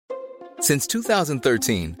Since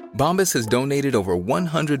 2013, Bombas has donated over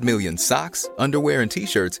 100 million socks, underwear, and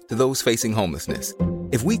T-shirts to those facing homelessness.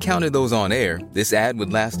 If we counted those on air, this ad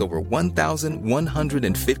would last over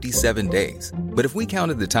 1,157 days. But if we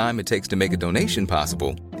counted the time it takes to make a donation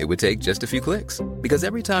possible, it would take just a few clicks. Because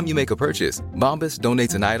every time you make a purchase, Bombas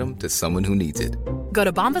donates an item to someone who needs it. Go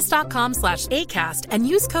to bombas.com/ACAST and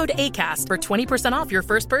use code ACAST for 20% off your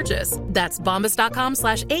first purchase. That's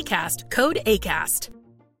bombas.com/ACAST, code ACAST.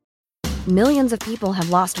 Millions of people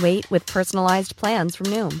have lost weight with personalized plans from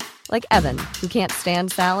Noom. Like Evan, who can't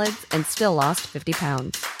stand salads and still lost 50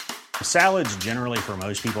 pounds. Salads generally for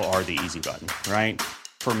most people are the easy button, right?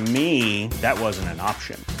 For me, that wasn't an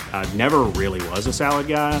option. I never really was a salad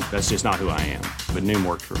guy. That's just not who I am. But Noom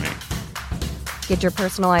worked for me. Get your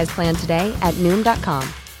personalized plan today at Noom.com.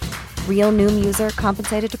 Real Noom user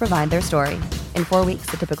compensated to provide their story. In 4 weeks,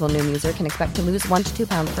 the typical Noom user can expect to lose 1 to 2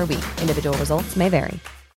 pounds per week. Individual results may vary.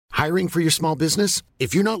 Hiring for your small business?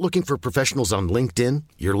 If you're not looking for professionals on LinkedIn,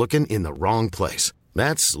 you're looking in the wrong place.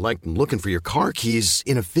 That's like looking for your car keys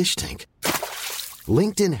in a fish tank.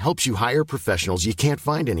 LinkedIn helps you hire professionals you can't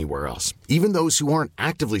find anywhere else, even those who aren't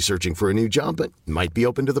actively searching for a new job but might be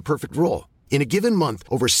open to the perfect role. In a given month,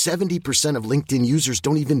 over 70% of LinkedIn users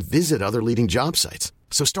don't even visit other leading job sites.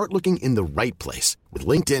 So start looking in the right place. With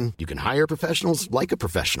LinkedIn, you can hire professionals like a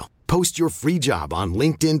professional. Post your free job on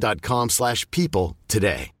linkedin.com/people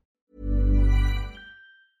today.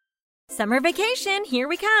 Summer vacation, here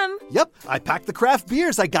we come. Yep, I packed the craft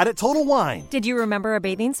beers I got at Total Wine. Did you remember a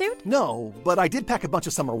bathing suit? No, but I did pack a bunch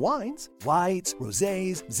of summer wines. Whites,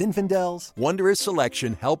 rosés, Zinfandels. Wondrous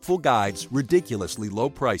selection, helpful guides, ridiculously low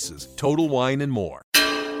prices. Total Wine and more.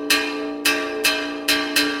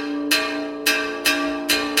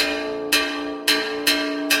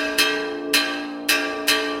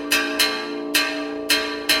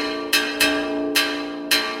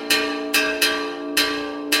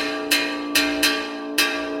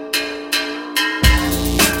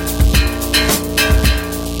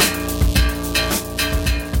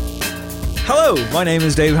 Hello, my name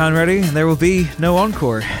is Dave Hanready, and there will be no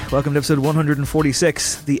encore. Welcome to episode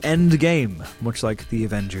 146, The End Game, much like the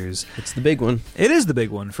Avengers. It's the big one. It is the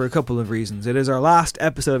big one for a couple of reasons. It is our last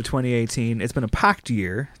episode of 2018. It's been a packed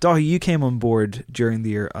year. Dahi, you came on board during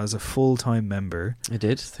the year as a full-time member. I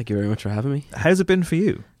did. Thank you very much for having me. How's it been for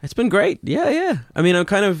you? It's been great. Yeah. I mean, I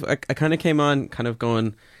kind of came on kind of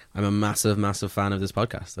going, I'm a massive fan of this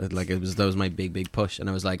podcast. That was my big push, and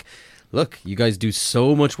I was like, look, you guys do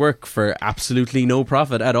so much work for absolutely no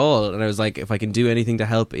profit at all. And I was like, if I can do anything to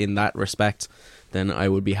help in that respect, then I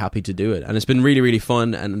would be happy to do it. And it's been really, really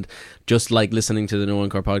fun. And just like listening to the No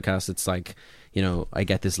Encore podcast, it's like, you know, I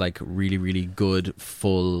get this like really, really good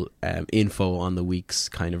full info on the week's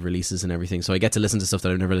kind of releases and everything. So I get to listen to stuff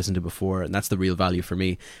that I've never listened to before. And that's the real value for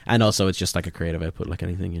me. And also it's just like a creative output like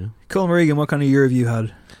anything, you know. Colin Regan, what kind of year have you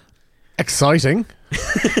had? Exciting.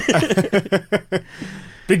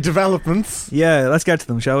 Big developments. Yeah, let's get to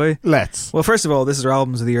them, shall we? Let's. Well, first of all, this is our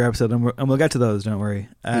Albums of the Year episode, and we'll get to those, don't worry.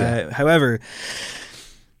 However,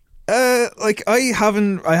 I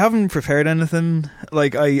haven't prepared anything.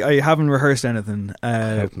 Like, I haven't rehearsed anything.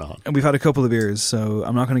 I hope not. And we've had a couple of beers, so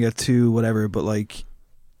I'm not going to get too whatever, but like,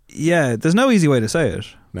 yeah, there's no easy way to say it.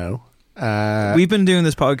 No. We've been doing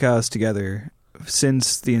this podcast together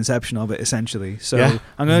since the inception of it, essentially. So yeah.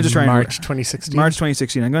 I'm going to just try March 2016. March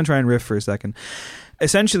 2016. I'm going to try and riff for a second.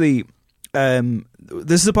 Essentially,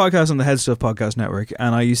 this is a podcast on the Head Stuff Podcast Network,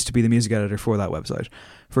 and I used to be the music editor for that website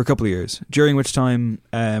for a couple of years, during which time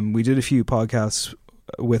we did a few podcasts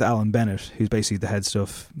with Alan Bennett, who's basically the Head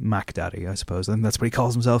Stuff Mac Daddy, I suppose. I think that's what he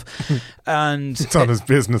calls himself. And it's on his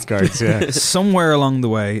business cards, yeah. Somewhere along the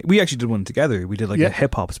way, we actually did one together. We did like a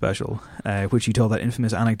hip-hop special, which you told that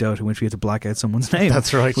infamous anecdote in which we had to black out someone's name.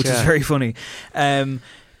 That's right, which is very funny.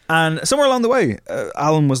 And somewhere along the way,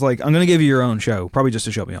 Alan was like, I'm going to give you your own show, probably just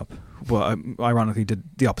to shut me up. Well, I ironically did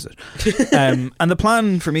the opposite. And the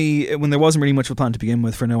plan for me, when there wasn't really much of a plan to begin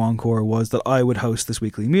with for No Encore, was that I would host this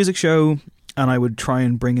weekly music show, and I would try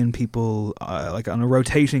and bring in people like on a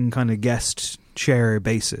rotating kind of guest chair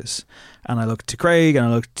basis. And I looked to Craig and I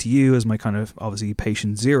looked to you as my kind of obviously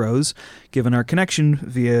patient zeros, given our connection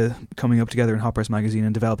via coming up together in Hot Press Magazine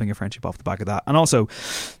and developing a friendship off the back of that. And also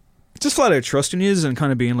just flat out trusting you and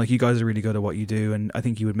kind of being like, you guys are really good at what you do and I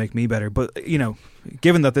think you would make me better. But, you know,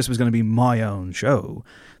 given that this was going to be my own show,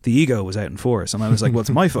 the ego was out in force. And I was like, well, it's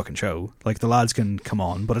my fucking show. Like, the lads can come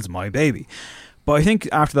on, but it's my baby. But I think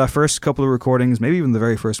after that first couple of recordings, maybe even the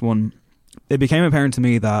very first one, it became apparent to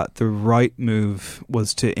me that the right move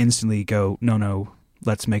was to instantly go, no,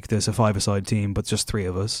 let's make this a 5-a-side team, but just 3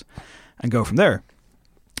 of us, and go from there.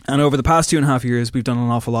 And over the past 2.5 years, we've done an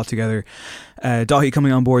awful lot together. Dahi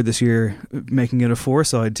coming on board this year, making it a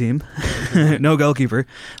 4-side team. No goalkeeper.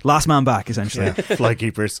 Last man back, essentially. Yeah, fly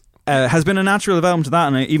keepers. Has been a natural development to that,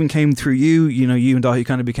 and it even came through you. You know, you and Dahi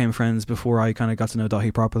kind of became friends before I kind of got to know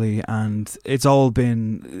Dahi properly, and it's all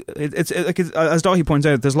been... It's as Dahi points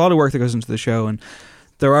out, there's a lot of work that goes into the show, and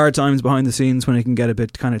there are times behind the scenes when it can get a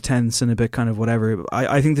bit kind of tense and a bit kind of whatever.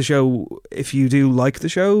 I think the show, if you do like the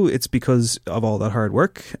show, it's because of all that hard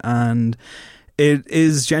work, and it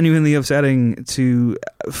is genuinely upsetting to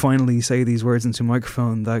finally say these words into a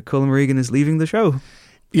microphone that Colm Regan is leaving the show.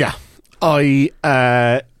 Yeah.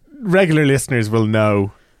 Regular listeners will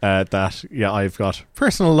know that I've got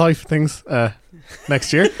personal life things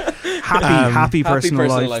next year. Happy personal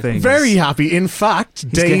life things. Very happy. In fact,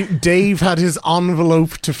 Dave had his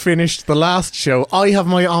envelope to finish the last show. I have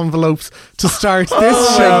my envelopes to start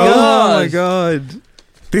this show. Oh my god.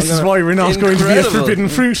 This is why we're not going to be at Forbidden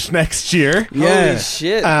Fruit next year. Yeah. Holy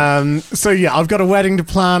shit. I've got a wedding to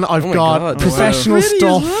plan. I've got professional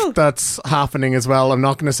stuff that's happening as well. I'm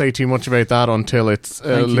not going to say too much about that until it's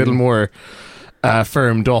a little more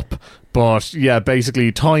firmed up. But yeah,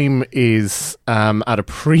 basically time is at a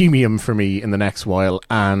premium for me in the next while.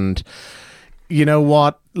 And you know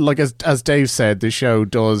what? Like as Dave said, the show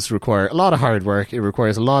does require a lot of hard work. It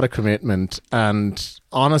requires a lot of commitment. And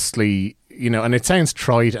honestly, you know, and it sounds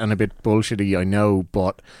trite and a bit bullshitty, I know,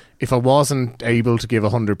 but if I wasn't able to give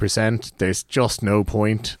 100%, there's just no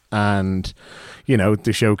point. And, you know,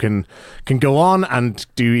 the show can go on and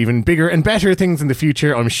do even bigger and better things in the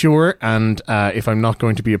future, I'm sure. And if I'm not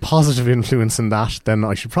going to be a positive influence in that, then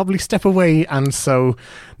I should probably step away. And so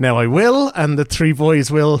now I will, and the three boys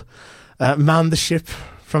will man the ship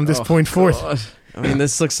from this point forth. I mean,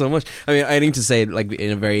 this sucks so much. I mean, I need to say, like,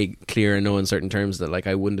 in a very clear and no uncertain terms, that, like,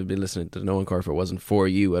 I wouldn't have been listening to No Encore if it wasn't for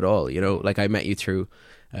you at all. You know, like, I met you through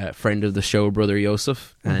a friend of the show, Brother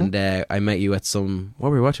Yosef, and I met you at some... What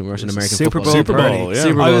were we watching? We were watching American Super football. Bowl.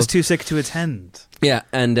 Super Bowl. I was too sick to attend. Yeah,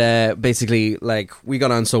 and basically, like, we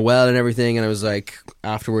got on so well and everything, and I was like,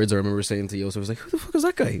 afterwards, I remember saying to Yosef, I was like, who the fuck is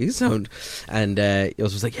that guy? He's sound. And Yosef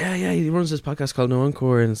was like, yeah, he runs this podcast called No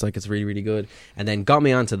Encore, and it's like, it's really, really good. And then got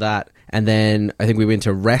me onto that, and then I think we went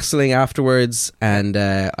to wrestling afterwards, and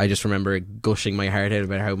I just remember gushing my heart out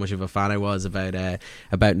about how much of a fan I was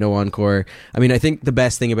about No Encore. I mean, I think the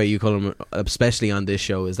best thing about you, Colm, especially on this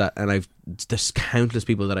show, is that, and there's countless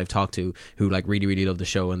people that I've talked to who like really, really love the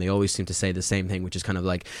show, and they always seem to say the same thing, which is kind of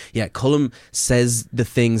like, yeah, Colm says the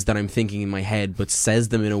things that I'm thinking in my head, but says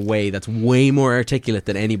them in a way that's way more articulate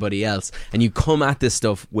than anybody else. And you come at this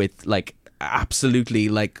stuff with like absolutely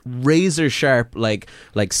like razor sharp like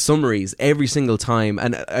summaries every single time,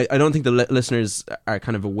 and I don't think the listeners are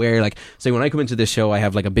kind of aware. Like, say when I come into this show, I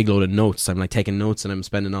have like a big load of notes. I'm like taking notes and I'm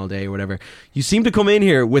spending all day or whatever. You seem to come in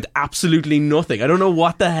here with absolutely nothing. I don't know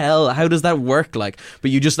what the hell, how does that work? Like, but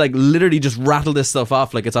you just like literally just rattle this stuff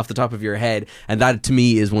off like it's off the top of your head, and that to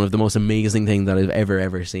me is one of the most amazing things that I've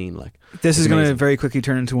ever seen. Like, this is going to very quickly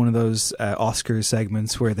turn into one of those Oscars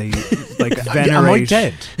segments where they like venerate. Am I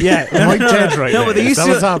dead? Yeah, am I dead right now? No, but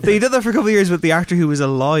they did that for a couple of years with the actor who was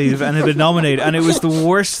alive and had been nominated, and it was the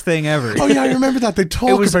worst thing ever. Oh yeah, I remember that. They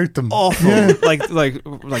talk about them. Awful. Yeah.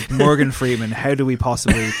 like Morgan Freeman. How do we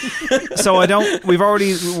possibly? So I don't. We've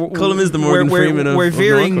already. Colm is the Morgan Freeman of. We're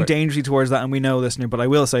veering dangerously towards that, and we know, listener. But I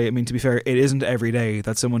will say, I mean, to be fair, it isn't every day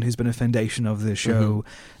that someone who's been a foundation of this show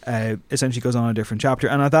essentially goes on a different chapter.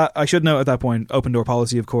 And at that, I should note at that point, open door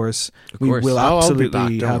policy, of course. We will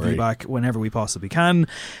absolutely have you back whenever we possibly can.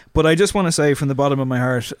 But I just want to say from the bottom of my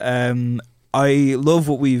heart, I love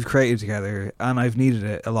what we've created together, and I've needed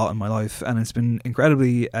it a lot in my life, and it's been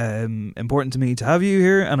incredibly important to me to have you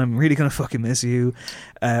here, and I'm really gonna fucking miss you.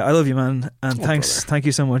 I love you, man, and thank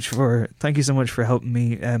you so much for helping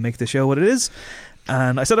me make the show what it is.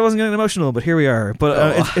 And I said I wasn't getting emotional, but here we are.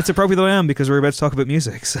 But it's appropriate that I am, because we're about to talk about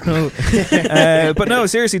music. So, but no,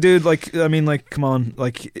 seriously, dude. Like, I mean, like, come on.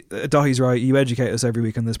 Like, Dahi's right. You educate us every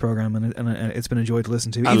week on this program, and it's been a joy to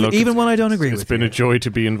listen to, even when I don't agree with you. It's been a joy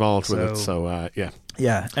to be involved with it. So, yeah.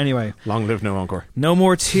 Yeah. Anyway, long live No Encore. No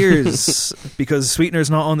more tears, because Sweetener's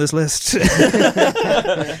not on this list.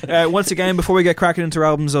 Once again, before we get cracking into our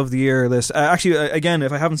albums of the year list, actually, again,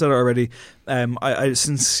 if I haven't said it already, I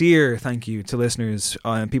sincere thank you to listeners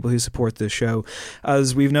and people who support this show.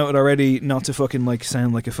 As we've noted already, not to fucking like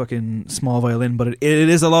sound like a fucking small violin, but it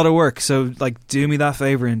is a lot of work. So like, do me that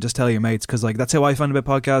favor and just tell your mates, because like that's how I found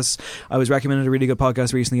about podcasts. I was recommended a really good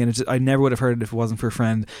podcast recently, and I never would have heard it if it wasn't for a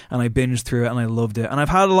friend, and I binged through it and I loved it. And I've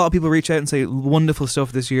had a lot of people reach out and say wonderful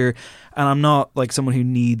stuff this year, and I'm not like someone who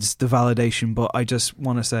needs the validation, but I just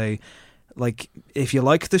want to say, like, if you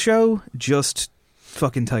like the show, just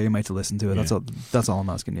fucking tell your mate to listen to it. That's all I'm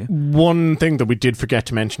asking you. One thing that we did forget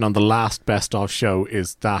to mention on the last Best Of show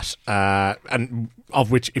is that, and of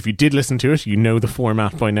which, if you did listen to it, you know the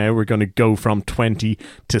format by now. We're going to go from 20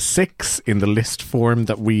 to 6 in the list form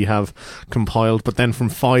that we have compiled, but then from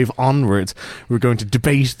 5 onwards, we're going to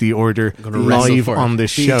debate the order live on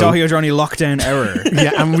this show. The Daithí O'Droney lockdown error.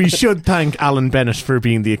 Yeah, and we should thank Alan Bennett for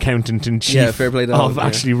being the accountant-in-chief fair play to of Alan,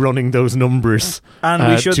 actually running those numbers.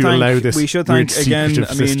 And we should thank again,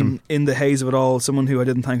 system. in the haze of it all, someone who I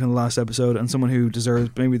didn't thank on the last episode, and someone who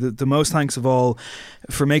deserves maybe the most thanks of all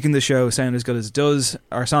for making the show sound as good as it does,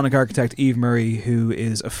 our sonic architect Eve Murray, who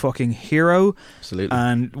is a fucking hero. Absolutely.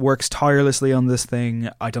 And works tirelessly on this thing.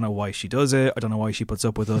 I don't know why she does it. I don't know why she puts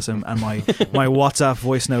up with us and my WhatsApp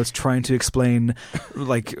voice notes trying to explain,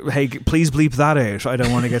 like, hey, please bleep that out, I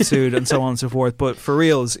don't want to get sued, and so on and so forth. But for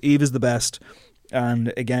reals, Eve is the best.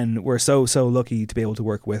 And again, we're so lucky to be able to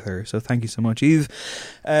work with her. So thank you so much, Eve.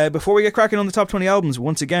 Before we get cracking on the top 20 albums,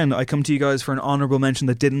 once again, I come to you guys for an honourable mention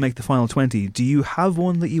that didn't make the final 20. Do you have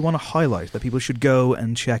one that you want to highlight that people should go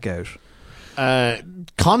and check out?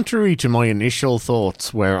 Contrary to my initial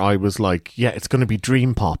thoughts, where I was like, yeah, it's going to be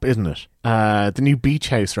Dream Pop, isn't it? The new Beach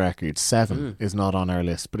House record, 7, is not on our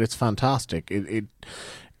list, but it's fantastic.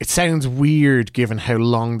 It sounds weird given how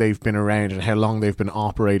long they've been around and how long they've been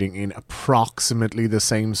operating in approximately the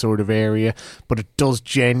same sort of area, but it does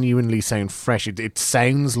genuinely sound fresh. It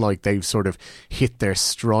sounds like they've sort of hit their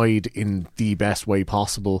stride in the best way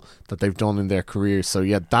possible that they've done in their careers. So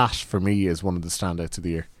yeah, that for me is one of the standouts of the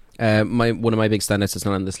year. One of my big standouts that's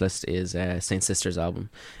not on this list is Saint Sister's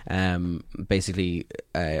album. Basically,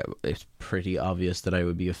 it's pretty obvious that I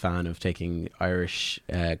would be a fan of taking Irish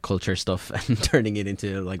culture stuff and turning it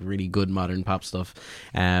into like really good modern pop stuff.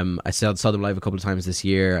 I saw them live a couple of times this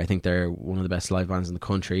year. I think they're one of the best live bands in the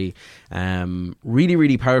country. Really,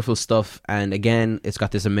 really powerful stuff. And again, it's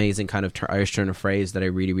got this amazing kind of Irish turn of phrase that I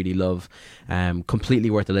really, really love.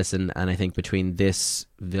 Completely worth a listen. And I think between this,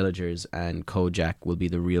 Villagers and Kojak will be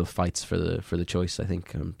the real fights for the choice. I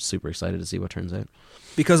think I'm super excited to see what turns out.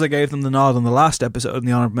 Because I gave them the nod on the last episode in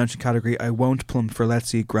the honourable mention category, I won't plump for Let's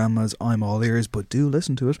See Grandma's I'm All Ears, but do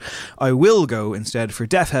listen to it. I will go instead for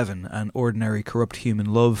Deaf Heaven and Ordinary Corrupt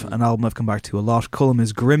Human Love, an album I've come back to a lot. Cullum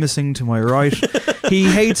is grimacing to my right. He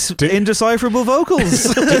hates indecipherable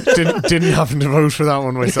vocals. Didn't happen to vote for that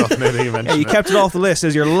one myself. Now that you mentioned you kept it off the list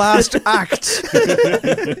as your last act.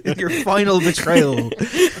 Your final betrayal.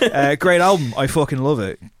 Great album. I fucking love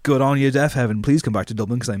it. Good on you, Deaf Heaven. Please come back to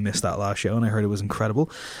Dublin, because I missed that last show and I heard it was incredible.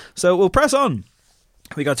 So we'll press on.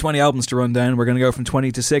 We got 20 albums to run down. We're going to go from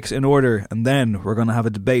 20 to 6 in order, and then we're going to have a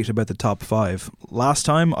debate about the top 5. Last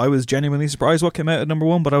time I was genuinely surprised what came out at number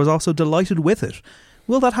 1, but I was also delighted with it.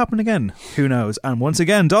 Will that happen again? Who knows? And once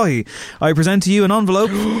again, Daithí, I present to you an envelope.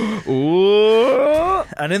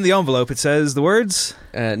 And in the envelope it says the words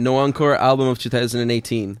No Encore album of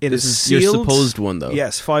 2018. This is sealed. Your supposed one, though.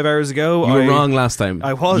 Yes, 5 hours ago. You were wrong last time.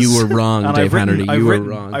 I was. You were wrong, Dave Hannerty. You were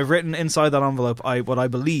wrong. I've written inside that envelope what I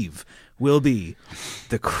believe will be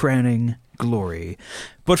the crowning glory.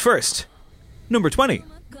 But first, number 20.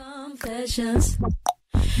 Confessions.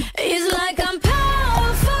 It's like I'm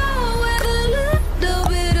powerful with a little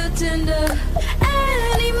bit of tender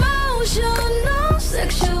and emotional,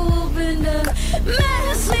 sexual bender.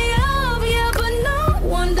 Mess me up, yeah, but no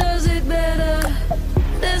one does it better.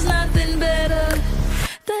 There's nothing better.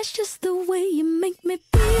 That's just the way you make me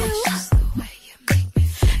feel. That's just the way you make me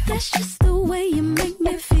feel. That's just the way you make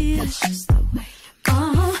me feel. That's just the way you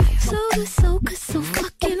make me feel. So good, so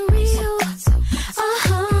fucking real. That's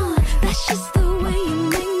just the way you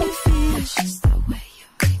make me feel. That's just the way you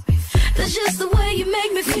make me feel. That's just the way you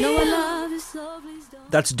make me feel. You know I love you, so please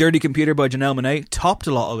don't. That's Dirty Computer by Janelle Monáe. Topped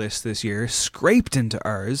a lot of lists this year, scraped into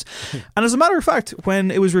ours. And as a matter of fact,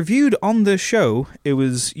 when it was reviewed on this show, it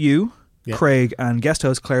was you, Craig, and guest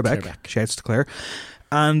host Claire Beck. Shouts to Claire.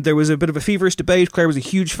 And there was a bit of a feverish debate. Claire was a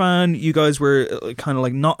huge fan. You guys were kind of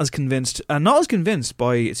like not as convinced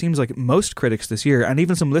by, it seems like, most critics this year. And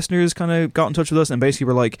even some listeners kind of got in touch with us and basically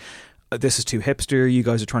were like, this is too hipster. You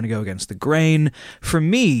guys are trying to go against the grain. For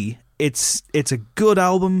me, it's a good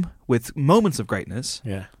album with moments of greatness.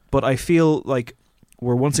 Yeah. But I feel like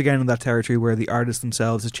we're once again in that territory where the artist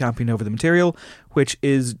themselves is champion over the material, which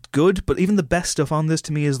is good. But even the best stuff on this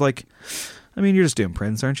to me is like, I mean, you're just doing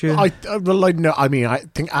Prince, aren't you? I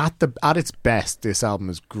think at its best, this album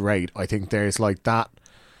is great. I think there's like that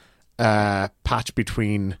patch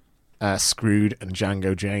between Screwed and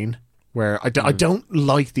Django Jane, where I don't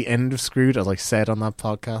like the end of Screwed, as I said on that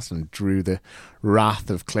podcast, and drew the wrath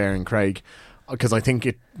of Claire and Craig, because I think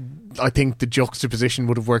the juxtaposition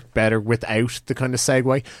would have worked better without the kind of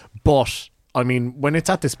segue. But I mean, when it's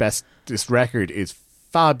at this best, this record is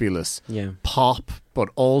fabulous pop, but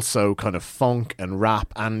also kind of funk and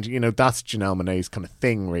rap, and you know, that's Janelle Monáe's kind of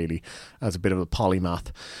thing, really, as a bit of a polymath.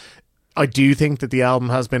 I do think that the album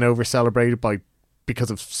has been over celebrated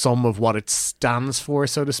because of some of what it stands for,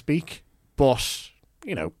 so to speak, but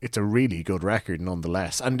you know, it's a really good record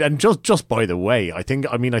nonetheless. And just by the way, I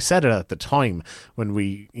said it at the time when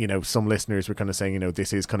we, you know, some listeners were kind of saying, you know,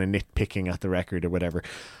 this is kind of nitpicking at the record or whatever.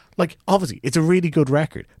 Like, obviously, it's a really good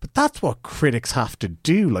record, but that's what critics have to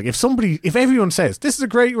do. Like, if everyone says, this is a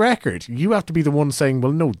great record, you have to be the one saying,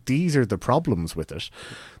 well, no, these are the problems with it.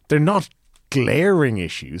 They're not glaring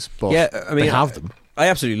issues, but they have them. I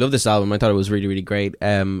absolutely love this album. I thought it was really, really great.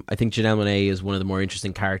 I think Janelle Monáe is one of the more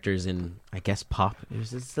interesting characters in, I guess, pop.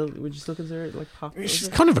 Would you still consider it like pop? She's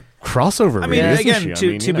kind of a crossover. I mean, again,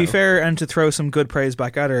 to be fair and to throw some good praise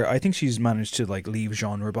back at her, I think she's managed to like leave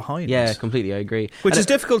genre behind. Yeah, completely. I agree. Which is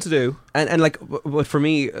difficult to do. And like, but for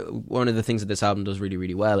me, one of the things that this album does really,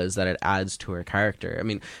 really well is that it adds to her character. I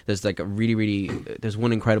mean, there's like there's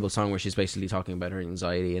one incredible song where she's basically talking about her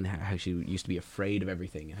anxiety and how she used to be afraid of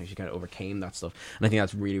everything and how she kind of overcame that stuff. And I think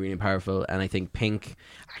that's really, really powerful. And I think Pink,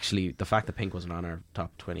 actually, the fact that Pink wasn't on our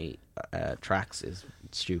top 20 tracks is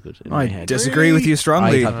stupid. I disagree with you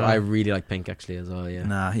strongly. I really like Pink actually as well. Yeah.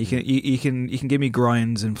 Nah, you can give me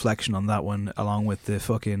Grind's inflection on that one, along with the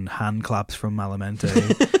fucking hand claps from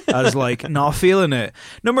Malamente. I was like, not feeling it.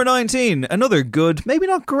 Number 19, another good, maybe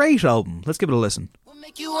not great album. Let's give it a listen. What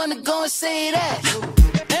make you wanna go and say that?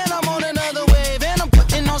 And I'm on another wave, and I'm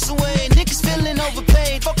putting on some weight. Niggas feeling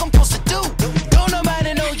overpaid. Fuck I'm supposed to do? Don't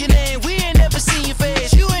nobody know your name. We ain't never seen your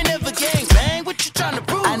face. You ain't never gang bang. What you trying to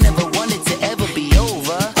prove? I never wanted to ever be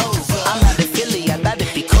over. I'm not a Philly, I thought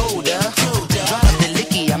it'd be colder. Drop the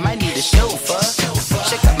licky, I might need a chauffeur.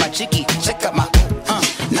 Check out my chicky, check out my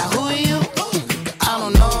now who are you? I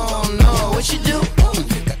don't know what you do.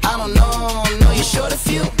 I don't know you're short a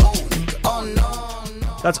few. Oh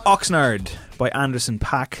no. That's Oxnard by Anderson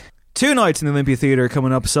 .Paak. 2 nights in the Olympia Theatre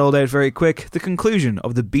coming up, sold out very quick. The conclusion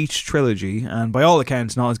of the Beach trilogy, and by all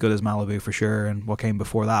accounts not as good as Malibu for sure, and what came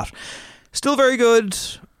before that. Still very good,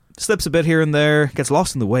 slips a bit here and there, gets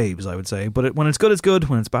lost in the waves, I would say, but when it's good, it's good.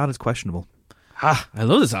 When it's bad, it's questionable. I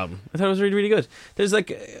love this album. I thought it was really, really good. There's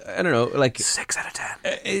like, I don't know, like 6 out of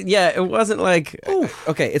 10. Yeah, it wasn't like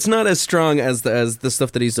okay. It's not as strong as the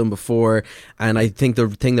stuff that he's done before. And I think the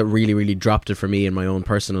thing that really, really dropped it for me in my own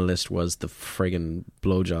personal list was the friggin'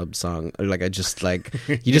 blowjob song. Like I just like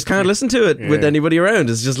you just can't listen to it with anybody around.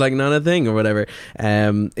 It's just like not a thing or whatever.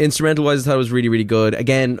 Instrumental wise, I thought it was really, really good.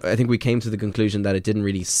 Again, I think we came to the conclusion that it didn't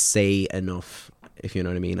really say enough, if you know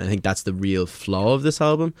what I mean. I think that's the real flaw of this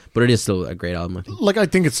album, but it is still a great album, I think. Like, I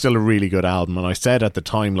think it's still a really good album, and I said at the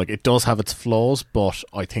time, like, it does have its flaws, but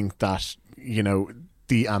I think that, you know,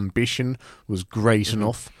 the ambition was great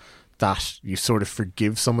enough that you sort of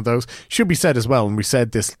forgive some of those. Should be said as well, and we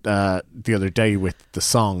said this the other day with the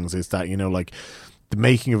songs, is that, you know, like, the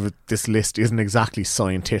making of this list isn't exactly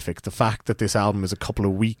scientific. The fact that this album is a couple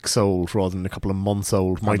of weeks old rather than a couple of months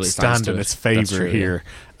old might stand in its favour here,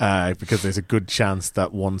 because there's a good chance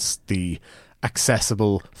that once the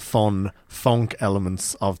accessible, fun, funk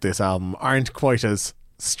elements of this album aren't quite as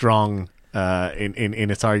strong in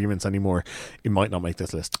its arguments anymore, it might not make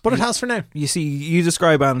this list, but it has for now. You see, you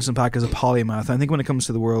describe Anderson .Paak as a polymath. I think when it comes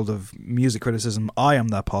to the world of music criticism, I am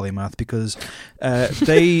that polymath, because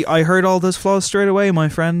I heard all those flaws straight away, my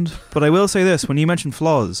friend. But I will say this, when you mentioned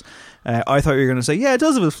flaws, I thought you were going to say, yeah, it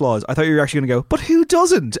does have its flaws. I thought you were actually going to go, but who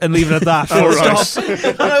doesn't? And leave it at that.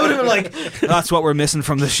 And I would have been like, that's what we're missing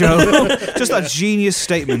from the show. Just that genius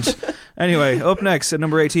statement. Anyway, up next at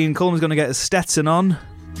number 18, Colm's going to get his Stetson on.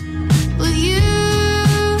 With you,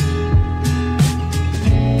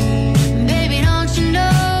 baby, don't you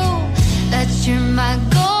know that you're my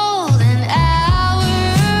golden hour,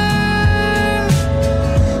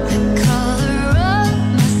 the color of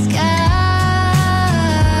my sky.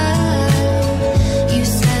 You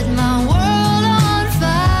set my world on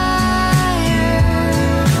fire,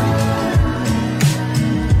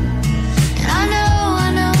 and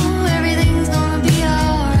I know everything's gonna be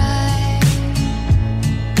alright.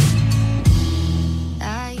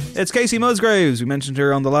 It's Casey Musgraves. We mentioned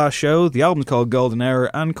her on the last show. The album's called Golden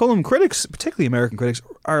Hour, and Colm critics, particularly American critics,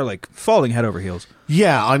 are like falling head over heels.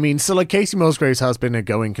 Yeah, I mean, so like Casey Musgraves has been a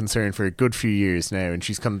going concern for a good few years now, and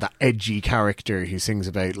she's kind of that edgy character who sings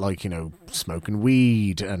about, like, you know, smoking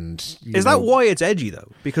weed and... Is that why it's edgy, though?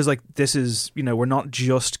 Because, like, this is, you know, we're not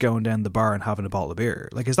just going down the bar and having a bottle of beer.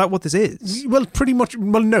 Like, is that what this is? Well, pretty much.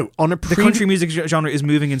 Well, no. The country music genre is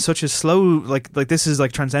moving in such a slow... Like this is,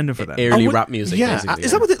 like, transcendent for them. Early rap music, basically.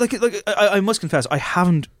 Is that what... I must confess, I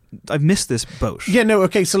haven't I've missed this boat. Yeah, no,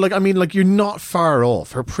 okay, so like, I mean, like, you're not far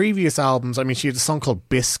off. Her previous albums, I mean, she had a song called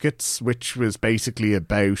Biscuits, which was basically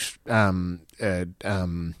about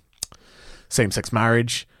same-sex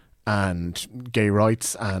marriage and gay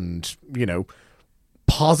rights and, you know,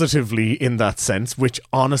 positively in that sense, which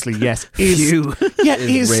honestly, yes,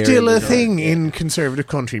 is still a thing in conservative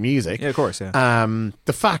country music. Yeah, of course, yeah.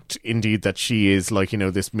 The fact, indeed, that she is like, you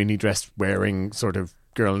know, this mini dress wearing sort of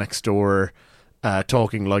girl next door,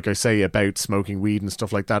 talking, like I say, about smoking weed and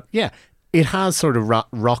stuff like that. Yeah, it has sort of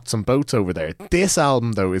rocked some boats over there. This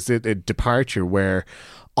album, though, is a departure where,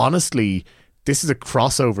 honestly, this is a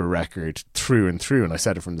crossover record through and through. And I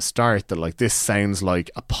said it from the start that, like, this sounds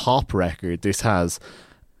like a pop record. This has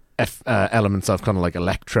elements of kind of like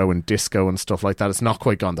electro and disco and stuff like that. It's not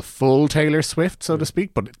quite gone the full Taylor Swift, so to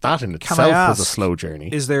speak, but that in itself was a slow journey.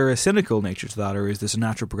 Is there a cynical nature to that, or is this a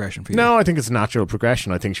natural progression for you? No, I think it's a natural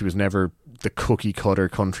progression. I think she was never the cookie cutter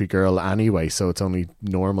country girl anyway, so it's only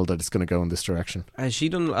normal that it's going to go in this direction. Has she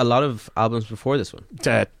done a lot of albums before this one?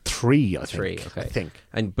 3, I think. 3, okay. I think.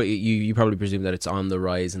 But you probably presume that it's on the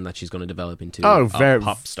rise and that she's going to develop into a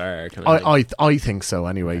pop star kind of thing. I think so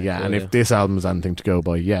anyway, yeah. Cool, and if this album is anything to go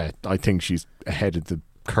by, yeah, I think she's ahead of the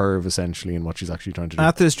curve essentially in what she's actually trying to do.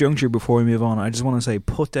 At this juncture, before we move on, I just want to say,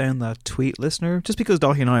 put down that tweet, listener. Just because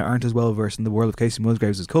Daithí and I aren't as well versed in the world of Casey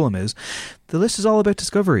Musgraves as Cullum is, the list is all about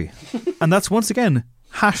discovery. And that's once again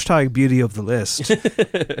hashtag beauty of the list.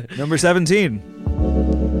 Number 17.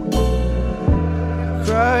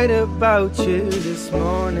 Cried about you this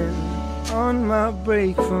morning on my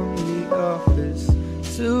break from the office.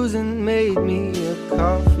 Susan made me a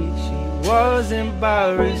coffee. She was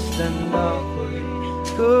embarrassed and awkward.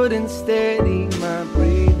 Couldn't steady my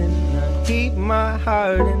breathing. I keep my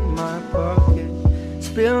heart in my pocket.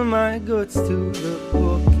 Spill my guts to the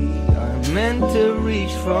bookie. I meant to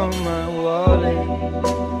reach for my wallet.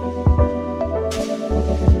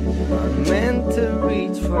 I meant to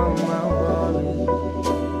reach for my wallet.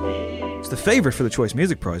 It's the favourite for the Choice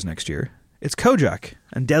Music Prize next year. It's Kojak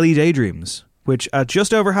and Delhi Daydreams, which at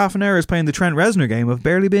just over half an hour is playing the Trent Reznor game of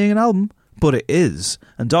barely being an album. But it is.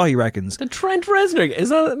 And Daithí reckons... The Trent Reznor? Is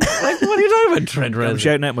that... Like, what are you talking about, Trent Reznor? I'm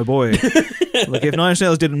shouting out my boy. Like, if Nine Inch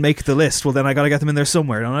Nails didn't make the list, well, then I got to get them in there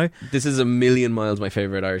somewhere, don't I? This is a million miles my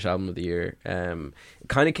favourite Irish album of the year.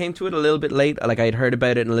 Kind of came to it a little bit late. Like, I had heard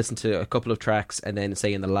about it and listened to a couple of tracks, and then,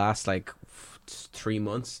 say, in the last, 3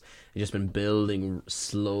 months... It's just been building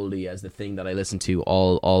slowly as the thing that I listen to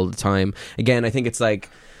all the time. Again, I think it's like,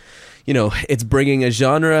 you know, it's bringing a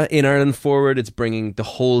genre in Ireland forward. It's bringing the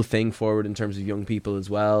whole thing forward in terms of young people as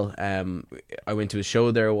well. I went to a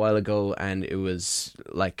show there a while ago, and it was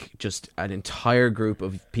like just an entire group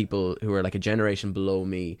of people who are like a generation below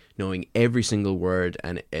me, knowing every single word,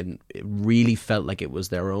 and it really felt like it was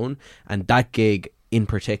their own. And that gig in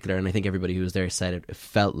particular, and I think everybody who was there said it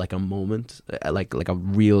felt like a moment, like a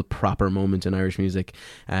real proper moment in Irish music,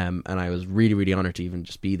 and I was really, really honoured to even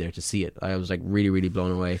just be there to see it. I was like really, really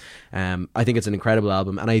blown away. I think it's an incredible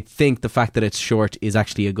album, and I think the fact that it's short is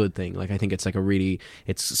actually a good thing. Like, I think it's like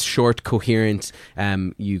it's short, coherent.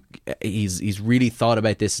 He's really thought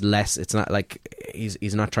about this less. It's not like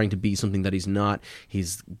he's not trying to be something that he's not.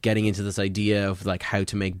 He's getting into this idea of like how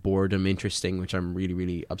to make boredom interesting, which I'm really,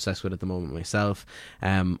 really obsessed with at the moment myself.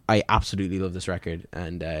 I absolutely love this record,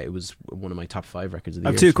 and it was one of my top 5 records of the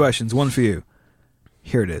year. I have 2 questions, one for you.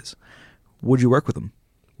 Here it is. Would you work with him?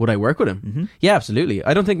 Would I work with him? Mm-hmm. Yeah, absolutely.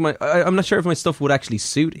 I don't think I'm not sure if my stuff would actually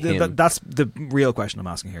suit him. That's the real question I'm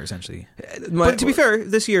asking here, essentially. But to be fair,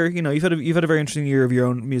 this year, you know, you've had a very interesting year of your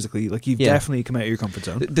own musically. Like, you've definitely come out of your comfort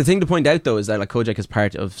zone. The thing to point out, though, is that like Kojak is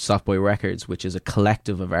part of Softboy Records, which is a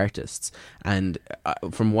collective of artists, and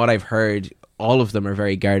from what I've heard, all of them are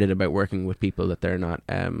very guarded about working with people that they're not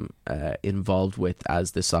involved with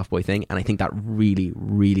as this Softboy thing, and I think that really,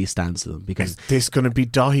 really stands to them. Because is this going to be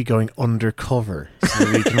Daithí going undercover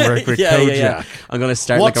so we can work with Kojak? Yeah. I'm going to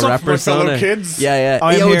start like a rap persona. Kids? Yeah.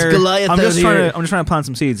 I'm just trying to plant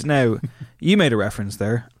some seeds. Now, you made a reference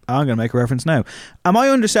there. I'm going to make a reference now. Am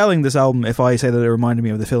I underselling this album if I say that it reminded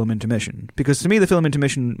me of the film Intermission? Because to me, the film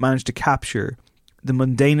Intermission managed to capture the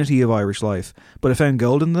mundanity of Irish life, but it found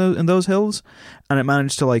gold in those hills, and it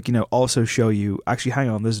managed to, like, you know, also show you, actually, hang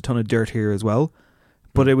on, there's a ton of dirt here as well.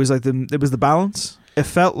 But it was like the balance. It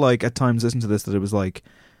felt like at times listening to this that it was like,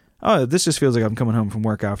 oh, this just feels like I'm coming home from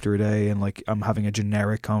work after a day and like I'm having a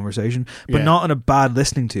generic conversation, but not in a bad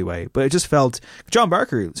listening to way. But it just felt, John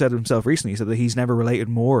Barker said himself recently, he said that he's never related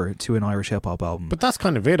more to an Irish hip hop album. But that's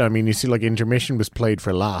kind of it. I mean, you see, like, Intermission was played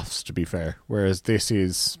for laughs, to be fair, whereas this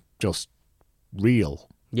is just real.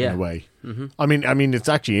 in a way. I mean, it's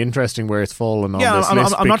actually interesting where it's fallen on this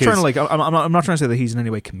list. I'm not trying to I'm not trying to say that he's in any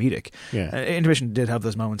way comedic. Yeah, Intermission did have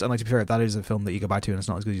those moments, and like, to be fair, that is a film that you go back to, and it's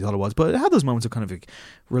not as good as you thought it was, but it had those moments of kind of like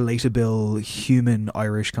relatable, human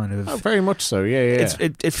Irish kind of. Oh, very much so. Yeah.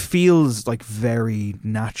 It feels like very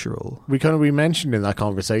natural. We mentioned in that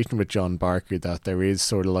conversation with John Barker that there is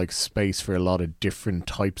sort of like space for a lot of different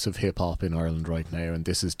types of hip hop in Ireland right now, and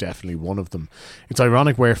this is definitely one of them. It's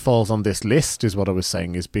ironic where it falls on this list, is what I was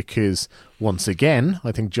saying, is because once again,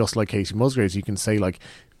 I think just like Casey Musgraves, you can say like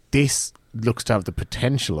this looks to have the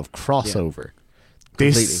potential of crossover.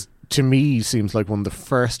 This to me seems like one of the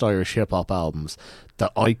first Irish hip hop albums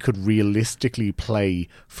that I could realistically play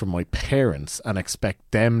for my parents and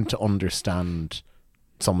expect them to understand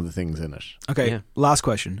some of the things in it. Okay, last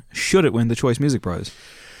question. Should it win the Choice Music Prize?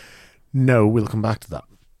 No, we'll come back to that.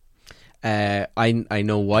 I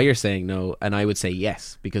know why you're saying no, and I would say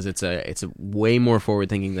yes, because it's a way more forward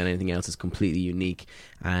thinking than anything else. It's completely unique,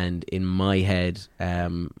 and in my head,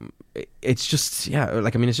 it's just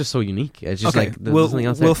it's just so unique. It's just like there's nothing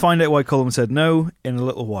else. We'll find out why Colm said no in a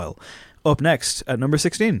little while. Up next at number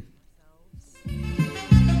 16,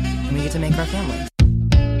 and we get to make our family.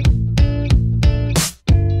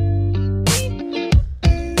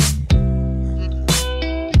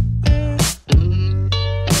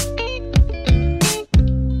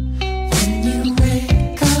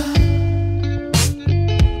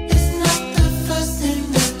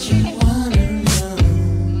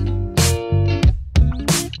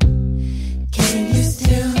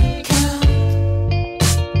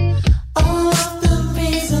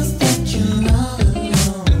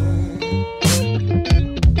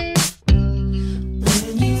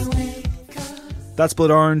 That's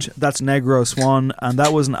Blood Orange, that's Negro Swan, and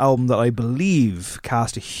that was an album that I believe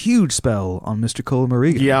cast a huge spell on Mr. Colm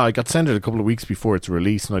O'Regan. Yeah, I got sent it a couple of weeks before its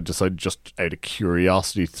release, and I decided just out of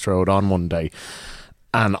curiosity to throw it on one day.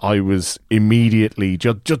 And I was immediately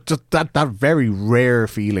just that very rare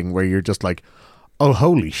feeling where you're just like, oh,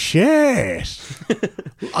 holy shit.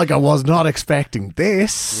 Like, I was not expecting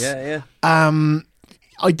this. Yeah.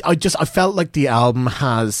 I felt like the album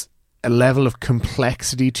has a level of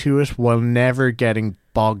complexity to it while never getting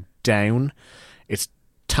bogged down. It's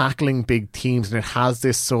tackling big themes, and it has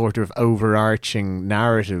this sort of overarching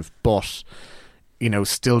narrative, but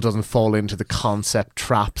still doesn't fall into the concept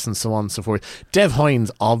traps and so on and so forth. Dev Hynes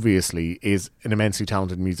obviously is an immensely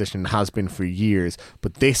talented musician and has been for years,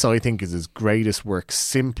 but this I think is his greatest work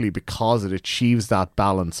simply because it achieves that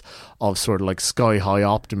balance of sort of like sky high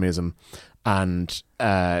optimism and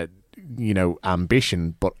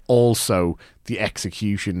ambition, but also the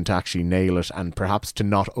execution to actually nail it and perhaps to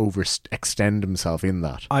not overextend himself in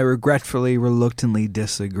that. I regretfully, reluctantly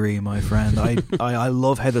disagree, my friend. I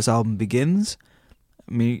love how this album begins.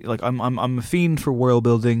 I'm a fiend for world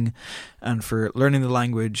building and for learning the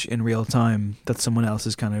language in real time that someone else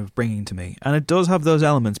is kind of bringing to me, and it does have those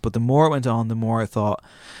elements. But the more it went on, the more I thought,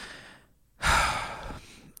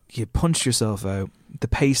 you punched yourself out. The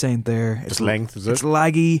pace ain't there. It's length, is it? It's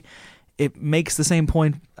laggy. It makes the same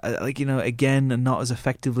point, again, and not as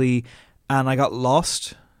effectively. And I got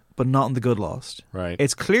lost, but not in the good lost. Right.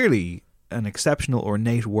 It's clearly an exceptional,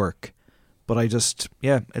 ornate work, but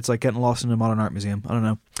it's like getting lost in a modern art museum. I don't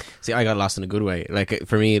know. See, I got lost in a good way. Like,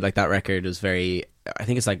 for me, like, that record was very, I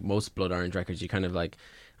think it's like most Blood Orange records, you kind of like,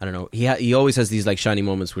 I don't know, he always has these like shiny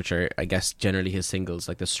moments, which are, I guess, generally his singles,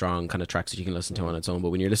 like the strong kind of tracks that you can listen to on its own. But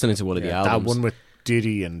when you're listening to one of the albums, that one with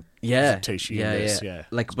Diddy and Teishi,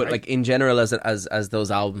 like in general, as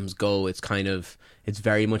those albums go, it's kind of, it's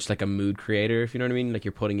very much like a mood creator, if you know what I mean. Like,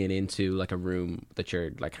 you're putting it into like a room that you're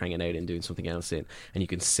like hanging out in, doing something else in, and you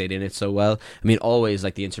can sit in it so well. I mean, always,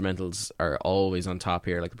 like, the instrumentals are always on top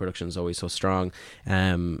here. Like, the production is always so strong.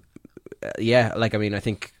 I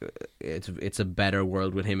think it's a better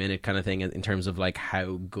world with him in it, kind of thing, in terms of like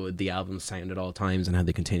how good the albums sound at all times and how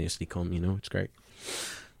they continuously come. It's great.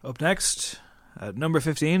 Up next at number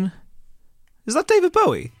 15, is that David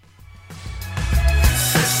Bowie?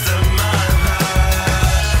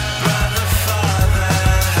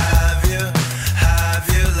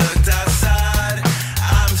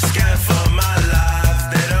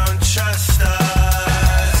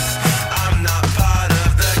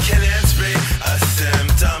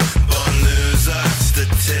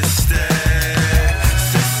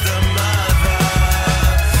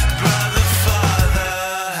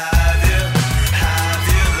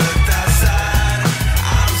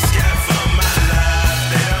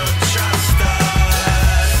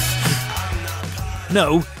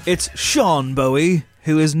 No, it's Sean Bowie,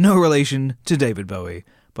 who is no relation to David Bowie.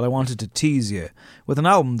 but I wanted to tease you with an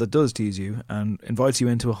album that does tease you and invites you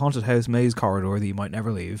into a haunted house maze corridor that you might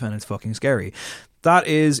never leave, and it's fucking scary. That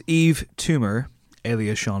is Yves Tumor,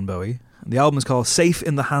 alias Sean Bowie. The album is called Safe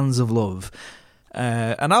in the Hands of Love.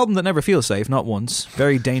 An album that never feels safe, not once.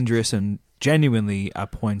 Very dangerous and genuinely,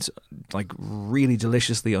 at points, like really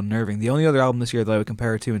deliciously unnerving. The only other album this year that I would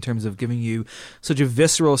compare it to in terms of giving you such a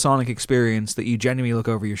visceral sonic experience that you genuinely look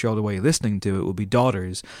over your shoulder while you're listening to it would be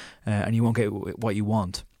Daughters, and you won't get what you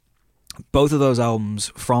want. Both of those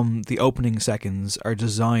albums, from the opening seconds, are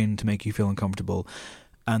designed to make you feel uncomfortable,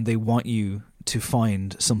 and they want you to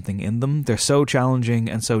find something in them. They're so challenging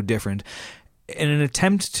and so different. In an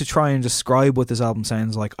attempt to try and describe what this album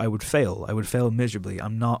sounds like, I would fail. I would fail miserably.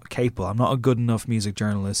 I'm not capable. I'm not a good enough music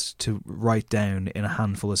journalist to write down in a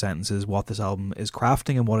handful of sentences what this album is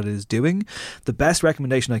crafting and what it is doing. The best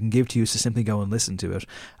recommendation I can give to you is to simply go and listen to it.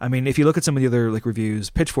 I mean, if you look at some of the other like reviews,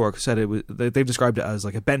 Pitchfork said it was, they've described it as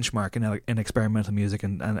like a benchmark in experimental music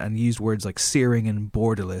and used words like searing and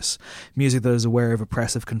borderless, music that is aware of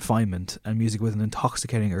oppressive confinement, and music with an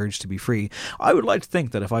intoxicating urge to be free. I would like to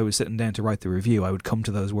think that if I was sitting down to write the review, I would come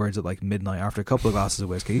to those words at like midnight after a couple of glasses of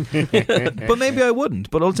whiskey. But maybe I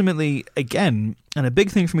wouldn't. But ultimately, again, and a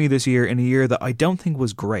big thing for me this year, in a year that I don't think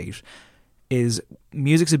was great, is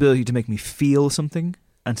music's ability to make me feel something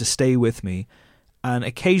and to stay with me and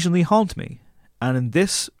occasionally haunt me. And in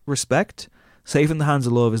this respect, Safe in the Hands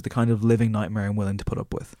of Love is the kind of living nightmare I'm willing to put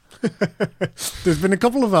up with. There's been a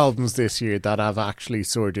couple of albums this year that have actually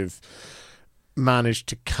sort of managed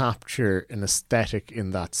to capture an aesthetic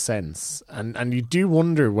in that sense, and you do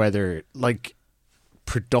wonder whether like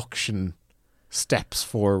production steps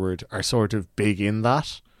forward are sort of big in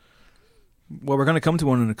that. Well, we're going to come to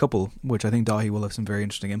one in a couple, which I think Dahi will have some very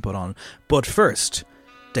interesting input on. But first,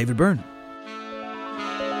 David Byrne.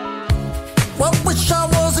 Well, wish I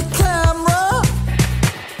was a camera.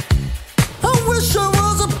 I wish I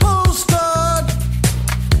was a postcard.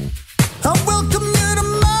 I welcome you to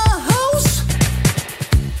my house.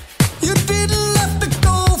 You didn't have to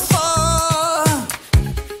go far.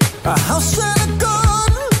 A house and a garden.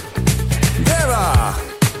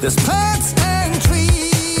 There's plants and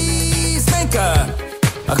trees. Make a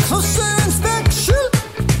closer inspection.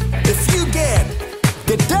 If you get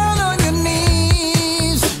down on your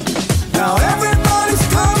knees. Now everybody's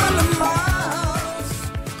coming to my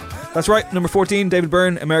house. That's right, number 14, David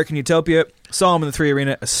Byrne, American Utopia. Saw him in the 3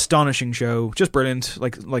 Arena, astonishing show, just brilliant,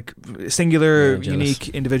 like singular, unique,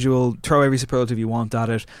 individual. Throw every superlative you want at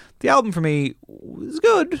it. The album for me was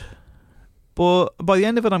good, but by the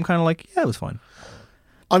end of it, I'm kind of like, yeah, it was fine.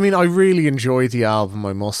 I mean, I really enjoy the album,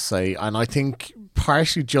 I must say, and I think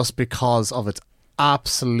partially just because of its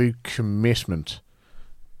absolute commitment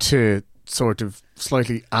to sort of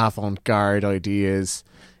slightly avant-garde ideas.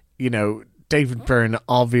 You know, David Byrne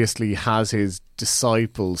obviously has his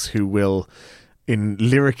disciples who will, in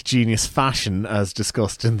lyric genius fashion, as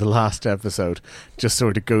discussed in the last episode, just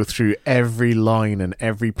sort of go through every line and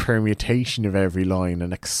every permutation of every line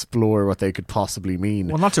and explore what they could possibly mean.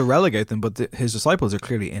 Well, not to relegate them, but his disciples are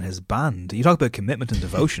clearly in his band. You talk about commitment and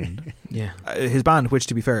devotion. Yeah. His band, which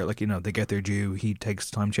to be fair, like, you know, they get their due. He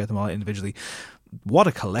takes time to check them all out individually. What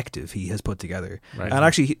a collective he has put together. Right. And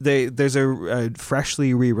actually, there's a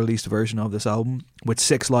freshly re-released version of this album with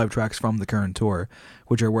 6 live tracks from the current tour,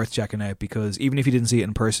 which are worth checking out, because even if you didn't see it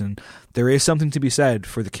in person, there is something to be said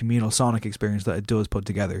for the communal sonic experience that it does put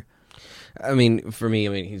together. I mean, for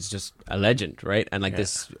me, he's just a legend, right? And like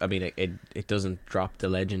this, I mean, it doesn't drop the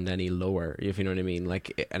legend any lower, if you know what I mean.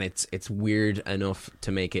 Like, and it's weird enough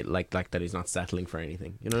to make it like that he's not settling for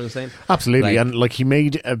anything. You know what I'm saying? Absolutely, and like he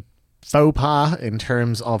made a faux pas in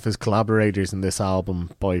terms of his collaborators in this album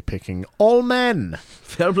by picking all men.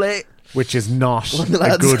 Fair play. Which is not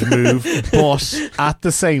a good move, but at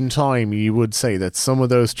the same time, you would say that some of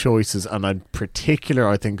those choices, and in particular,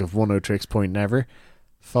 I think of 106 Point Never,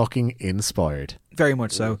 fucking inspired. Very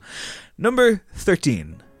much so. Number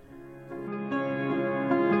 13.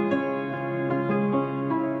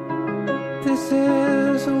 This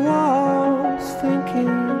is a waltz thinking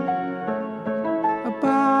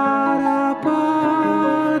about our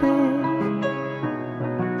bodies,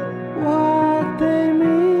 what they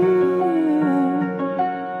mean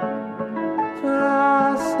for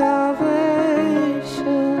our salvation.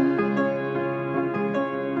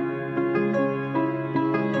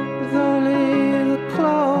 With only the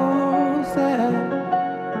clothes that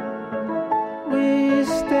we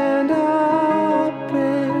stand up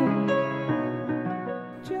in.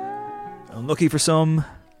 Unlucky for some,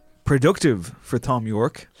 productive for Thom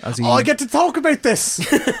Yorke. As he... Oh, I get to talk about this!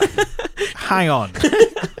 Hang on.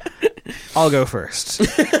 I'll go first.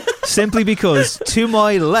 simply because to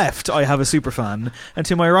my left I have a superfan, and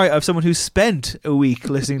to my right I have someone who spent a week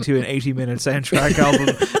listening to an 80-minute soundtrack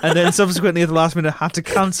album and then subsequently at the last minute had to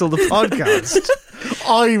cancel the podcast.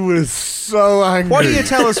 I was so angry. Why don't you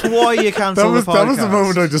tell us why you cancelled the podcast? That was the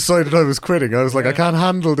moment I decided I was quitting. I was like, I can't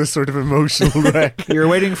handle this sort of emotional wreck. You were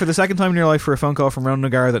waiting for the second time in your life for a phone call from Ronan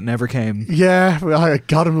O'Gara that never came. Yeah, I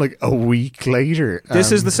got him like a week later.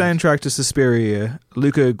 This is the soundtrack to Suspiria,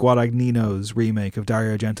 Luca Guadagnino's remake of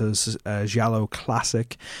Dario Argento's giallo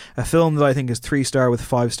classic, a film that I think is 3-star with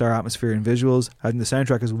 5-star atmosphere and visuals. I think the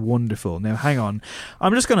soundtrack is wonderful. Now, hang on.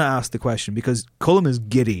 I'm just going to ask the question because Cullum is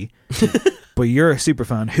giddy. But you're a super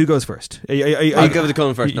fan. Who goes first? I'll give it to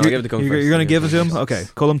Cullum first. No, I'll give it to Cullum first. You're going to give it to him? Okay.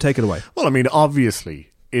 Cullum, take it away. Well, I mean,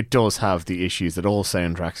 obviously, it does have the issues that all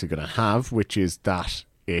soundtracks are going to have, which is that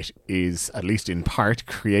it is, at least in part,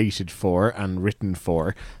 created for and written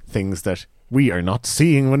for things that we are not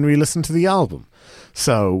seeing when we listen to the album.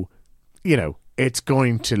 So, you know, it's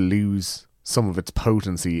going to lose some of its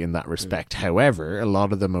potency in that respect. However, a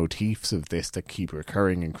lot of the motifs of this that keep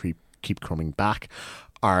recurring and keep coming back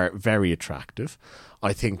are very attractive.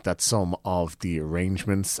 I think that some of the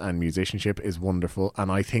arrangements and musicianship is wonderful,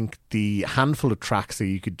 and I think the handful of tracks that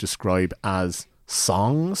you could describe as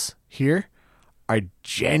songs here are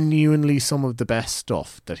genuinely some of the best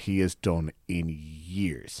stuff that he has done in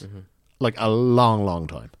years. Like a long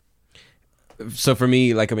time. So for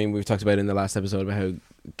me, like, I mean, we've talked about in the last episode about how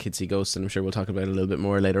Kids See Ghosts, and I'm sure we'll talk about it a little bit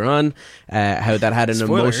more later on, how that had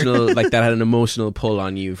an emotional pull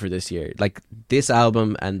on you for this year. Like, this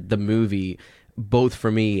album and the movie, both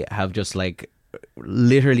for me, have just like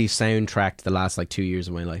literally soundtracked the last like 2 years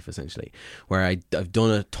of my life, essentially, where I've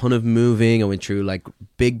done a ton of moving. I went through like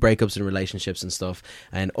big breakups in relationships and stuff,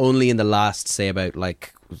 and only in the last, say, about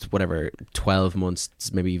like whatever 12 months,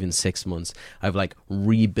 maybe even 6 months, I've like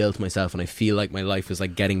rebuilt myself, and I feel like my life is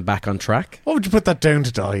like getting back on track. What would you put that down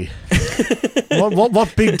to, Di?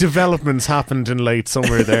 what big developments happened in late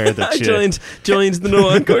summer there that you joined the No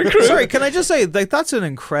Encore crew? Sorry, can I just say, like, that's an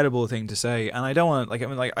incredible thing to say, and I don't want, like, I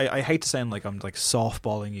mean, like, I hate to sound like I'm like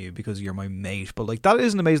softballing you because you're my mate, but like, that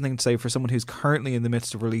is an amazing thing to say for someone who's currently in the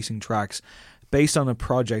midst of releasing tracks based on a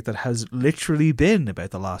project that has literally been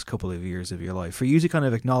about the last couple of years of your life. For you to kind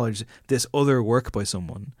of acknowledge this other work by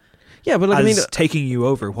someone, yeah, but like, I mean, taking you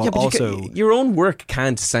over while also your own work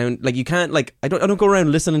can't sound like, you can't, like, I don't go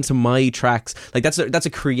around listening to my tracks. Like, that's a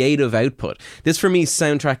creative output. This for me,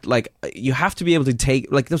 soundtrack, like, you have to be able to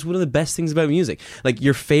take, like, that's one of the best things about music. Like,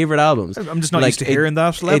 your favorite albums. I'm just not used to hearing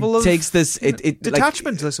that level of takes this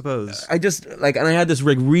detachment, like, I suppose. I just like, and I had this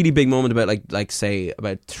like really big moment about like say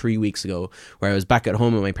about 3 weeks ago where I was back at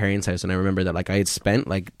home at my parents' house, and I remember that like I had spent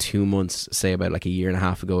like 2 months, say about like a year and a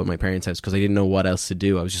half ago at my parents' house because I didn't know what else to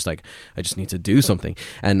do. I was just like, I just need to do something,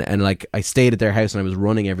 and like I stayed at their house and I was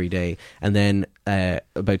running every day, and then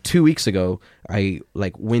about 2 weeks ago I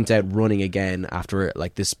like went out running again after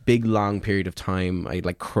like this big long period of time. I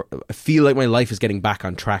like I feel like my life is getting back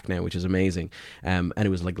on track now, which is amazing, and it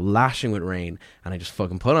was like lashing with rain, and I just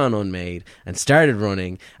fucking put on Unmade and started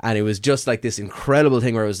running, and it was just like this incredible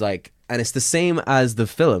thing where I was like, and it's the same as the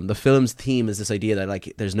film. The film's theme is this idea that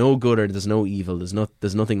like there's no good or there's no evil. There's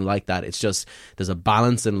nothing like that. It's just there's a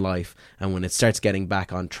balance in life, and when it starts getting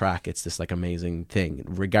back on track, it's this like amazing thing,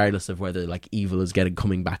 regardless of whether like evil is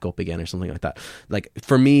coming back up again or something like that. Like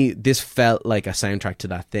for me, this felt like a soundtrack to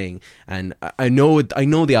that thing, and I know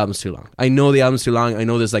the album's too long. I know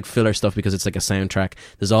there's like filler stuff because it's like a soundtrack.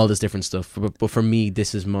 There's all this different stuff, but for me,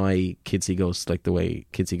 this is my Kids See Ghosts, like the way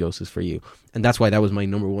Kids See Ghosts is for you. And that's why that was my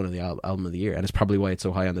number one of the album of the year. And it's probably why it's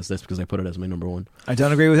so high on this list, because I put it as my number one. I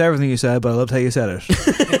don't agree with everything you said, but I loved how you said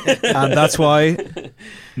it. And that's why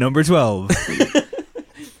number 12.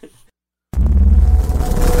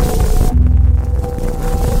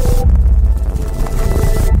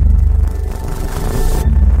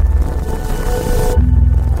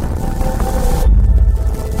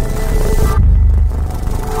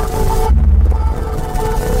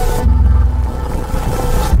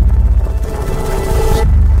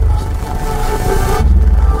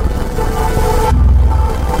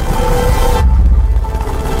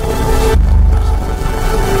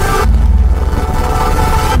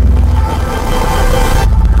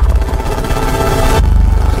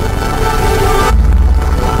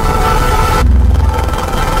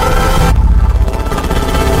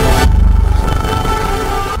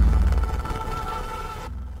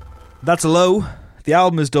 That's Low. The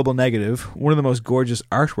album is double negative. One of the most gorgeous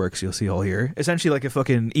artworks you'll see all here. Essentially like a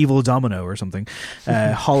fucking evil domino or something.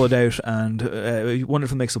 Hollowed out and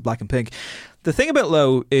wonderful mix of black and pink. The thing about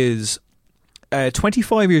Low is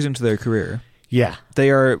 25 years into their career, Yeah. They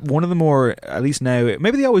are one of the more, at least now,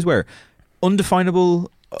 maybe they always were, undefinable,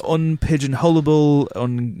 unpigeonholable,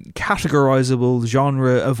 uncategorizable,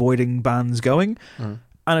 genre-avoiding bands going. And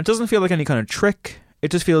it doesn't feel like any kind of trick.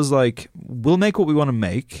 It just feels like, we'll make what we want to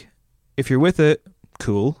make. If you're with it,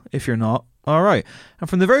 cool. If you're not, all right. And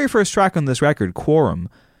from the very first track on this record, Quorum,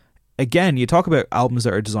 again, you talk about albums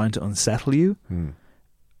that are designed to unsettle you.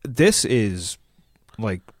 This is,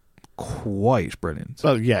 like, quite brilliant.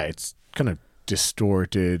 Well, yeah, it's kind of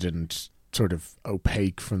distorted and sort of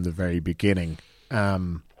opaque from the very beginning.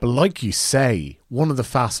 But like you say, one of the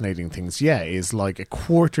fascinating things, is like a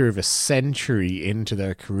quarter of a century into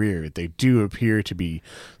their career, they do appear to be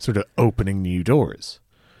sort of opening new doors,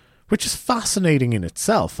 which is fascinating in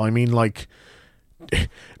itself. I mean, like,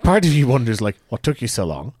 part of you wonders, like, what took you so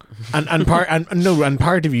long? And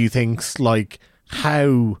part of you thinks, like,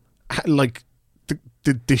 how like,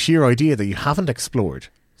 the sheer idea that you haven't explored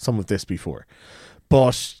some of this before.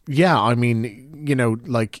 But yeah, I mean, you know,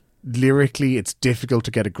 like, lyrically it's difficult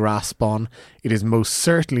to get a grasp on. It is most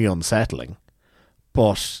certainly unsettling,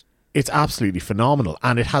 but it's absolutely phenomenal,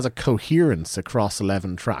 and it has a coherence across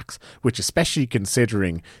 11 tracks, which, especially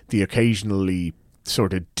considering the occasionally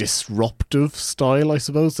sort of disruptive style, I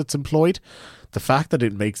suppose, that's employed, the fact that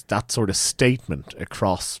it makes that sort of statement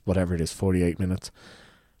across whatever it is, 48 minutes,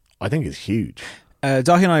 I think is huge.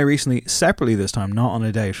 Dahi and I recently, separately this time, not on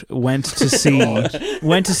a date, went to see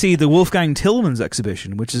the Wolfgang Tillmans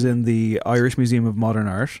exhibition, which is in the Irish Museum of Modern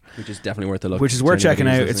Art, which is definitely worth a look. Which is worth checking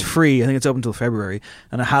out. It's free. I think it's open until February,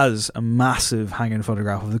 and it has a massive hanging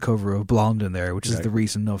photograph of the cover of Blonde in there, which is the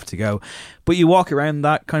reason enough to go. But you walk around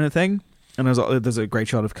that kind of thing, and there's a great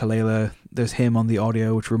shot of Kalela. There's him on the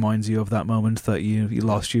audio, which reminds you of that moment that you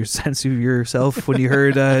lost your sense of yourself when you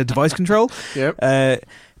heard Device Control. Yep.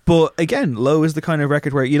 But again, Low is the kind of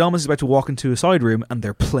record where you'd almost expect to walk into a side room and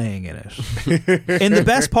they're playing in it in the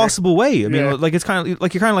best possible way. I mean, like, it's kind of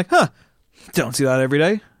like, you're kind of like, huh, don't see that every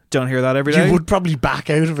day. Don't hear that every day. You would probably back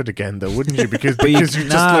out of it again, though, wouldn't you? Because but you're just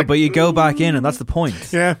like, but you go back in, and that's the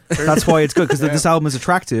point. Yeah, that's why it's good, because this album is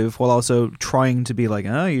attractive while also trying to be like,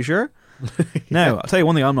 oh, you sure? Now, I'll tell you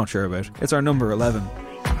one thing I'm not sure about. It's our number 11.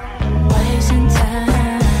 Wasting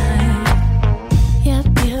time. You're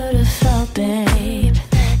beautiful, babe.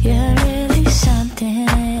 You're really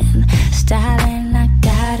something. Styling, I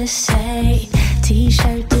gotta say.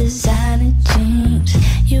 T-shirt, designer jeans.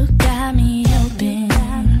 You got me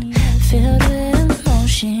open. Filled with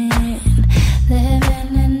emotion.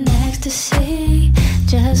 Living in ecstasy.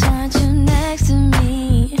 Just want you next to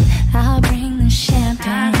me. I'll bring the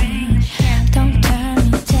champagne. Don't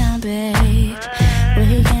turn me down, babe.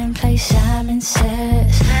 We can play Simon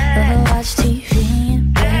Says. Or watch TV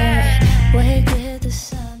in bed. Wake with the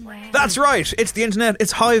sun. That's right. It's the internet.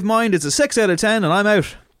 It's Hive Mind. It's a 6 out of 10, and I'm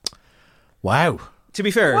out. Wow. To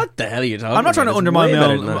be fair, what the hell are you talking about? I'm not trying to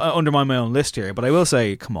undermine my own list here, but I will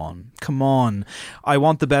say, come on. I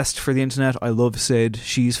want the best for the internet. I love Sid.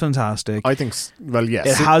 She's fantastic. I think, well, yes.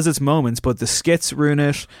 It has its moments, but the skits ruin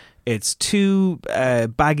it. It's too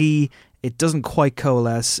baggy. It doesn't quite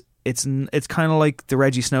coalesce. It's kind of like the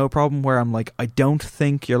Reggie Snow problem, where I'm like, I don't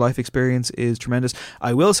think your life experience is tremendous.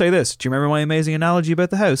 I will say this. Do you remember my amazing analogy about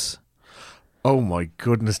the house? Oh my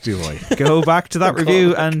goodness, do I? Go back to that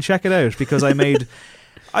review and check it out, because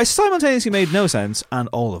I simultaneously made no sense and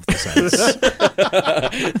all of the sense.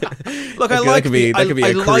 Look, that could be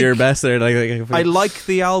a career best there. I like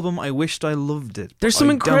the album. I wished I loved it. There's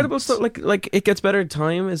some incredible stuff. Like It Gets Better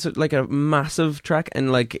Time is like a massive track,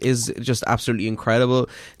 and like is just absolutely incredible.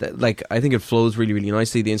 Like, I think it flows really, really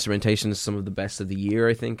nicely. The instrumentation is some of the best of the year.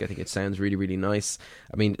 I think it sounds really, really nice.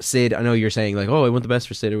 I mean, Sid, I know you're saying like, oh, I want the best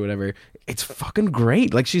for Sid or whatever. It's fucking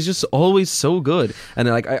great. Like, she's just always so good, and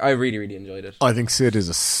like I really, really enjoyed it. I think Sid is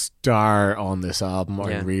a star on this album.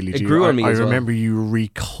 I really do. It grew on me. I remember you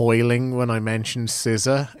recoiling when I mentioned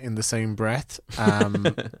SZA in the same breath,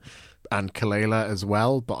 and Kalela as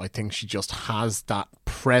well. But I think she just has that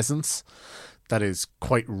presence that is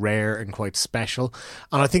quite rare and quite special.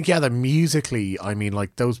 And I think, that musically, I mean,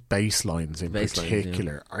 like, those bass lines in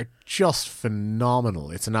particular are just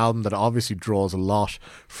phenomenal. It's an album that obviously draws a lot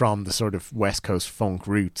from the sort of West Coast funk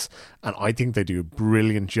roots, and I think they do a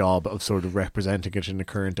brilliant job of sort of representing it in the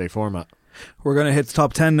current day format. We're going to hit the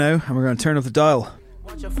top 10 now, and we're going to turn up the dial.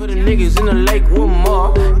 Watch out for the niggas in the lake with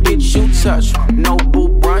more. Bitch, you touch. No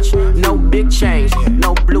boot brunch, no big chains,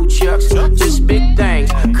 no blue chucks, just big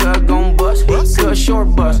things. Cut gon' bust, cut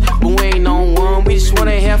short bust. But we ain't on one, we just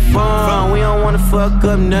wanna have fun. We don't wanna fuck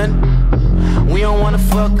up nothing. We don't wanna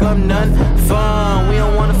fuck up nothing. Fun, we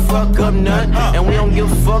don't wanna fuck up nothing. And we don't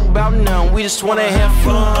give a fuck about nothing. We just wanna have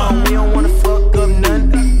fun. We don't wanna fuck up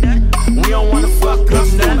nothing. We don't wanna fuck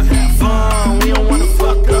up none. Fun, we don't wanna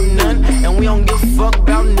fuck up none. And we don't give a fuck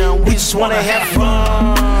about none. We just wanna have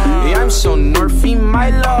fun. Yeah, I'm so nerfy, my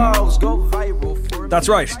logs go viral. That's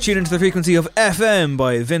right. Tune into the frequency of FM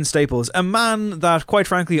by Vince Staples, a man that, quite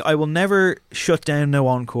frankly, I will never shut down No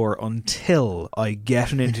Encore until I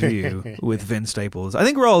get an interview with Vince Staples. I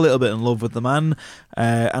think we're all a little bit in love with the man,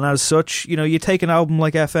 and as such, you know, you take an album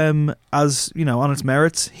like FM as, you know, on its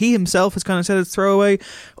merits. He himself has kind of said it's throwaway.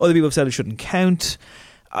 Other people have said it shouldn't count.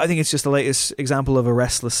 I think it's just the latest example of a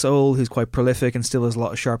restless soul who's quite prolific and still has a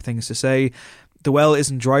lot of sharp things to say. The well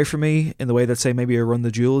isn't dry for me in the way that, say, maybe a Run the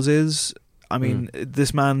Jewels is. I mean,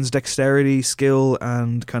 this man's dexterity, skill,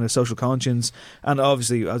 and kind of social conscience, and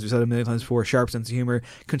obviously, as we said a million times before, sharp sense of humour,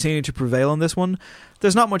 continue to prevail on this one.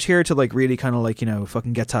 There's not much here to, like, really kind of, like, you know,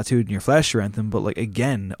 fucking get tattooed in your flesh or anything, but, like,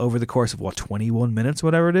 again, over the course of, 21 minutes,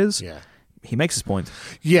 whatever it is, he makes his point.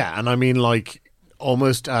 Yeah, and I mean, like,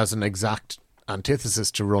 almost as an exact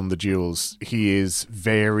antithesis to Run the Jewels, he is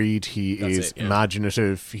varied, he is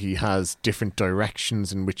imaginative, he has different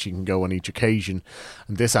directions in which he can go on each occasion,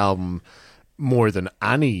 and this album, more than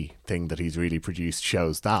anything that he's really produced,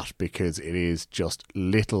 shows that, because it is just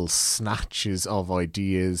little snatches of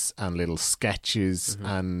ideas and little sketches,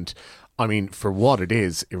 and I mean, for what it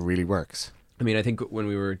is, it really works. I mean, I think when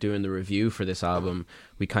we were doing the review for this album,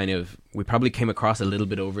 we probably came across a little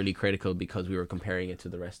bit overly critical because we were comparing it to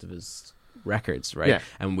the rest of his records, right? Yeah.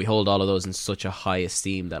 And we hold all of those in such a high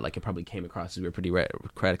esteem that, like, it probably came across as we were pretty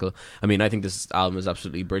critical. I mean, I think this album is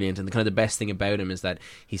absolutely brilliant, and the best thing about him is that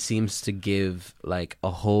he seems to give, like, a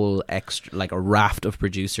whole extra, like, a raft of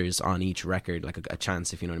producers on each record, like a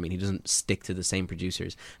chance, if you know what I mean. He doesn't stick to the same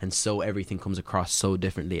producers, and so everything comes across so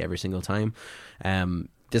differently every single time.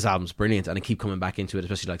 This album's brilliant, and I keep coming back into it,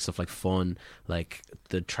 especially like stuff like Fun. Like,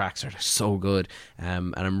 the tracks are so good,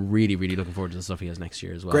 and I'm really, really looking forward to the stuff he has next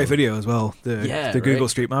year as well. Great video as well, the Google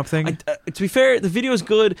Street Map thing. To be fair, the video is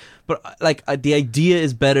good, but like the idea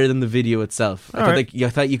is better than the video itself. I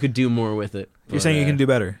thought you could do more with it. You're saying you can do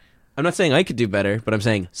better? I'm not saying I could do better, but I'm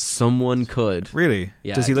saying someone could. Really?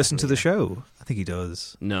 Yeah. Does he listen to the show? I think he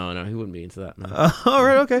does. No, he wouldn't be into that. No. All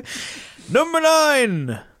right, okay. Number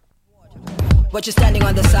 9. What you standing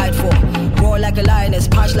on the side for? Roar like a lioness,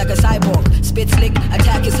 punch like a cyborg. Spit slick,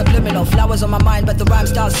 attack is subliminal. Flowers on my mind, but the rhyme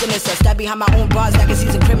style's sinister. Stab behind my own bars like a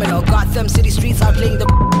seasoned criminal. Gotham City streets outplaying the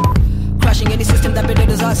crushing any system that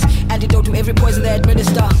belittles us. Antidote to every poison they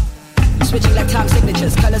administer. Switching like time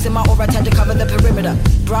signatures. Colors in my aura tend to cover the perimeter.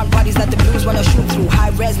 Brown bodies that the blues wanna shoot through.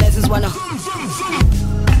 High res lenses wanna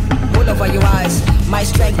wool over your eyes. My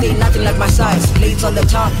strength ain't nothing like my size. Blades on the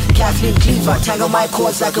tongue, Kathleen Cleaver. Tangle my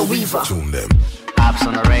chords like a weaver. Tune them. Ops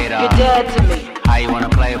on the radar. You're dead to me. How you wanna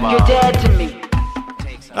play ball? You're dead to me.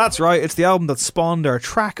 That's right, it's the album that spawned our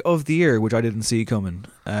track of the year, which I didn't see coming.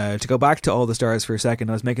 To go back to All the Stars for a second,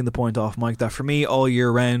 I was making the point off mic that for me, all year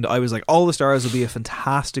round, I was like, All the Stars would be a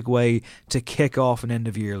fantastic way to kick off an end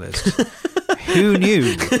of year list. Who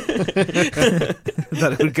knew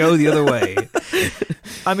that it would go the other way?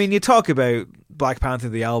 I mean, you talk about Black Panther,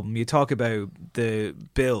 the album, you talk about the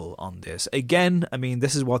bill on this. Again, I mean,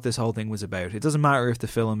 this is what this whole thing was about. It doesn't matter if the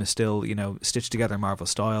film is still, you know, stitched together Marvel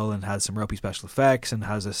style and has some ropey special effects and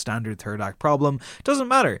has a standard third act problem. It doesn't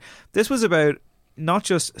matter. This was about not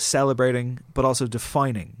just celebrating, but also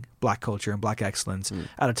defining black culture and black excellence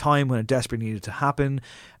at a time when it desperately needed to happen.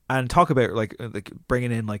 And talk about like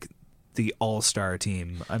bringing in like the all-star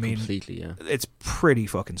team. I mean, completely, yeah. It's pretty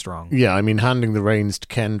fucking strong. Yeah, I mean, handing the reins to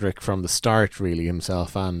Kendrick from the start, really,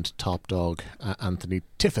 himself and top dog Anthony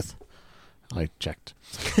Tiffith. I checked.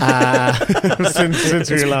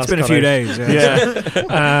 Since we last it's been a few days.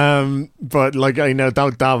 Yeah. But like, I know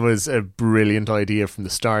that was a brilliant idea from the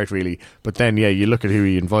start, really. But then, yeah, you look at who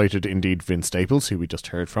he invited. Indeed, Vince Staples, who we just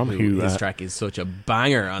heard from. His track is such a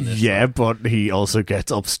banger on this. Yeah, but he also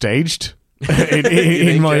gets upstaged.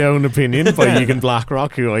 in my own opinion, by Egan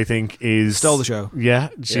Blackrock, who I think is stole the show. Yeah,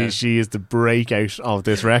 she is the breakout of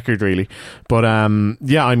this record, really. But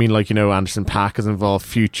yeah, I mean, like, you know, Anderson .Paak is involved,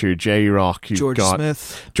 Future, J-Rock, you've Georgia got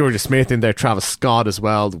Smith. Georgia Smith in there, Travis Scott as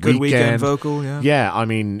well. The Good Weeknd vocal, yeah. Yeah, I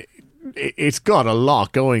mean, it's got a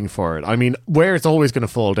lot going for it. I mean, where it's always going to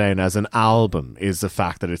fall down as an album is the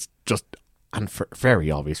fact that it's just, and for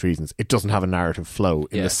very obvious reasons, it doesn't have a narrative flow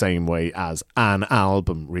in the same way as an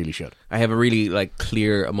album really should. I have a really like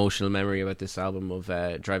clear emotional memory about this album of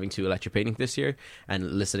driving to Electric Picnic this year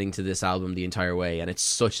and listening to this album the entire way, and it's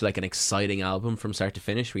such like an exciting album from start to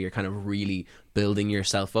finish where you're kind of really building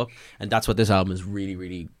yourself up, and that's what this album is really,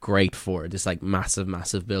 really great for. This like massive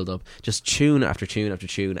build up, just tune after tune after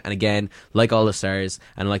tune, and again, like All the Stars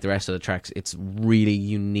and like the rest of the tracks, it's really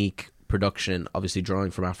unique production, obviously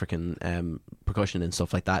drawing from African percussion and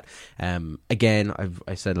stuff like that. Again,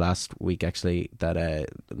 I said last week actually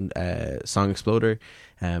that Song Exploder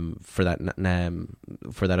for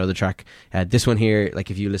that other track. This one here,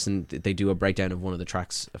 like if you listen, they do a breakdown of one of the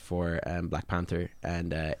tracks for Black Panther,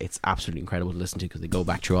 and it's absolutely incredible to listen to because they go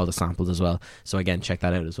back through all the samples as well. So again, check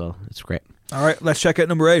that out as well. It's great. All right, let's check out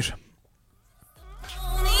number 8.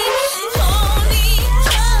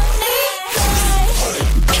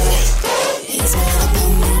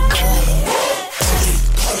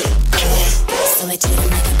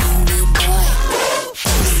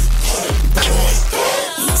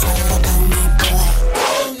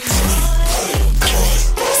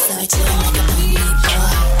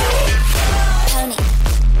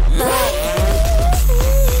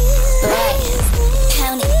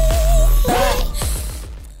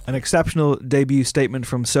 An exceptional debut statement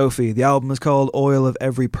from Sophie. The album is called Oil of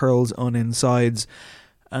Every Pearl's Uninsides.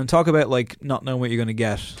 And talk about like not knowing what you're going to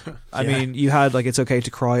get. I mean, you had like It's Okay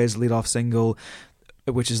to Cry as lead-off single,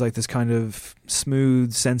 which is like this kind of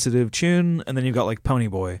smooth, sensitive tune, and then you've got like Pony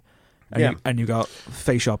Boy, and you got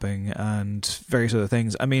Face Shopping and various other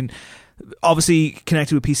things. I mean, obviously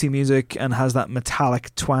connected with PC music and has that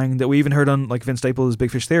metallic twang that we even heard on like Vince Staples'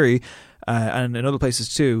 Big Fish Theory, and in other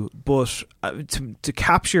places too. But to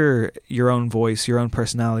capture your own voice, your own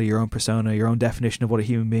personality, your own persona, your own definition of what a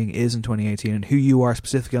human being is in 2018 and who you are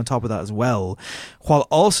specifically on top of that as well, while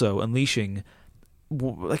also unleashing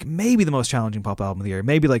like maybe the most challenging pop album of the year,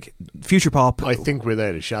 maybe like future pop. I think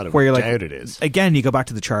without a shadow of where you're doubt like, it is. Again, you go back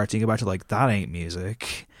to the charts, and you go back to like, that ain't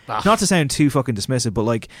music. Not to sound too fucking dismissive, but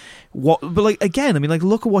like what? But like again, I mean, like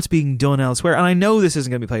look at what's being done elsewhere. And I know this isn't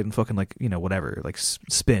going to be played in fucking like, you know, whatever, like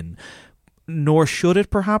Spin, nor should it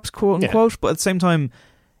perhaps, quote unquote. But at the same time,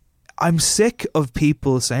 I'm sick of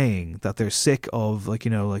people saying that they're sick of like,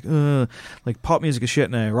 you know, like pop music is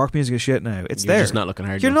shit now, rock music is shit now. It's You're there. just not looking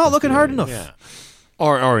hard. You're enough. not looking hard enough. Yeah.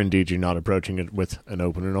 Or indeed, you're not approaching it with an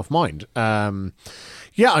open enough mind.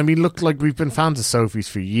 Yeah, I mean, look, like we've been fans of Sophie's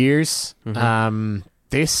for years. Mm-hmm.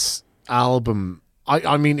 This album,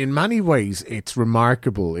 I mean, in many ways, it's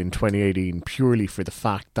remarkable in 2018 purely for the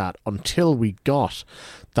fact that until we got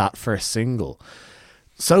that first single,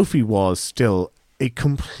 Sophie was still a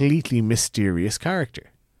completely mysterious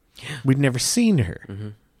character. We'd never seen her. Mm-hmm.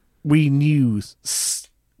 We knew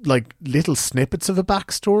like little snippets of a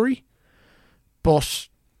backstory, but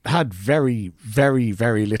had very, very,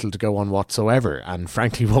 very little to go on whatsoever. And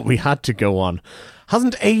frankly, what we had to go on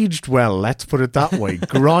hasn't aged well, let's put it that way.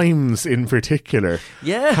 Grimes, in particular,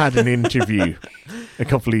 had an interview a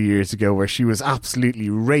couple of years ago where she was absolutely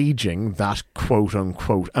raging that, quote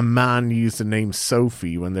unquote, a man used the name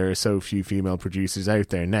Sophie when there are so few female producers out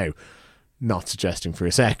there. Now, not suggesting for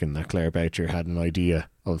a second that Claire Boucher had an idea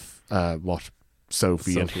of what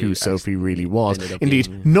Sophie and who Sophie really was.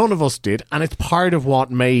 Indeed, none of us did, and it's part of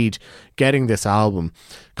what made getting this album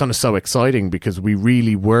kind of so exciting, because we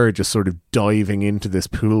really were just sort of diving into this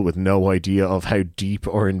pool with no idea of how deep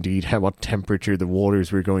or indeed what temperature the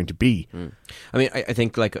waters were going to be. I mean, I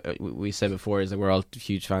think like we said before, is that we're all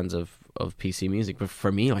huge fans of PC music, but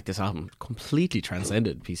for me, like, this album completely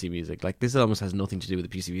transcended PC music. Like, this almost has nothing to do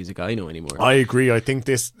with the PC music I know anymore. I agree. I think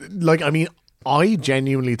this, like, I mean, I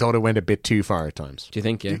genuinely thought it went a bit too far at times. Do you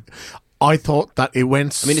think? Yeah. I thought that it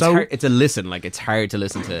went so... I mean, it's hard, it's a listen. Like, it's hard to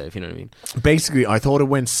listen to, if you know what I mean. Basically, I thought it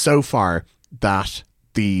went so far that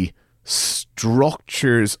the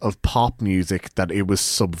structures of pop music that it was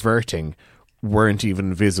subverting weren't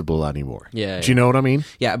even visible anymore. Yeah. Do you know what I mean?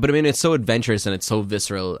 Yeah, but I mean, it's so adventurous and it's so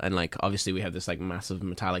visceral, and like, obviously we have this like massive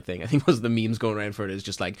metallic thing. I think most of the memes going around for it is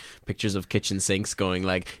just like pictures of kitchen sinks going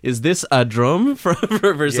like, is this a drum for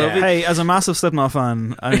Sophie? Hey, as a massive Slipknot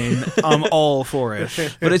fan, I mean, I'm all for it.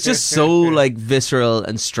 But it's just so like visceral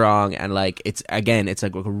and strong, and like, it's again, it's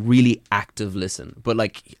like a really active listen. But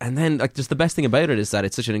like, and then like, just the best thing about it is that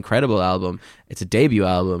it's such an incredible album. It's a debut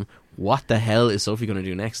album. What the hell is Sophie going to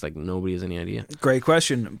do next? Like, nobody has any idea. Great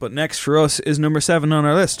question. But next for us is number 7 on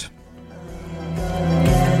our list.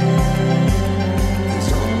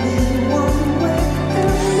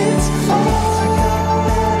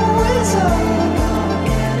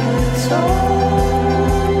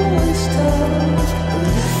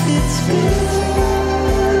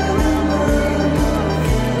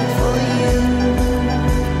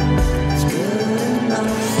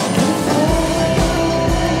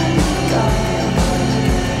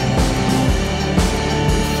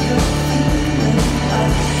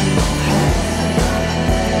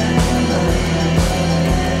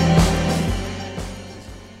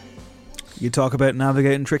 talk about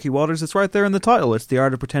navigating tricky waters, it's right there in the title. It's The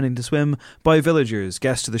Art of Pretending to Swim by Villagers.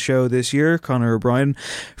 Guest to the show this year, Conor O'Brien,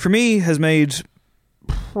 for me, has made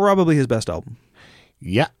probably his best album.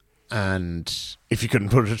 Yeah. And if you couldn't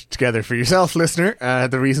put it together for yourself, listener,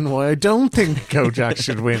 the reason why I don't think Kojak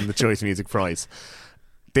should win the Choice Music Prize,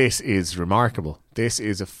 this is remarkable. This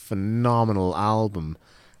is a phenomenal album.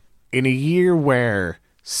 In a year where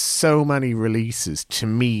so many releases, to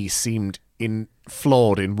me, seemed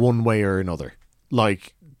flawed in one way or another.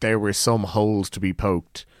 Like, there were some holes to be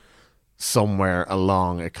poked somewhere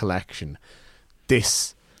along a collection.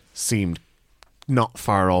 This seemed not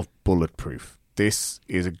far off bulletproof. This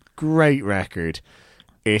is a great record.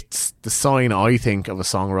 It's the sign, I think, of a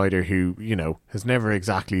songwriter who, you know, has never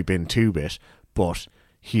exactly been 2-bit, but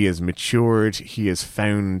he has matured, he has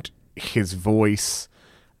found his voice.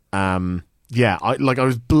 Yeah, I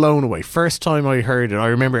was blown away. First time I heard it, I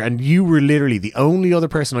remember, and you were literally the only other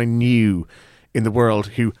person I knew in the world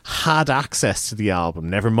who had access to the album,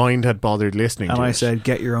 never mind had bothered listening to it. And I said,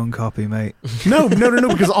 get your own copy, mate. No,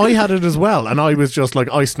 because I had it as well, and I was just like,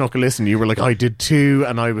 I snuck a listen. You were like, I did too,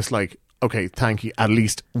 and I was like, okay, thank you. At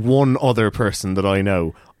least one other person that I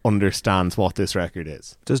know understands what this record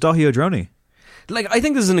is. Does Dahio Droney? Like, I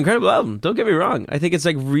think this is an incredible album. Don't get me wrong. I think it's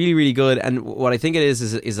like really, really good. And what I think it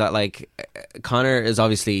is that like Conor is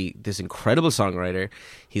obviously this incredible songwriter.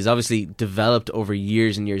 He's obviously developed over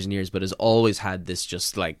years and years and years, but has always had this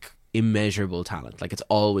just like immeasurable talent. Like, it's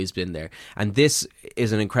always been there. And this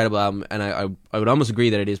is an incredible album. And I would almost agree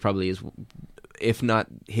that it is probably his, if not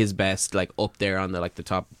his best, like up there on the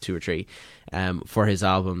top 2 or 3 for his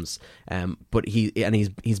albums. But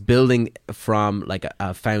he's building from like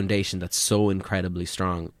a foundation that's so incredibly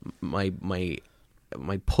strong. My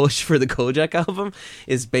push for the Kojak album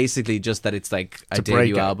is basically just that it's like a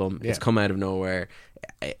debut album. Yeah. It's come out of nowhere.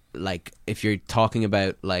 Like, if you're talking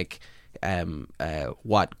about like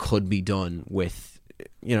what could be done with,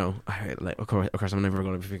 you know, like, of course I'm never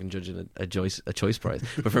going to be freaking judging a choice prize,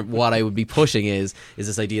 but for what I would be pushing is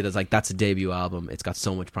this idea that's like, that's a debut album, it's got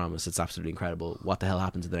so much promise, it's absolutely incredible, what the hell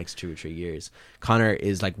happens in the next 2 or 3 years? Conor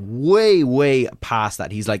is like way past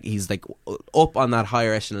that. He's like up on that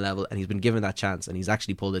higher echelon level, and he's been given that chance, and he's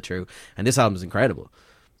actually pulled it through, and this album is incredible.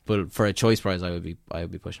 But for a choice prize, I would be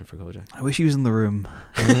pushing for Kojak. I wish he was in the room.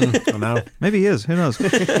 I know. Maybe he is, who knows.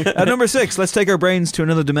 At number 6, let's take our brains to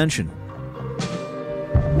another dimension.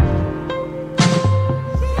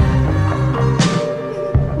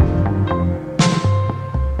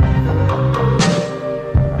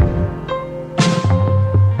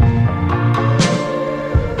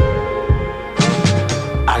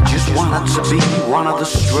 To be one of the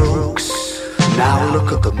Strokes. Now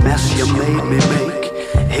look at the mess you made me make.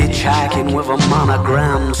 Hitchhiking with a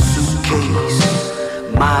monogram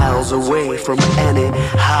suitcase, miles away from any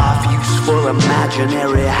half-useful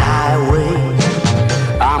imaginary highway.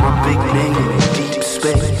 I'm a big name in deep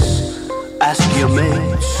space. Ask your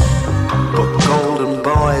mates, but golden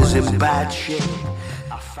boys in bad shape.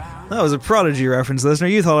 That was a Prodigy reference, listener.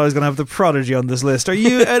 You thought I was going to have the Prodigy on this list. Are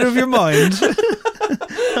you out of your mind?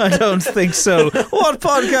 I don't think so. What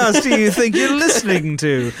podcast do you think you're listening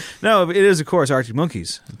to? No, it is, of course, Arctic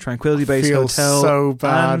Monkeys. Tranquility Base Hotel. So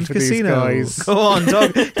bad and for Casino. These guys. Go on,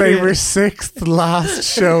 Doug. They were 6th last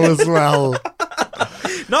show as well.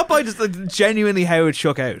 Not by just like, genuinely how it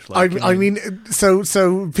shook out. Like, I mean,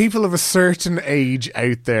 so people of a certain age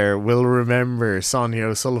out there will remember Sonia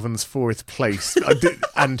O'Sullivan's 4th place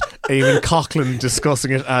and Eamon Coughlin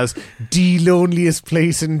discussing it as the loneliest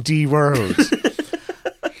place in the world.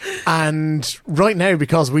 And right now,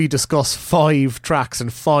 because we discuss 5 tracks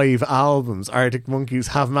and 5 albums, Arctic Monkeys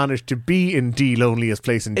have managed to be in the loneliest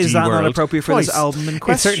place in the world. Is that not appropriate for this album in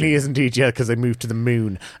question? It certainly is indeed, yeah, because they moved to the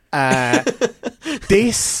moon.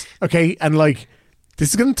 This, okay, and like, this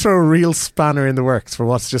is going to throw a real spanner in the works for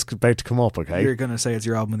what's just about to come up, okay? You're going to say it's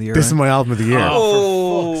your album of the year, This right? is my album of the year.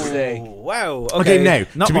 Oh, for fuck's sake. Wow. Okay, now,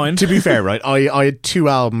 not mine. To be fair, right, I had 2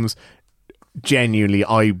 albums, genuinely,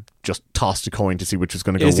 I just tossed a coin to see which was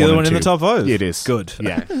going to go 1 and 2. Is the other one in the top 5? It is. Good.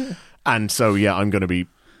 Yeah. And so, yeah, I'm going to be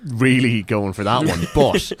really going for that one.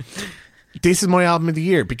 But this is my album of the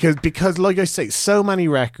year because, like I say, so many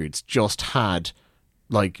records just had,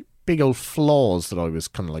 like, big old flaws that I was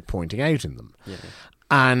kind of, like, pointing out in them. Yeah.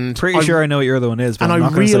 And pretty sure I know what your other one is, but and I'm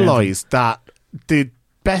not I realised that the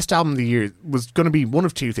best album of the year was going to be one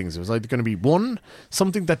of 2 things. It was either going to be, one,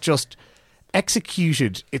 something that just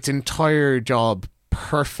executed its entire job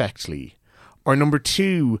perfectly, or number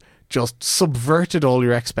 2, just subverted all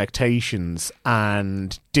your expectations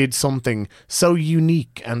and did something so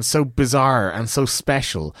unique and so bizarre and so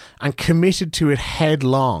special and committed to it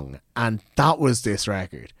headlong. And that was this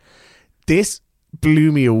record. this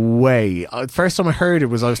blew me away. First time I heard it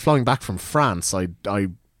was I was flying back from France. I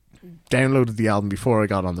downloaded the album before I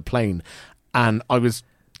got on the plane, and I was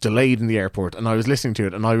delayed in the airport, and I was listening to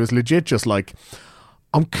it, and I was legit just like,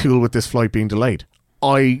 I'm cool with this flight being delayed.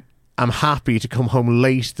 I am happy to come home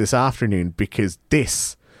late this afternoon because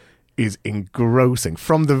this is engrossing.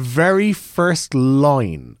 From the very first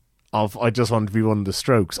line of I Just Want to Be One of the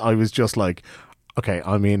Strokes, I was just like, okay,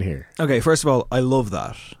 I'm in here. Okay, first of all, I love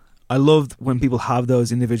that. I love when people have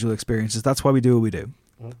those individual experiences. That's why we do what we do.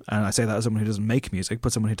 And I say that as someone who doesn't make music,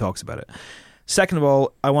 but someone who talks about it. Second of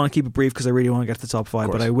all, I want to keep it brief because I really want to get to the top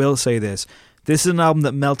 5, but I will say this. This is an album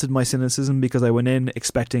that melted my cynicism because I went in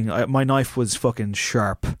expecting... my knife was fucking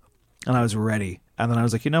sharp and I was ready. And then I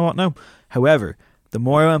was like, you know what? No. However, the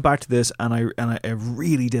more I went back to this, and I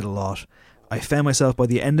really did a lot, I found myself by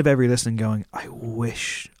the end of every listening going, I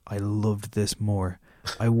wish I loved this more.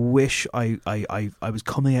 I wish I was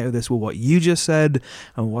coming out of this with what you just said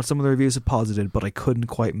and what some of the reviews have posited, but I couldn't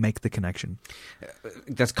quite make the connection.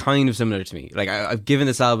 That's kind of similar to me. Like I've given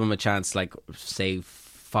this album a chance, like say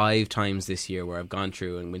 5 times this year, where I've gone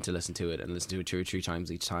through and went to listen to it and listened to it 2 or 3 times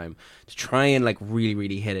each time to try and like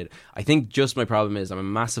really hit it. I think just my problem is I'm a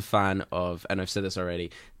massive fan of, and I've said this already,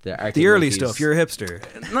 the early stuff. You're a hipster.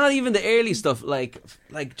 Not even the early stuff, like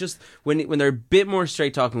just when they're a bit more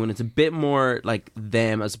straight talking, when it's a bit more like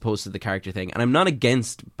them as opposed to the character thing. And I'm not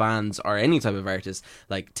against bands or any type of artist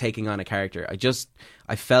like taking on a character.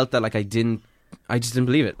 I felt that like I just didn't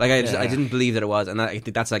believe it. Like I didn't believe that it was, and I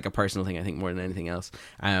think that's like a personal thing. I think more than anything else.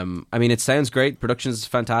 I mean, it sounds great. Production's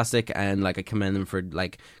fantastic, and like I commend them for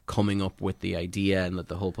like coming up with the idea and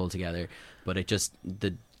the whole pull together. But it just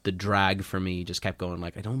the drag for me just kept going.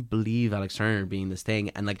 Like I don't believe Alex Turner being this thing,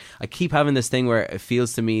 and like I keep having this thing where it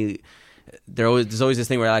feels to me. There's always this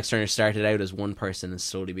thing where Alex Turner started out as one person and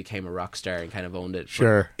slowly became a rock star and kind of owned it.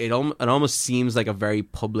 Sure. But it almost seems like a very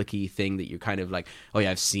public-y thing that you're kind of like, oh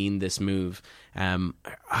yeah, I've seen this move.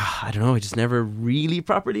 I don't know, I just never really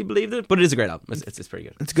properly believed it, but it is a great album. It's pretty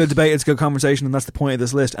good. It's a good debate, it's a good conversation, and that's the point of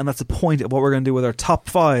this list, and that's the point of what we're going to do with our top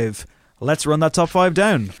 5. Let's run that top 5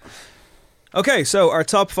 down. Okay, so our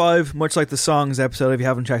top 5, much like the songs episode, if you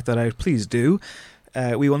haven't checked that out, please do.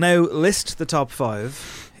 We will now list the top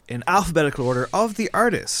 5 in alphabetical order of the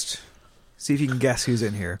artist. See if you can guess who's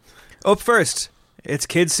in here. Up first, it's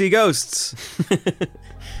Kids See Ghosts.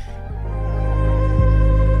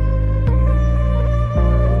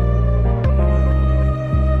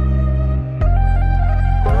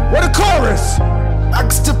 What a chorus! I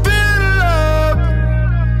can still feel love.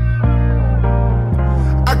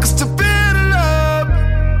 I can still feel love.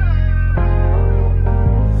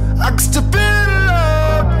 I can still feel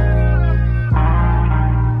love.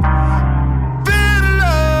 Feel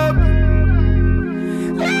love.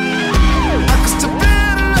 I can still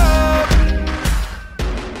feel love.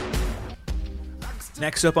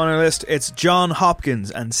 Next up on our list, it's John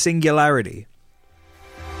Hopkins and Singularity.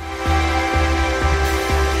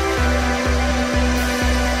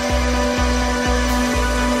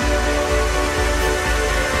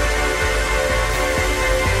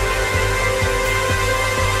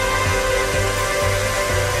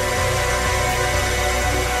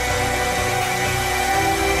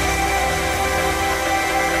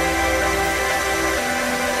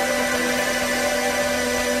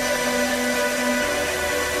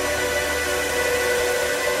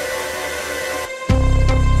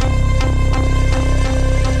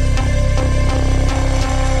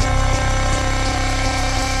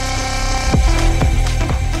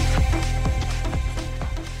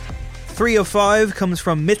 Three of 5 comes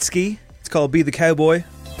from Mitski. It's called Be the Cowboy.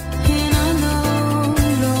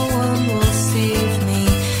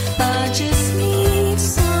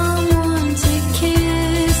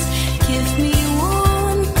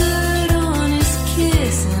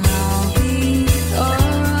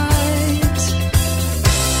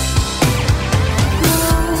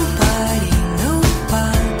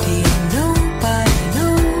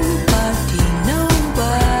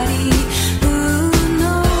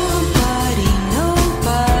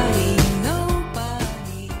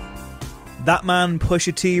 That Man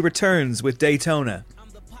Pusha T returns with Daytona.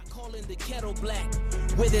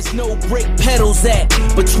 Where there's no brake pedals at,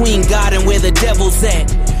 between God and where the devil's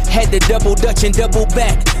at. Had to double dutch and double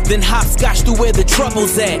back, then hopscotch through where the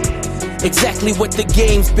trouble's at. Exactly what the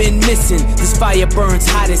game's been missing. This fire burns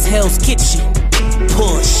hot as Hell's Kitchen.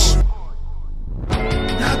 Push.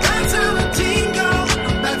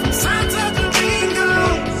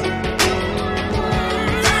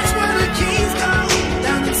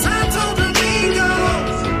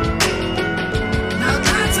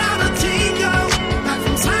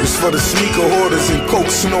 For the sneaker hoarders and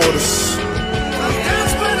coke snorters.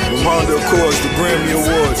 And of course, the Grammy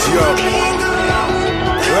Awards, yo.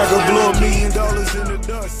 I could blow $1 million in the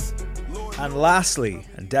dust. And lastly,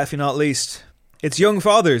 and definitely not least, it's Young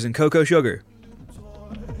Fathers and Cocoa Sugar.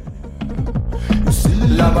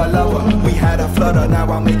 Lava, lava, we had a flutter,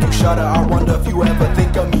 now I make you shudder. I wonder if you ever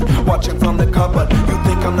think of me, watching from the cupboard. You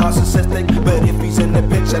think I'm narcissistic, but if he's in the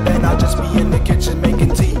picture, then I'll just be in the kitchen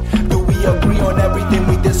making tea. Do we agree on everything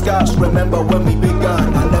we discussed? Remember when we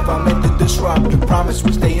begun, I never meant to disrupt. You promised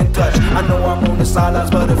we stay in touch. I know I'm on the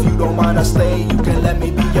sidelines, but if you don't mind I stay. You can let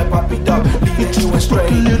me be your puppy dog, leading you astray.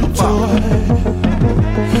 Little toy,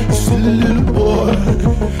 silly little boy,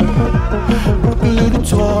 a little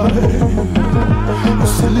toy.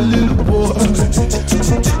 Silly little boy,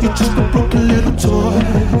 you're just a broken little toy.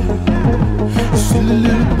 Silly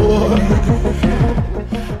little boy.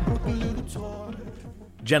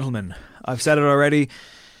 Gentlemen, I've said it already.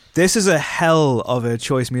 This is a hell of a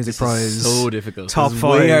Choice Music Prize. So difficult. Top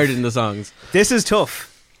 5. Way harder than the songs. This is tough.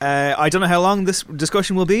 I don't know how long this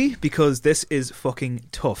discussion will be because this is fucking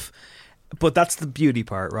tough. But that's the beauty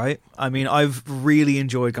part, right? I mean, I've really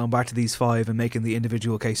enjoyed going back to these 5 and making the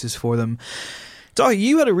individual cases for them. Doc,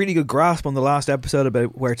 you had a really good grasp on the last episode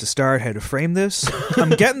about where to start, how to frame this. I'm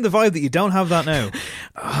getting the vibe that you don't have that now.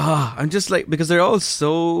 I'm just like, because they're all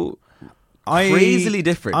so crazily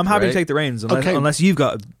different. I'm happy right? to take the reins unless you've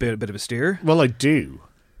got a bit of a steer. Well, I do.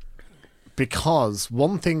 Because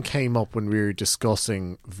one thing came up when we were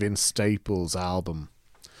discussing Vince Staples' album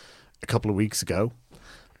a couple of weeks ago.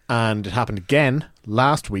 And it happened again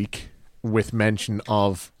last week with mention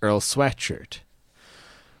of Earl Sweatshirt,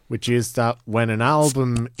 which is that when an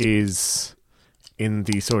album is in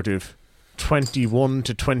the sort of 21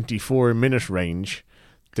 to 24 minute range,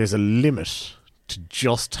 there's a limit to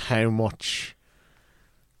just how much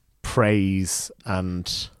praise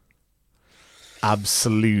and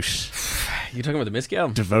absolute You're talking about the Misky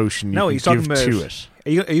album? Devotion no, you he's can talking give about, to it.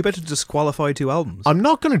 Are you about to disqualify 2 albums? I'm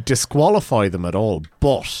not going to disqualify them at all,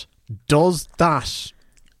 but does that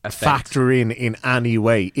factor in any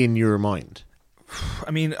way in your mind?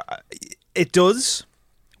 I mean, it does,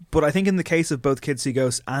 but I think in the case of both Kids See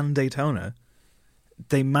Ghosts and Daytona,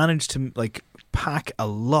 they managed to like pack a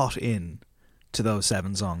lot in to those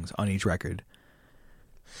 7 songs on each record.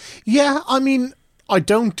 Yeah, I mean, I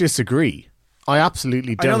don't disagree. I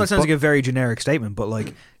absolutely don't. I know that sounds like a very generic statement, but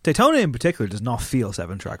like Daytona in particular does not feel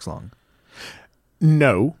 7 tracks long.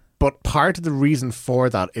 No, but part of the reason for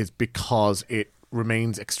that is because it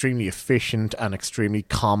remains extremely efficient and extremely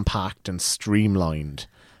compact and streamlined.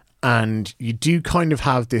 And you do kind of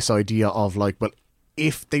have this idea of like, well,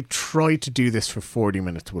 if they tried to do this for 40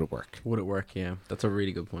 minutes, would it work? Would it work? Yeah, that's a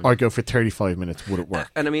really good point. Or go for 35 minutes, would it work?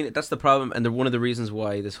 And I mean, that's the problem, and one of the reasons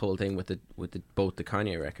why this whole thing with both the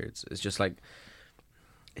Kanye records is just like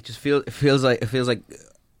it feels like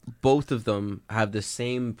both of them have the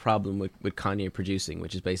same problem with Kanye producing,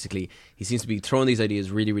 which is basically he seems to be throwing these ideas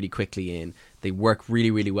really, really quickly in. They work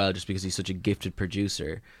really, really well just because he's such a gifted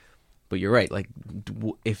producer. But you're right, like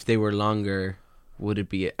if they were longer, would it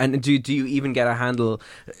be? And do you even get a handle?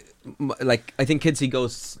 Like I think Kids See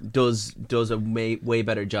Ghosts does a way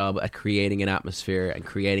better job at creating an atmosphere and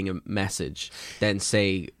creating a message than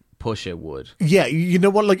say Pusha would. Yeah, you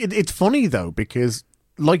know what? Like it's funny though because,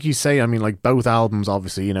 like you say, I mean, like both albums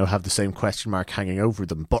obviously have the same question mark hanging over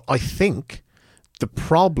them. But I think the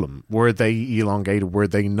problem, were they elongated, were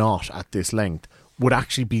they not at this length, would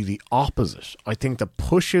actually be the opposite. I think the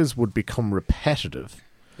Pushes would become repetitive.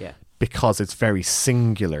 Yeah. Because it's very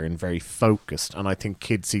singular and very focused. And I think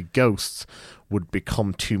Kids See Ghosts would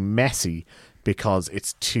become too messy because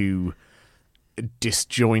it's too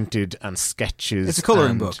disjointed and sketches. It's a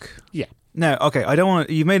colouring book. Yeah. Now, okay, I don't want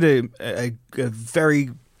to, you made a very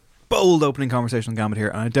bold opening conversation on Gambit here,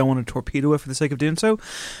 and I don't want to torpedo it for the sake of doing so.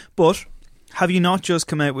 But have you not just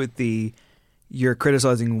come out with you're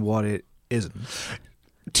criticising what it isn't?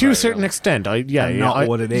 To a certain extent, not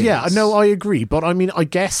what it is. Yeah, no, I agree. But I mean, I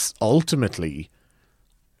guess ultimately,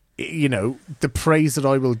 the praise that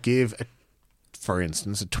I will give, for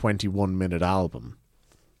instance, a 21-minute album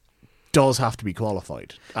does have to be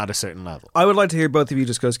qualified at a certain level. I would like to hear both of you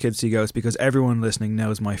discuss Kids See Ghosts because everyone listening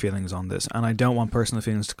knows my feelings on this, and I don't want personal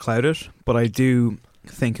feelings to cloud it, but I do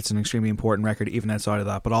think it's an extremely important record even outside of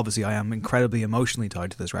that. But obviously I am incredibly emotionally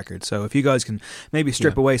tied to this record, so if you guys can maybe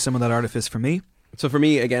strip away some of that artifice for me. So for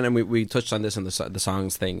me, again, and we touched on this in the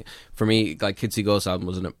songs thing, for me, like Kids See Ghosts album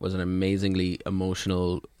was an amazingly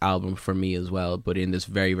emotional album for me as well, but in this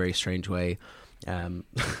very, very strange way.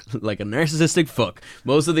 Like a narcissistic fuck.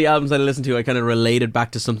 Most of the albums that I listened to, I kind of related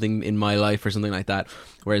back to something in my life or something like that,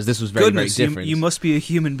 whereas this was very, very different. You must be a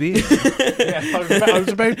human being. Yeah, I was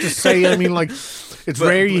about to say, I mean, like, It's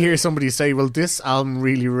rare you hear somebody say, well, this album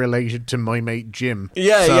really related to my mate Jim.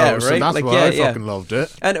 Yeah, so, right? So that's why I fucking loved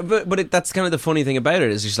it. And But that's kind of the funny thing about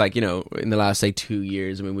it, is just like, you know, in the last, say, 2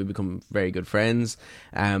 years, I mean, we've become very good friends.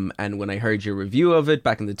 And when I heard your review of it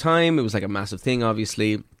back in the time, it was like a massive thing,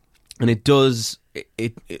 obviously. And it does,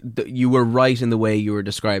 you were right in the way you were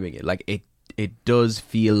describing it. Like, it does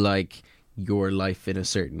feel like your life in a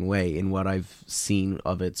certain way in what I've seen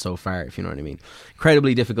of it so far, if you know what I mean.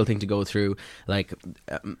 Incredibly difficult thing to go through, like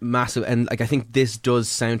massive, and like I think this does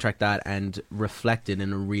soundtrack that and reflect it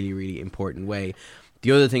in a really, really important way.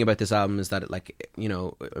 The other thing about this album is that, like, you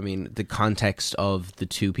know, I mean, the context of the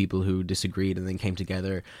two people who disagreed and then came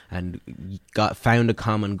together and found a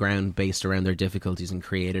common ground based around their difficulties and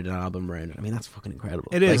created an album around it. I mean, that's fucking incredible.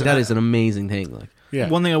 It is. Like, that is an amazing thing. Like, yeah.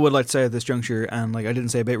 One thing I would like to say at this juncture, and like I didn't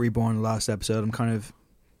say about Reborn in the last episode, I'm kind of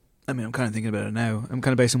thinking about it now. I'm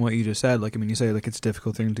kind of based on what you just said. Like, I mean, you say like it's a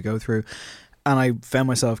difficult thing to go through. And I found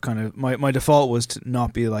myself kind of, my default was to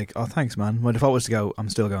not be like, oh, thanks, man. My default was to go, I'm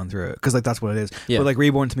still going through it. Because, like, that's what it is. Yeah. But, like,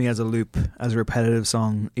 Reborn to me as a loop, as a repetitive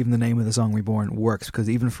song, even the name of the song, Reborn, works.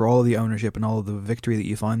 Because even for all the ownership and all of the victory that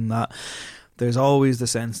you find in that, there's always the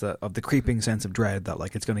sense of the creeping sense of dread that,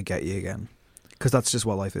 like, it's going to get you again. Because that's just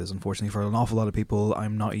what life is, unfortunately. For an awful lot of people,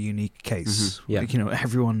 I'm not a unique case. Mm-hmm. Yeah. Like, you know,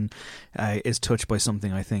 everyone is touched by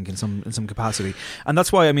something, I think, in some capacity. And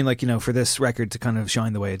that's why, I mean, like, you know, for this record to kind of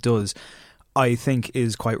shine the way it does, I think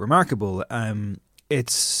is quite remarkable.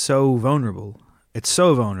 It's so vulnerable. It's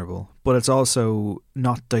so vulnerable, but it's also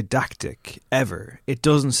not didactic ever. It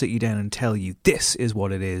doesn't sit you down and tell you, this is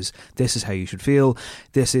what it is, this is how you should feel,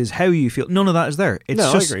 this is how you feel. None of that is there. It's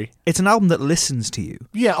I agree. It's an album that listens to you.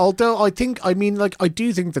 Yeah, although I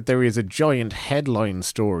do think that there is a giant headline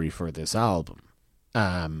story for this album.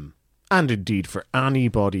 And indeed for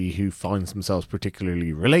anybody who finds themselves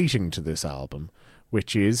particularly relating to this album,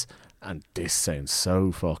 which is, and this sounds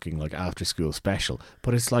so fucking like After School Special,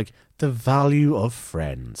 but it's like the value of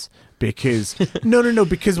friends. Because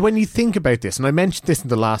because when you think about this, and I mentioned this in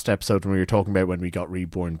the last episode when we were talking about when we got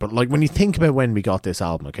Reborn, but like when you think about when we got this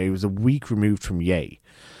album, okay, it was a week removed from Ye,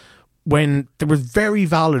 when there were very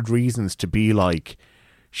valid reasons to be like,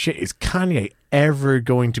 shit, is Kanye ever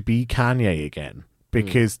going to be Kanye again?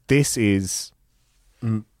 Because this is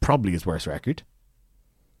probably his worst record.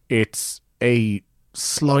 It's a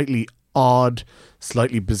slightly odd,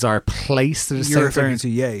 slightly bizarre place that you're referring to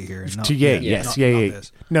Ye here. To Ye, yes. Ye.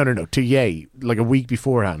 No. To Ye. Like a week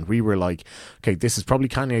beforehand, we were like, okay, this is probably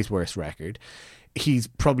Kanye's worst record. He's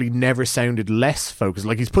probably never sounded less focused.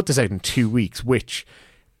 Like, he's put this out in 2 weeks, which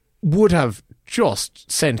would have just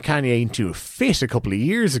sent Kanye into a fit a couple of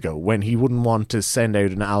years ago when he wouldn't want to send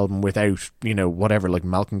out an album without, you know, whatever, like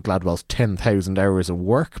Malcolm Gladwell's 10,000 hours of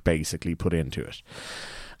work basically put into it.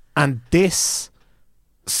 And this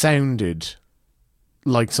sounded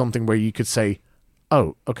like something where you could say,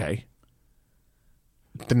 oh, okay,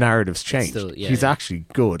 the narrative's changed. He's actually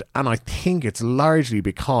good. And I think it's largely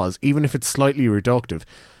because, even if it's slightly reductive,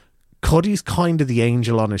 Cudi's kind of the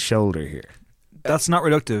angel on his shoulder here. That's not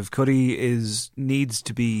reductive. Cudi needs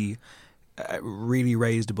to be really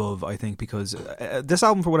raised above, I think, because this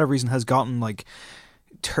album, for whatever reason, has gotten like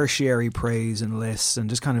tertiary praise and lists and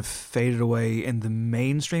just kind of faded away in the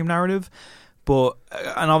mainstream narrative. But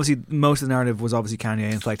and obviously most of the narrative was obviously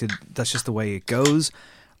Kanye inflected. That's just the way it goes.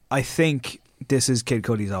 I think this is Kid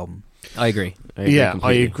Cudi's album. I agree. I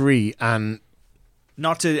agree. And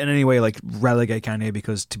not to in any way like relegate Kanye,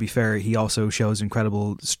 because to be fair, he also shows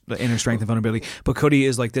incredible inner strength and vulnerability. But Cudi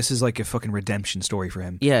is like, this is like a fucking redemption story for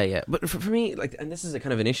him. Yeah. But for me, like, and this is a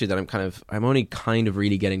kind of an issue that I'm only kind of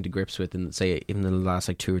really getting to grips with in, say, even in the last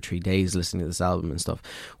like 2 or 3 days listening to this album and stuff,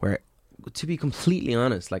 where, to be completely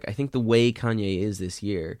honest, like, I think the way Kanye is this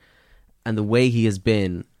year and the way he has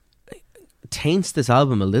been taints this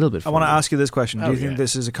album a little bit. I want to ask you this question: do you think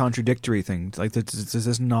this is a contradictory thing? Like, does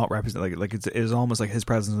this not represent like it is almost like his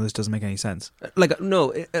presence in this doesn't make any sense? Like,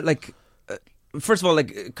 no, first of all,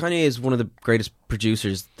 like, Kanye is one of the greatest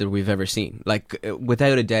producers that we've ever seen. Like,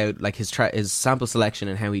 without a doubt, like his sample selection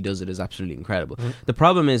and how he does it is absolutely incredible. Mm-hmm. The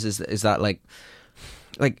problem is that like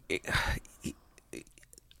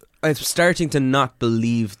I'm starting to not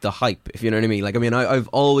believe the hype, if you know what I mean. Like, I mean, I've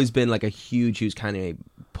always been like a huge Kanye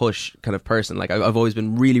Push kind of person. Like I've always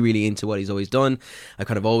been really, really into what he's always done. I've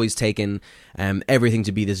kind of always taken everything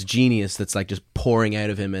to be this genius that's like just pouring out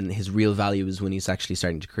of him, and his real value is when he's actually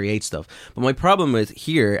starting to create stuff. But my problem with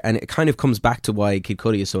here, and it kind of comes back to why Kid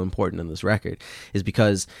Cudi is so important in this record, is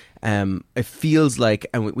because it feels like,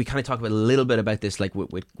 and we kind of talk about a little bit about this, like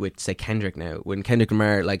with say Kendrick now, when Kendrick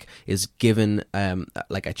Lamar like is given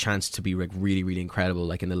like a chance to be like really, really incredible,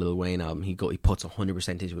 like in the Lil Wayne album, he puts 100%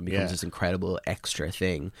 into it and becomes this incredible extra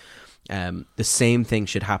thing. The same thing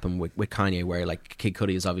should happen with Kanye, where like Kid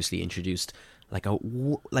Cudi is obviously introduced like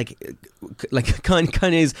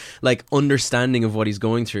Kanye's like understanding of what he's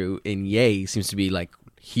going through in Ye seems to be like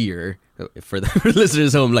here for the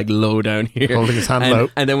listeners home, like low down here, holding his hand low,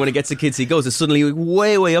 and then when it gets to Kids See Ghosts, it's suddenly like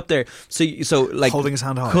way up there. So like holding his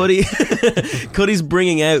hand high. Cudi's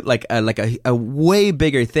bringing out like a way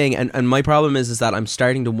bigger thing, and my problem is that I'm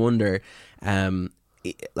starting to wonder,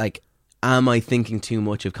 like, am I thinking too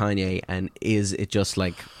much of Kanye, and is it just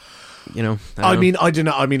like, you know? I don't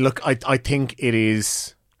know. I mean, look, I think it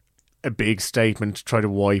is a big statement to try to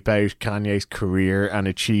wipe out Kanye's career and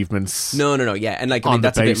achievements. No, yeah, and like, I mean, on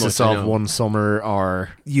that's the a bit basis much, of one summer, or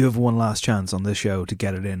you have one last chance on this show to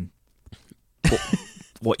get it in.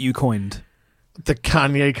 What you coined, the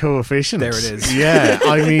Kanye coefficient. There it is. Yeah,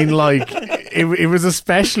 I mean, like, it was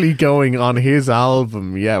especially going on his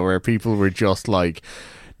album, where people were just like,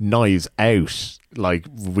 knives out, like,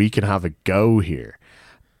 we can have a go here.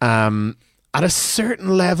 At a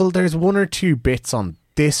certain level, there's one or two bits on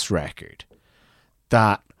this record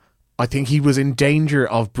that I think he was in danger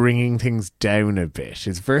of bringing things down a bit.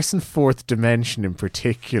 His verse and Fourth Dimension in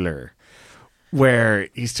particular, where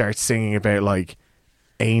he starts singing about like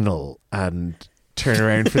anal and turn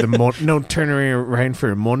around for the turn around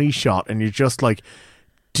for a money shot, and you're just like,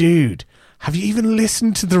 dude, have you even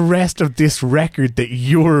listened to the rest of this record that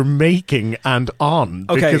you're making and on?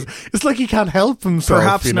 Okay. Because it's like he can't help himself.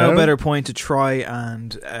 Perhaps no better point to try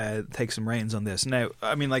and take some reins on this. Now,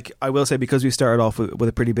 I mean, like, I will say, because we started off with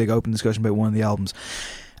a pretty big open discussion about one of the albums,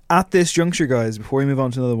 at this juncture, guys, before we move on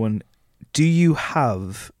to another one, do you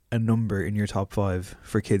have a number in your top 5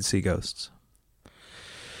 for Kids See Ghosts?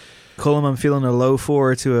 Cullum, I'm feeling a low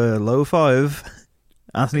 4 to a low 5,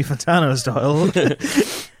 Anthony Fantano style.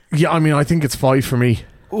 Yeah, I mean, I think it's 5 for me.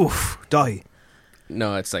 Oof, die.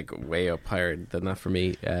 No, it's like way up higher than that for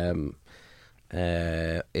me.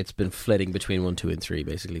 It's been flitting between 1, 2, and 3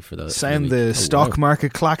 basically for the sound the stock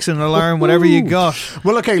market klaxon alarm, whatever you got.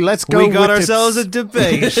 Well, okay, let's go. We got ourselves a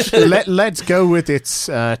debate. Let's go with its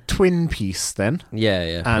twin piece then.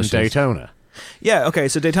 Yeah, and Daytona. Yeah, okay,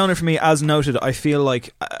 so Daytona for me, as noted, I feel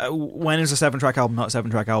like when it's a 7-track album, not a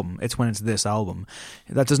 7-track album, it's when it's this album.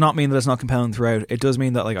 That does not mean that it's not compelling throughout. It does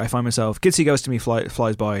mean that, like, I find myself, Kids See Ghosts to me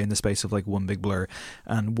flies by in the space of like one big blur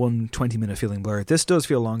and one 20-minute feeling blur. This does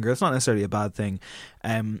feel longer. It's not necessarily a bad thing.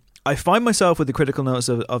 I find myself with the critical notes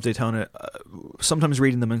of Daytona, sometimes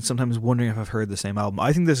reading them and sometimes wondering if I've heard the same album.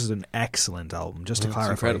 I think this is an excellent album, just to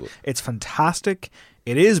clarify. Incredible. It's fantastic.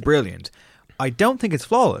 It is brilliant. I don't think it's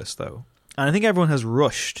flawless, though. And I think everyone has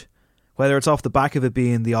rushed, whether it's off the back of it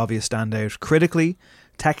being the obvious standout critically,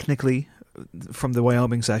 technically, from the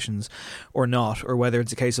Wyoming sessions, or not, or whether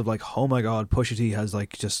it's a case of like, oh my god, Pusha T has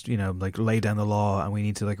like just, you know, like laid down the law and we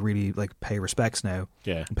need to like really like pay respects now,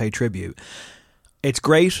 and pay tribute. It's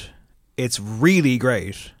great. It's really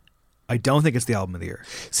great. I don't think it's the album of the year.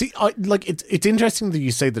 See, it's interesting that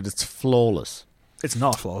you say that it's flawless. It's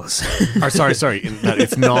not flawless. Sorry, that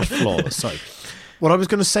it's not flawless. Sorry. What I was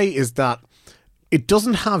going to say is that it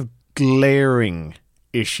doesn't have glaring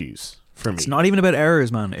issues for me. It's not even about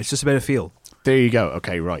errors, man. It's just about a feel. There you go.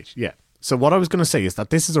 Okay, right. Yeah. So what I was going to say is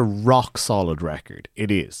that this is a rock solid record.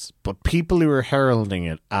 It is. But people who are heralding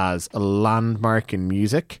it as a landmark in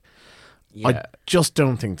music, I just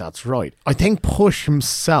don't think that's right. I think Push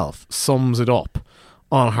himself sums it up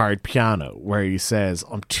on Hard Piano, where he says,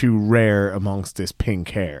 I'm too rare amongst this pink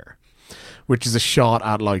hair, which is a shot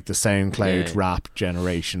at like the SoundCloud rap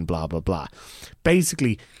generation, blah, blah, blah.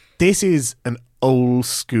 Basically, this is an old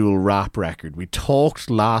school rap record. We talked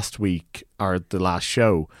last week, or the last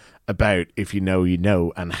show, about If You Know, You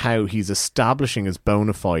Know, and how he's establishing his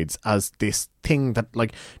bona fides as this thing that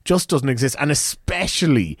like just doesn't exist. And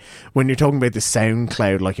especially when you're talking about the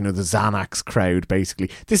SoundCloud, like, you know, the Xanax crowd, basically.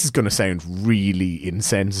 This is going to sound really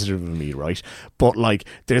insensitive of me, right? But like,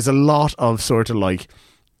 there's a lot of sort of like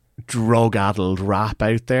drug-addled rap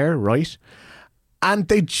out there, right? And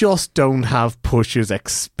they just don't have Push's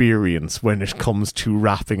experience when it comes to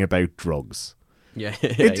rapping about drugs. Yeah,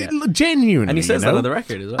 genuinely. And he says that on the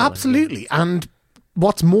record as well. Absolutely. And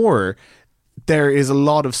what's more, there is a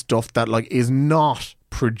lot of stuff that like is not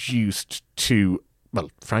produced to well,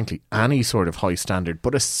 frankly, any sort of high standard,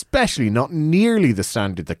 but especially not nearly the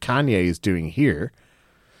standard that Kanye is doing here.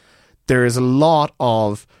 There is a lot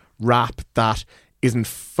of rap that isn't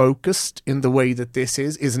focused in the way that this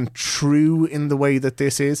is, isn't true in the way that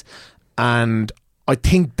this is. And I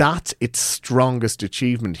think that's its strongest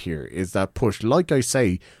achievement here, is that Push, like I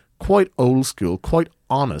say, quite old school, quite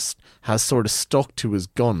honest, has sort of stuck to his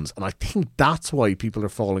guns. And I think that's why people are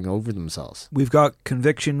falling over themselves. We've got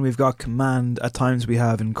conviction, we've got command. At times we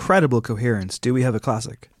have incredible coherence. Do we have a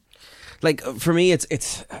classic? Like, for me, it's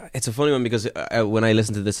a funny one, because when I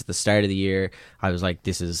listened to this at the start of the year, I was like,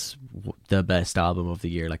 this is the best album of the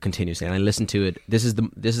year, like, continuously. And I listened to it. This is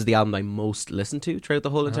the album I most listened to throughout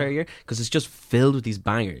the whole entire year, because it's just filled with these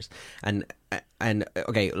bangers. And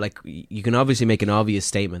okay, like, you can obviously make an obvious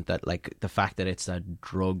statement that, like, the fact that it's a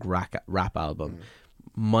drug rap album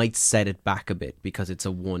might set it back a bit, because it's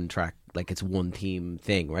a one track, like, it's one theme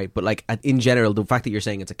thing, right? But, like, in general, the fact that you're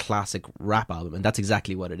saying it's a classic rap album, and that's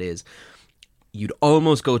exactly what it is, you'd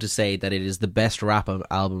almost go to say that it is the best rap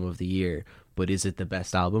album of the year. But is it the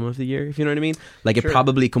best album of the year, if you know what I mean? Like, it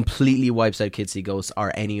probably completely wipes out Kids See Ghosts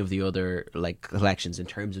or any of the other, like, collections in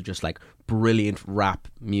terms of just, like, brilliant rap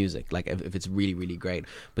music, like, if it's really, really great.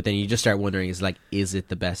 But then you just start wondering, is it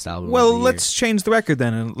the best album of the year? Well, let's change the record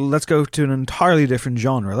then, and let's go to an entirely different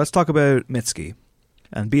genre. Let's talk about Mitski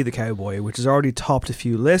and Be the Cowboy, which has already topped a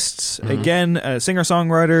few lists. Again, a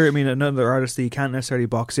singer-songwriter, I mean, another artist that you can't necessarily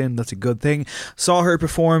box in, that's a good thing. Saw her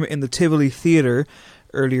perform in the Tivoli Theatre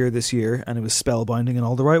earlier this year, and it was spellbinding in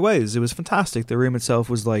all the right ways. It was fantastic. The room itself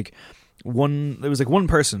was like one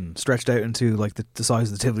person stretched out into like the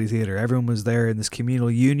size of the Tivoli Theatre. Everyone was there in this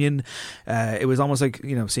communal union. It was almost like,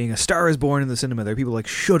 you know, seeing A Star Is Born in the cinema. There were people like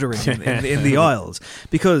shuddering in the aisles,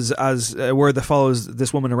 because as a word that follows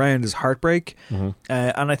this woman around is heartbreak. And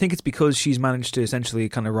I think it's because she's managed to essentially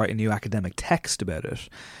kind of write a new academic text about it.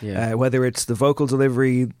 Whether it's the vocal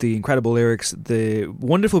delivery, the incredible lyrics, the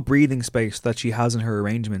wonderful breathing space that she has in her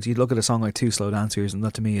arrangements. You'd look at a song like Two Slow Dancers, and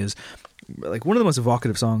that to me is like one of the most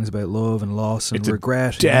evocative songs about love and loss and it's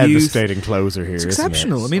regret. It's a devastating closer here. It's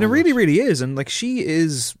exceptional. I mean, it really, really is. And like, she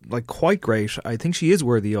is like quite great. I think she is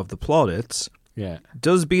worthy of the plaudits. Yeah.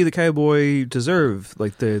 Does Be the Cowboy deserve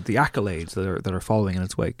like the accolades that are following in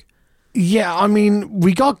its wake? Yeah, I mean,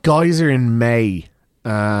 we got Geyser in May,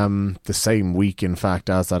 the same week, in fact,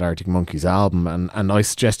 as that Arctic Monkeys album, and I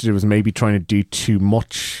suggested it was maybe trying to do too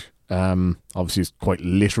much. Obviously it's quite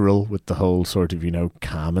literal with the whole sort of, you know,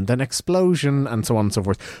 calm and then explosion and so on and so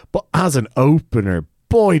forth. But as an opener,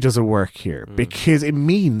 boy, does it work here, because it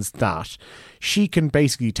means that she can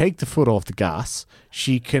basically take the foot off the gas.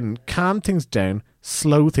 She can calm things down,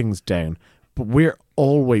 slow things down, but we're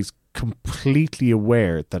always completely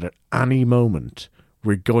aware that at any moment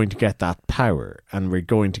we're going to get that power and we're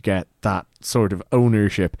going to get that sort of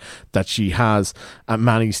ownership that she has at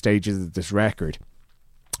many stages of this record.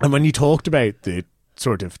 And when you talked about the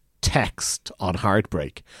sort of text on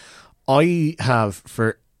Heartbreak, I have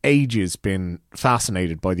for ages been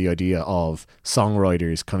fascinated by the idea of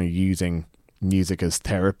songwriters kind of using music as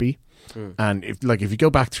therapy. And if you go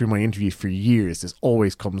back through my interview for years, this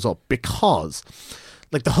always comes up, because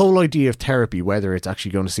like the whole idea of therapy, whether it's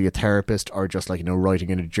actually going to see a therapist or just like, you know, writing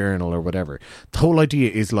in a journal or whatever, the whole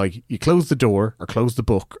idea is like you close the door or close the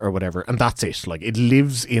book or whatever, and that's it. Like, it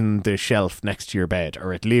lives in the shelf next to your bed,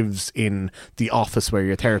 or it lives in the office where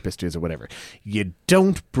your therapist is or whatever. You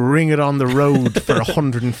don't bring it on the road for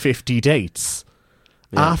 150 dates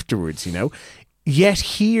afterwards, you know. Yet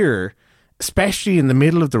here, especially in the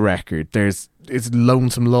middle of the record, it's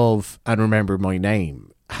Lonesome Love and Remember My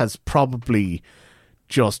Name has probably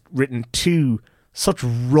just written two such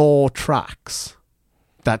raw tracks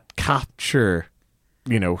that capture,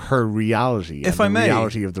 you know, her reality, and the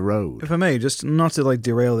reality of the road. If I may, just not to like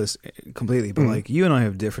derail this completely, but like, you and I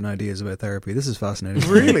have different ideas about therapy. This is fascinating.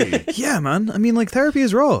 Really? Yeah, man. I mean, like, therapy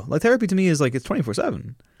is raw. Like, therapy to me is like, it's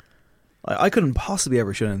 24/7. I couldn't possibly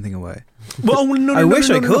ever shut anything away. Well, no, I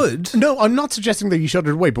wish I could. No, I'm not suggesting that you shut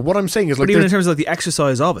it away, but what I'm saying is, like, but even in terms of like the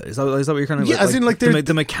exercise of it, is that what you're kind of as in like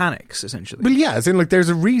the mechanics essentially? Well, yeah, as in like there's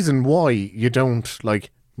a reason why you don't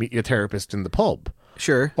like meet your therapist in the pub,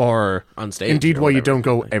 sure, or on stage. Indeed, why you don't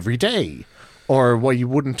go every day, or why you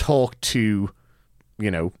wouldn't talk to,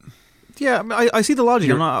 you know. Yeah, I see the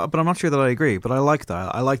logic, but I'm not sure that I agree. But I like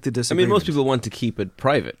that. I like the disagreement. I mean, most people want to keep it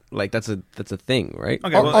private. Like, that's a thing, right?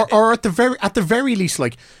 Okay, or at the very least,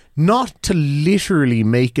 like, not to literally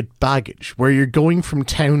make it baggage where you're going from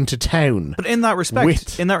town to town. But in that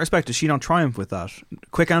respect, does she not triumph with that?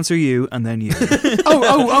 Quick answer, you, and then you.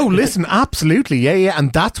 oh, listen, absolutely, yeah,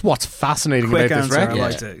 and that's what's fascinating Quick about answer, this record. I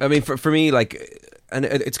liked it. I mean, for me, like, and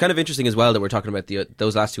it's kind of interesting as well that we're talking about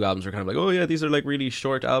those last two albums are kind of like, oh yeah, these are like really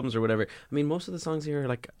short albums or whatever. I mean, most of the songs here are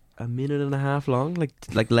like a minute and a half long,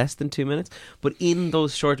 like less than 2 minutes, but in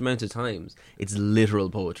those short amounts of times it's literal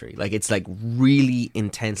poetry. Like, it's like really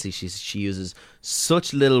intensely she uses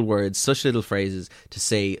such little words, such little phrases to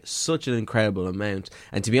say such an incredible amount.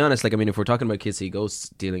 And to be honest, like, I mean, if we're talking about Kids See Ghosts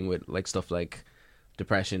dealing with like stuff like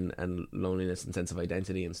depression and loneliness and sense of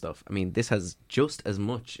identity and stuff, I mean, this has just as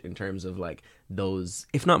much in terms of like those,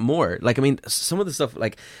 if not more. Like, I mean, some of the stuff,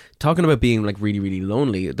 like talking about being like really, really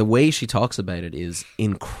lonely, the way she talks about it is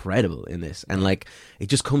incredible in this, and like it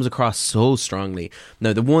just comes across so strongly.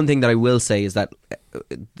 Now, the one thing that I will say is that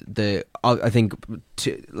I think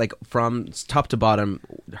like from top to bottom,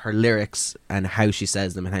 her lyrics and how she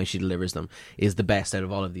says them and how she delivers them is the best out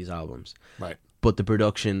of all of these albums. Right. But the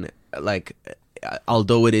production, like,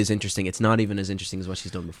 although it is interesting, it's not even as interesting as what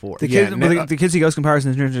she's done before. The Kids See Ghosts comparison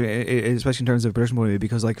is interesting, especially in terms of production movie,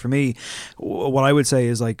 because like for me, what I would say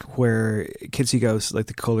is like where Kids See Ghosts, like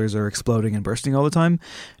the colours are exploding and bursting all the time,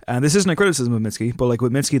 and this isn't a criticism of Mitski, but like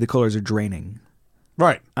with Mitski, the colours are draining.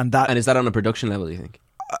 Right. And is that on a production level, do you think?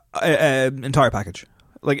 Entire package.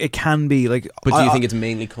 Like, it can be like. But do you think it's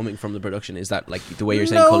mainly coming from the production? Is that like the way you're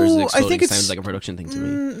saying colours is exploding sounds like a production thing to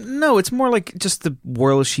me? No, it's more like just the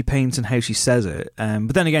world she paints and how she says it.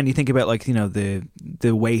 But then again, you think about like, you know,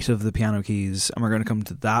 the weight of the piano keys, and we're going to come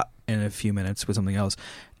to that in a few minutes with something else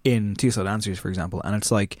in Two Slow Dancers, for example. And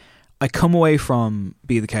it's like I come away from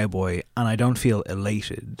Be the Cowboy and I don't feel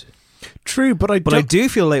elated. True, but I do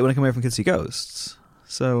feel elated when I come away from Kids See Ghosts.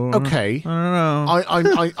 So okay, I don't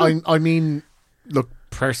know. I mean, look,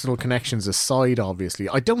 personal connections aside, obviously,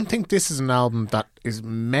 I don't think this is an album that is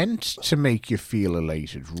meant to make you feel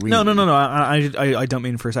elated. Really. No. I don't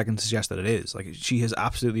mean for a second to suggest that it is. Like, she has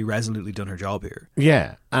absolutely resolutely done her job here.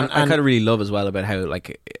 Yeah, and I kind of really love as well about how,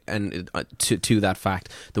 like, and to that fact,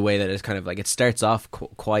 the way that it's kind of like it starts off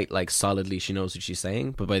quite like solidly. She knows what she's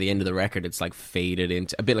saying, but by the end of the record, it's like faded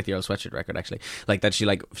into a bit like the Earl Sweatshirt record, actually. Like that, she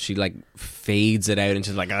fades it out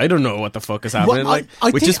into like, I don't know what the fuck is happening, well,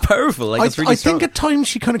 which is powerful. Like, it's really strong. I think at times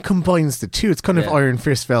she kind of combines the two. It's kind of Iron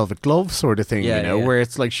Fist, Velvet Glove sort of thing, you know, where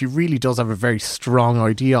it's like she really does have a very strong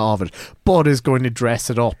idea of it, but is going to dress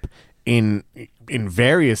it up in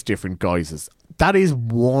various different guises. That is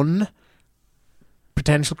one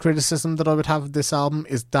potential criticism that I would have of this album,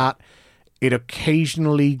 is that it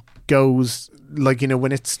occasionally goes, like, you know,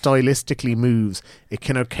 when it stylistically moves, it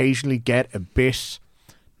can occasionally get a bit,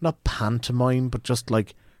 not pantomime, but just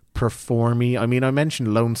like performy. I mean, I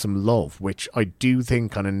mentioned Lonesome Love, which I do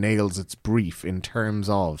think kind of nails its brief in terms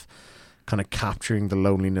of kind of capturing the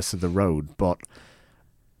loneliness of the road. But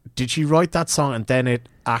did she write that song and then it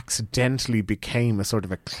accidentally became a sort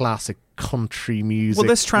of a classic country music? Well,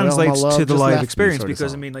 this translates to the live experience,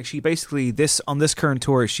 because I mean, like, she basically on this current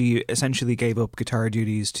tour, she essentially gave up guitar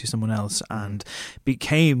duties to someone else and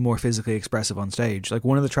became more physically expressive on stage. Like,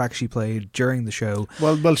 one of the tracks she played during the show,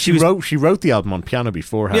 she wrote the album on piano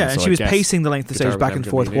beforehand. Yeah, and so she was pacing the length of the stage back and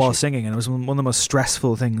forth while singing, and it was one of the most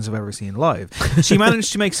stressful things I've ever seen live. She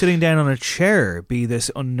managed to make sitting down on a chair be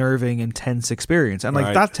this unnerving, intense experience, and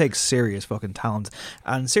like that takes serious fucking talent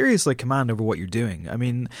and serious like command over what you're doing. I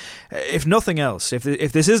mean, if nothing else, if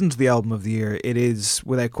this isn't the album of the year, it is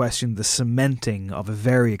without question the cementing of a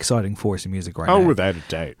very exciting force in music right now. Oh, without a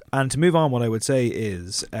doubt. And to move on, what I would say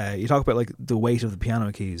is, you talk about like the weight of the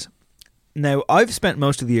piano keys. Now, I've spent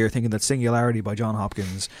most of the year thinking that Singularity by John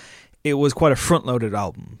Hopkins, it was quite a front-loaded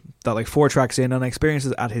album. That like 4 tracks in, and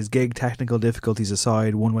experiences at his gig, technical difficulties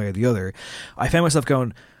aside, one way or the other, I found myself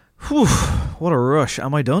going, whew, what a rush.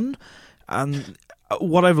 Am I done? And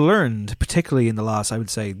what I've learned, particularly in the last, I would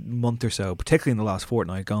say, month or so, particularly in the last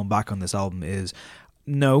fortnight, going back on this album, is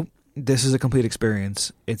no, this is a complete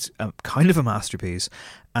experience. It's a kind of a masterpiece.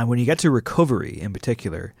 And when you get to Recovery in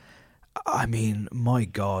particular, I mean, my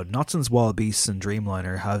God, Not Since Wild Beasts and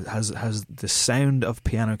Dreamliner has the sound of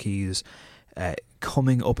piano keys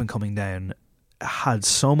coming up and coming down had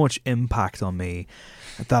so much impact on me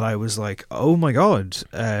that I was like, oh my God,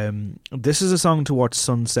 this is a song to watch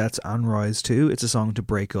sunsets and rise to. It's a song to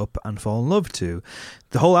break up and fall in love to.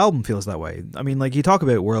 The whole album feels that way. I mean, like, you talk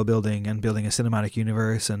about world building and building a cinematic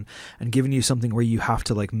universe and giving you something where you have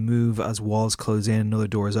to like move as walls close in, other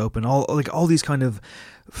doors open, all these kind of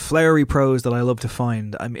flowery prose that I love to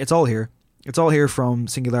find. I mean, it's all here. It's all here from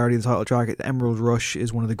Singularity, the title track. Emerald Rush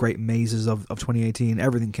is one of the great mazes of 2018.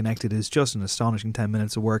 Everything Connected is just an astonishing 10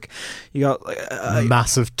 minutes of work. You got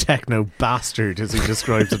massive techno bastard, as he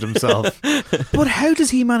describes it himself. But how does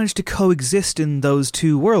he manage to coexist in those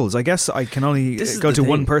two worlds? I guess I can only go to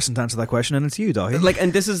one person to answer that question, and it's you, Dahi. Like,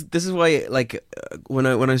 and this is why, like, when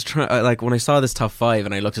I was trying, like, when I saw this top 5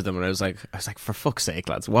 and I looked at them and I was like, for fuck's sake,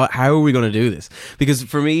 lads, how are we going to do this? Because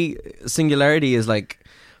for me, Singularity is like,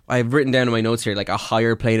 I've written down in my notes here, like, a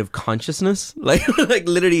higher plane of consciousness. Like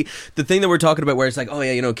literally the thing that we're talking about where it's like, oh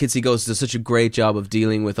yeah, Kitsy Ghost does such a great job of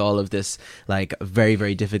dealing with all of this, like, very,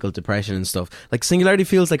 very difficult depression and stuff. Like, Singularity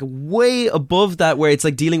feels like way above that, where it's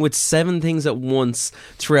like dealing with 7 things at once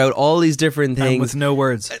throughout all these different things. And with no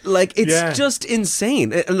words. Like, it's just insane.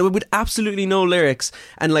 With absolutely no lyrics.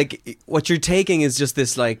 And, like, what you're taking is just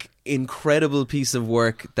this, like, incredible piece of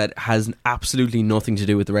work that has absolutely nothing to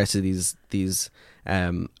do with the rest of these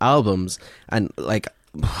albums, and like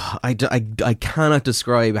I cannot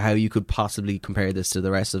describe how you could possibly compare this to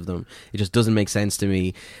the rest of them. It just doesn't make sense to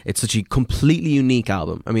me. It's such a completely unique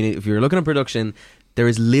album. I mean, if you're looking at production, there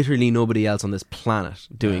is literally nobody else on this planet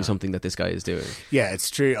doing something that this guy is doing. Yeah,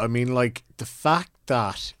 it's true. I mean, like, the fact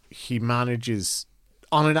that he manages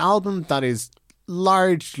on an album that is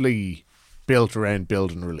largely built around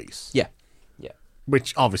build and release, yeah,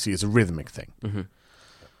 which obviously is a rhythmic thing.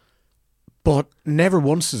 But never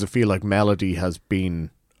once does it feel like melody has been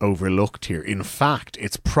overlooked here. In fact,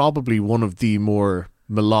 it's probably one of the more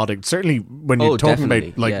melodic, certainly when you're talking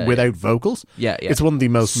about, like, without vocals, it's one of the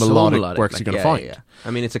most melodic works you're going to find. Yeah. I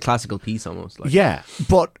mean, it's a classical piece almost. Like. Yeah,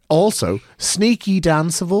 but also sneaky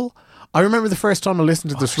danceable. I remember the first time I listened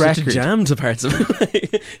to this record. Such a jam to parts of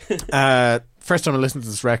it. First time I listened to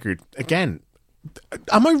this record, again,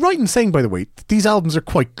 am I right in saying, by the way, that these albums are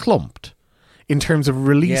quite clumped in terms of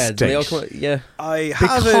release date? I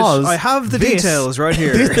have the details right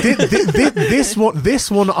here.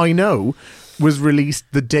 This one I know was released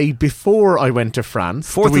the day before I went to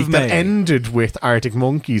France. 4th the week of May. That ended with Arctic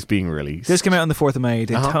Monkeys being released. This came out on the 4th of May.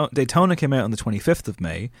 Daytona came out on the 25th of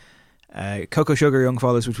May. Cocoa Sugar, Young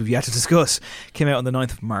Fathers, which we've yet to discuss, came out on the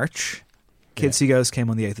 9th of March. Kitsy Ghost came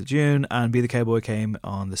on the 8th of June, and Be the Cowboy came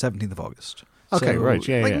on the 17th of August. Okay, so,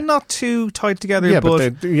 right, not too tight together. Yeah, but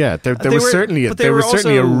there was certainly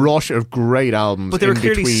a rush of great albums. But they were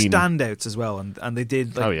clearly between standouts as well, and they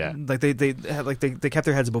did. They kept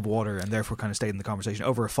their heads above water, and therefore kind of stayed in the conversation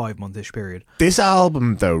over a 5-month-ish period. This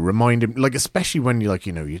album, though, reminded, like, especially when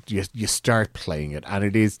you start playing it, and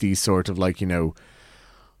it is these sort of, like,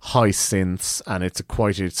 high synths, and it's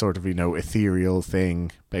quite a sort of ethereal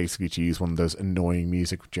thing, basically, to use one of those annoying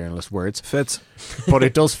music journalist words. Fits. But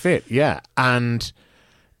it does fit, yeah. And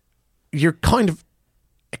you're kind of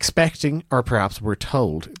expecting, or perhaps we're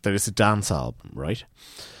told, that it's a dance album, right?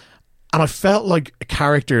 And I felt like a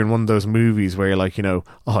character in one of those movies where you're like, oh,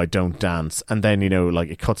 I don't dance. And then, like,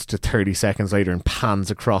 it cuts to 30 seconds later and pans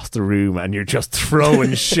across the room and you're just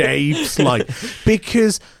throwing shapes, like,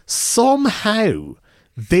 because somehow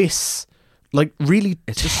this, like, really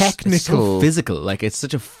technical, it's so physical, like, it's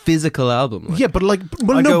such a physical album, like. Yeah, but like,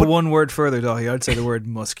 one word further, Dahi. I'd say the word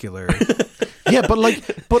muscular. Yeah, but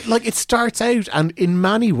it starts out, and in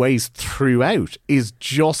many ways throughout is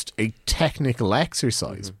just a technical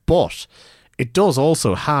exercise, but it does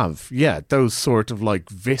also have those sort of, like,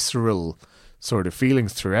 visceral sort of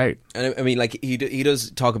feelings throughout. And I mean, like, he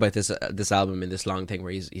does talk about this album in this long thing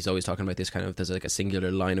where he's always talking about this kind of, there's like a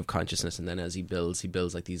singular line of consciousness, and then as he builds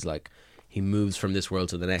like these, like, he moves from this world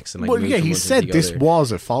to the next, and, like, he said this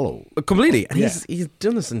was a follow completely, and he's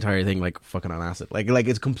done this entire thing like fucking on acid, like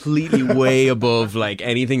it's completely way above, like,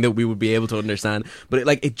 anything that we would be able to understand. But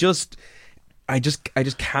I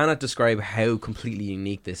just cannot describe how completely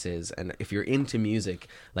unique this is. And if you're into music,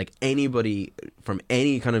 like, anybody from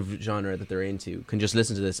any kind of genre that they're into can just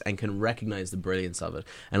listen to this and can recognize the brilliance of it.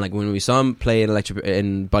 And, like, when we saw him play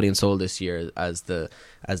in Body and Soul this year as the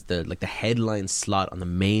like the headline slot on the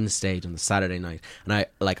main stage on the Saturday night, and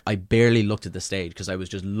I barely looked at the stage because I was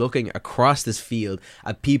just looking across this field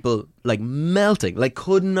at people, like, melting, like,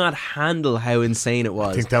 could not handle how insane it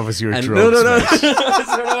was. I think that was your drugs. No.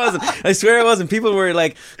 I swear it wasn't. People were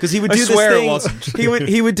like, because he would do this thing. It wasn't.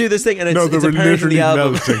 He would do this thing, and it's apparently the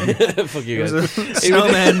album. Fuck you guys.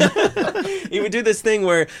 He would do this thing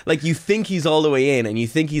where, like, you think he's all the way in, and you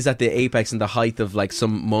think he's at the apex and the height of, like,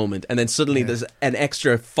 some moment, and then suddenly there's an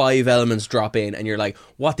extra 5 elements drop in, and you're like,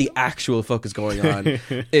 what the actual fuck is going on?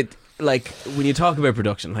 It, like, when you talk about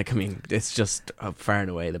production, like, I mean, it's just far and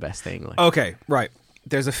away the best thing. Like. Okay, right.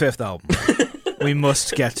 There's a 5th album. We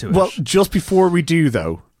must get to it. Well, just before we do,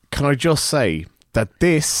 though, can I just say that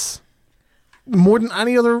this more than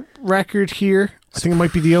any other record here. I think it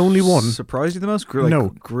might be the only one. Surprised you the most?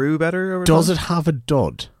 Grew better over Does time? it have a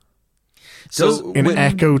dud? So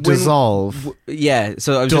Echo Dissolve. Yeah,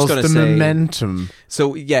 so I was does just going to the say momentum.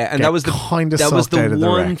 So yeah, and that was the kind of that was the one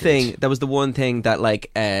record. thing. That was the one thing that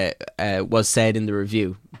like was said in the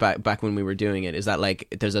review back when we were doing it. Is that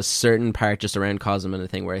like there's a certain part just around Cosm and the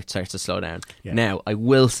thing where it starts to slow down. Yeah. Now I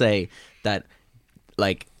will say that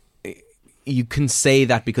like you can say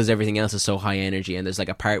that because everything else is so high energy, and there's like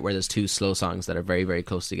a part where there's two slow songs that are very very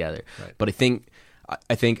close together. Right. But I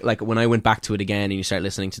think like when I went back to it again and you start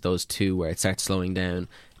listening to those two where it starts slowing down,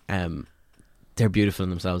 they're beautiful in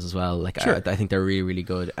themselves as well. Like Sure. I think they're really really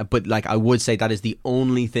good. But like I would say that is the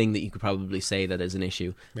only thing that you could probably say that is an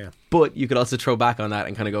issue. Yeah. But you could also throw back on that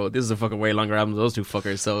and kind of go, this is a fucking way longer album than those two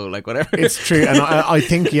fuckers. So like whatever. It's true, and I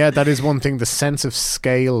think that is one thing. The sense of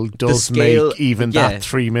scale does make even that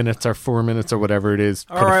 3 minutes or 4 minutes or whatever it is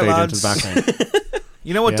All right, fade lads. into the background.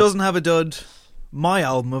 You know what Yeah. doesn't have a dud? My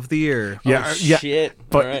album of the year. Yeah, shit.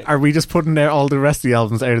 But All right. are we just putting all the rest of the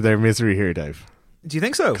albums out of their misery here, Dave? Do you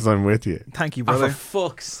think so? Because I'm with you. Thank you, Oh, brother. for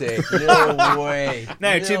fuck's sake! No way.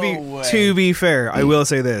 Now, to be fair, I will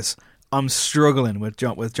say this: I'm struggling with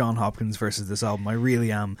John Hopkins versus this album. I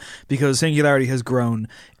really am, because Singularity has grown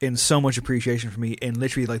in so much appreciation for me in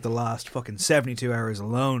literally like the last fucking 72 hours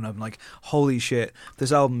alone. I'm like, holy shit,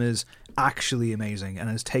 this album is actually amazing and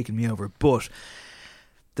has taken me over. But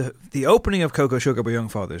the opening of Cocoa Sugar by Young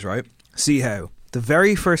Fathers, right? See How. The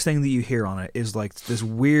very first thing that you hear on it is like this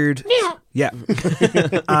weird, yeah,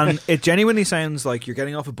 and it genuinely sounds like you're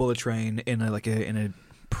getting off a bullet train in a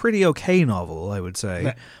pretty okay novel, I would say.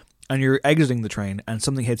 Yeah. And you're exiting the train and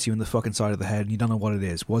something hits you in the fucking side of the head and you don't know what it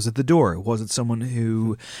is. Was it the door? Was it someone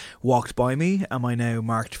who walked by me? Am I now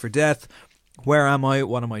marked for death? Where am I?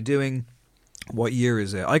 What am I doing? What year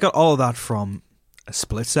is it? I got all of that from a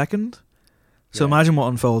split second. So imagine what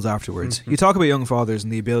unfolds afterwards. You talk about Young Fathers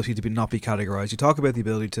and the ability to not be categorized. You talk about the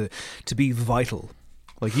ability to be vital.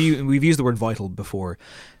 Like we've used the word vital before.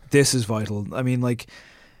 This is vital. I mean, like,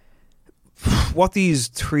 what these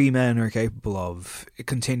three men are capable of, it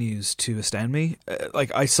continues to astound me.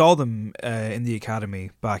 Like, I saw them in the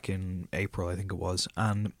Academy back in April, I think it was,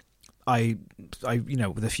 and I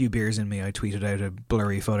with a few beers in me, I tweeted out a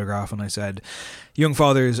blurry photograph and I said, Young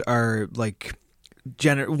Fathers are like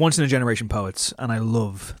once in a generation poets, and I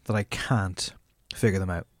love that I can't figure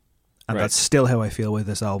them out. And that's still how I feel with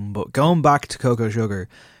this album. But going back to Cocoa Sugar,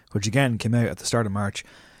 which again came out at the start of March,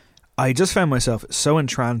 I just found myself so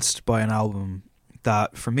entranced by an album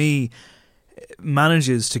that for me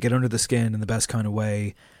manages to get under the skin in the best kind of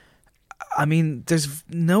way. I mean, there's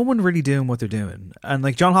no one really doing what they're doing. And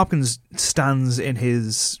like John Hopkins stands in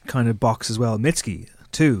his kind of box as well. Mitski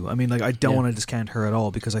too. I mean, like, I don't want to discount her at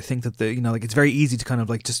all, because I think that like it's very easy to kind of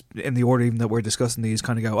like just in the order even that we're discussing these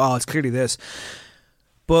kind of go, oh, it's clearly this.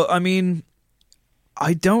 But I mean,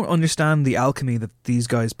 I don't understand the alchemy that these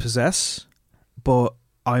guys possess, but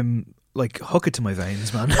I'm like, hook it to my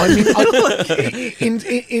veins, man. I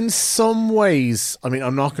mean, in some ways, I mean,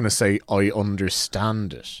 I'm not going to say I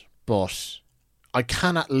understand it, but I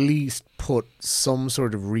can at least put some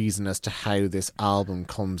sort of reason as to how this album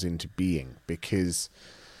comes into being, because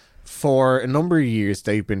for a number of years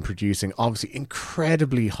they've been producing obviously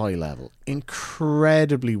incredibly high level,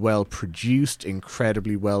 incredibly well produced,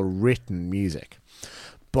 incredibly well written music,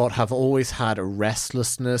 but have always had a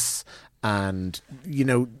restlessness and,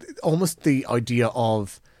 almost the idea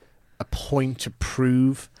of a point to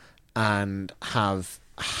prove, and have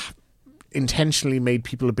intentionally made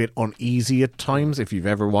people a bit uneasy at times. If you've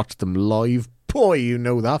ever watched them live, boy, you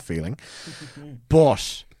know that feeling.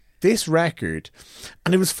 But this record,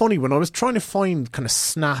 and it was funny when I was trying to find kind of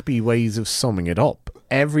snappy ways of summing it up,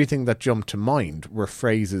 everything that jumped to mind were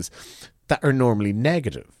phrases that are normally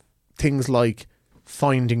negative. Things like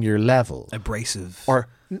finding your level, abrasive, or,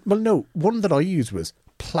 well, no, one that I used was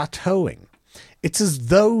plateauing. It's as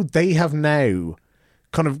though they have now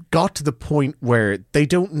kind of got to the point where they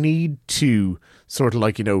don't need to sort of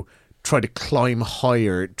like, try to climb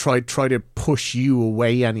higher, try to push you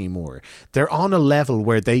away anymore. They're on a level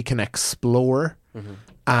where they can explore,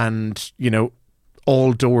 and,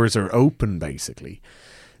 all doors are open, basically.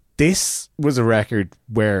 This was a record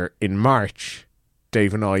where in March,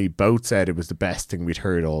 Dave and I both said it was the best thing we'd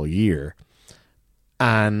heard all year.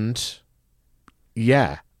 And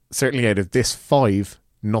yeah, certainly out of this 5,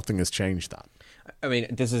 nothing has changed that. I mean,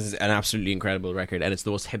 this is an absolutely incredible record, and it's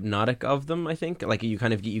the most hypnotic of them, I think. Like, you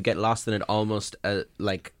get lost in it almost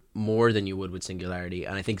like more than you would with Singularity,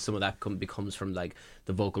 and I think some of that becomes from like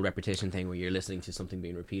the vocal repetition thing, where you're listening to something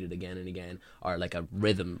being repeated again and again, or like a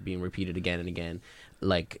rhythm being repeated again and again.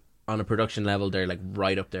 Like, on a production level, they're like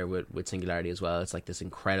right up there with Singularity as well. It's like this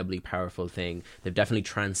incredibly powerful thing. They've definitely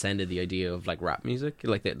transcended the idea of like rap music.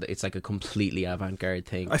 Like it's like a completely avant-garde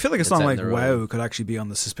thing. I feel like a song like Wow could actually be on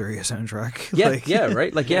the Suspiria soundtrack. Yeah, like, yeah,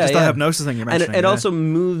 right. Like just that hypnosis thing you're mentioning. And it also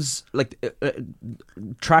moves like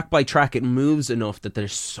track by track. It moves enough that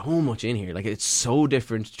there's so much in here. Like it's so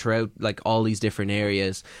different throughout like all these different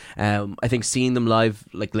areas. I think seeing them live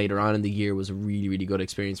like later on in the year was a really, really good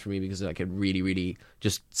experience for me, because like it really, really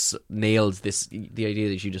just nailed the idea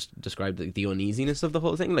that you just described, the uneasiness of the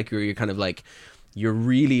whole thing. Like you're kind of like, you're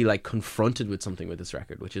really like confronted with something with this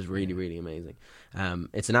record, which is really, really amazing.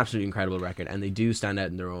 It's an absolutely incredible record, and they do stand out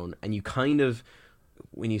in their own. And you kind of,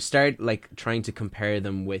 when you start like trying to compare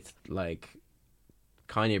them with like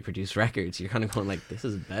Kanye produced records, you're kind of going like, this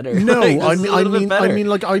is better. No, like, I mean,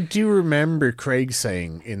 like I do remember Craig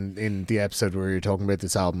saying in the episode where you're talking about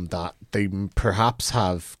this album that they perhaps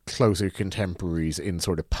have closer contemporaries in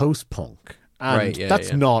sort of post-punk. And right, yeah,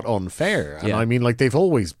 that's not unfair. And I mean, like, they've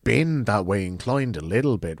always been that way inclined a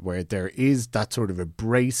little bit, where there is that sort of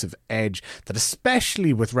abrasive edge that,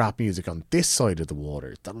 especially with rap music on this side of the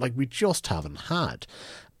water, that like we just haven't had.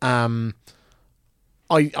 I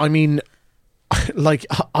mean, like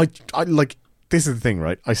I like, this is the thing,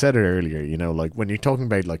 right? I said it earlier, you know, like when you're talking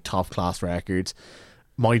about like top class records,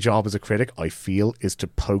 my job as a critic, I feel, is to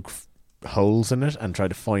poke holes in it and try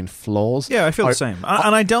to find flaws. Yeah, I feel the same.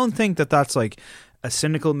 And I don't think that that's like a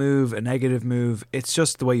cynical move, a negative move. It's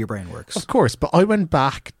just the way your brain works. Of course, but I went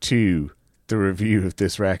back to the review of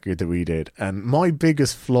this record that we did, and my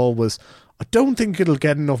biggest flaw was, I don't think it'll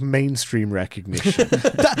get enough mainstream recognition.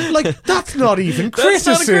 That's not even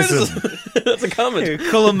criticism. That's a comment.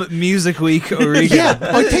 Cullum Music Week Origin. Yeah,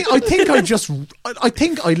 I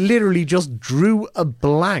think I literally just drew a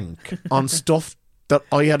blank on stuff that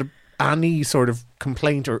I had any sort of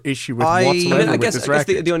complaint or issue with whatsoever. I guess this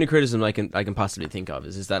record. the only criticism I can possibly think of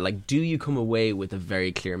is that, like, do you come away with a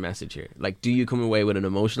very clear message here? Like, do you come away with an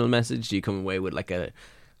emotional message? Do you come away with like a,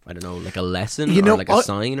 I don't know, like a lesson, or like a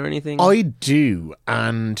sign or anything? I do,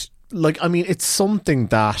 and like, I mean, it's something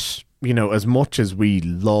that, you know, as much as we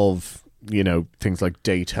love, you know, things like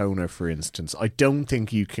Daytona, for instance, I don't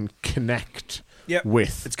think you can connect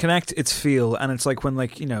with. It's connect, it's feel, and it's like when,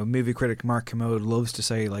 like, you know, movie critic Mark Kermode loves to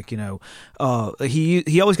say, like, you know,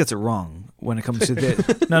 he always gets it wrong when it comes to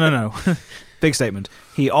the no big statement.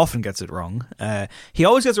 He often gets it wrong. He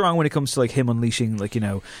always gets it wrong when it comes to like him unleashing, like, you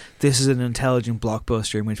know, this is an intelligent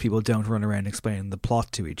blockbuster in which people don't run around explaining the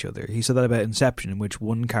plot to each other. He said that about Inception, in which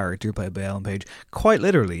one character played by Ellen Page quite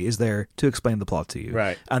literally is there to explain the plot to you,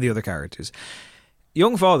 right, and the other characters.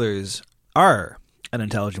 Young Fathers are an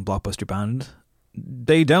intelligent blockbuster band.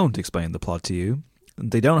 They don't explain the plot to you.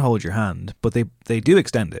 They don't hold your hand, but they do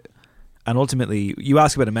extend it. And ultimately, you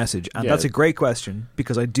ask about a message, and that's a great question,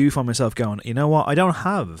 because I do find myself going, you know what, I don't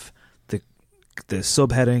have the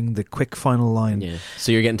subheading, the quick final line. Yeah.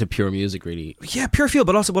 So you're getting to pure music, really. Yeah, pure feel.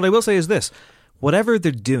 But also, what I will say is this: whatever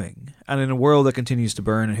they're doing, and in a world that continues to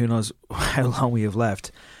burn, and who knows how long we have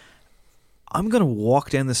left, I'm going to walk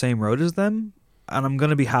down the same road as them. And I'm going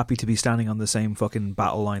to be happy to be standing on the same fucking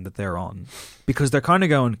battle line that they're on, because they're kind of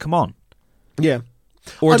going, come on. Yeah.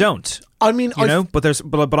 Or don't. I mean, you know, but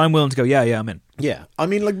I'm willing to go, yeah, I'm in. Yeah. I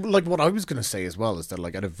mean, like what I was going to say as well is that,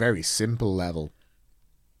 like, at a very simple level,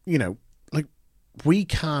 you know, like, we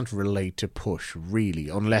can't relate to Push, really,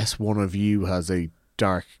 unless one of you has a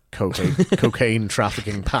dark cocaine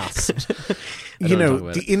trafficking past. You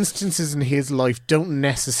know, the instances in his life don't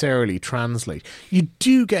necessarily translate. You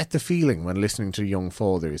do get the feeling when listening to Young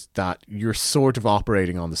Fathers that you're sort of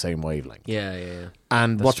operating on the same wavelength. Yeah.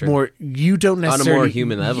 And that's what's true. More, you don't necessarily, on a more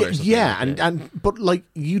human level or something. But like,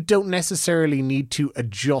 you don't necessarily need to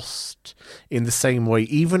adjust in the same way,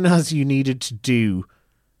 even as you needed to do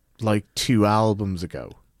like 2 albums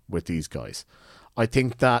ago with these guys. I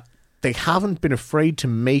think that they haven't been afraid to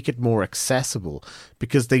make it more accessible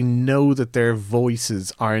because they know that their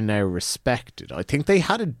voices are now respected. I think they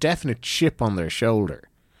had a definite chip on their shoulder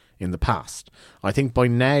in the past. I think by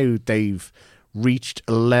now they've reached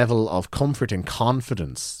a level of comfort and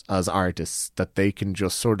confidence as artists that they can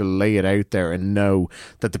just sort of lay it out there and know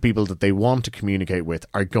that the people that they want to communicate with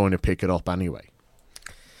are going to pick it up anyway.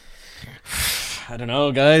 I don't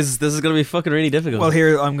know, guys. This is going to be fucking really difficult. Well,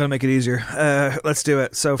 here, I'm going to make it easier. Let's do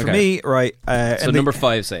it. So for me, right... so number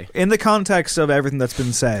 5, say. In the context of everything that's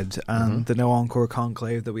been said, and the no encore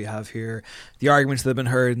conclave that we have here, the arguments that have been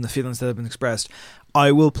heard and the feelings that have been expressed,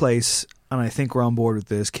 I will place, and I think we're on board with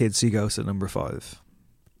this, Kids See Ghosts at number 5.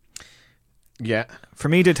 Yeah. For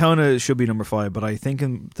me, Daytona should be number 5, but I think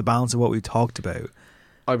in the balance of what we talked about,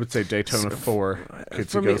 I would say Daytona 4.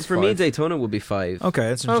 For me, Daytona would be 5. Okay,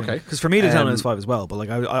 that's interesting. Because for me, Daytona is 5 as well. But like,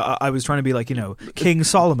 I was trying to be like, King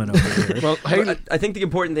Solomon over here. Well, I think the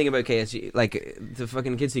important thing about KSG, like the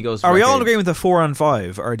fucking Kids See Ghosts. Are we all in agreement that 4 and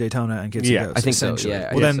 5 are Daytona and Kids See Ghosts? I think so.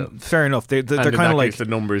 Yeah. Well, then fair enough. They're kind of like the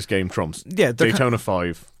numbers game trumps. Yeah, Daytona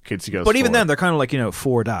 5. Kids See Ghosts. But even 4. then, they're kind of like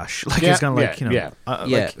 4 dash. Like it's kind of like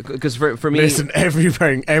because for me, listen,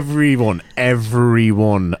 everyone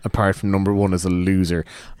apart from number 1 is a loser.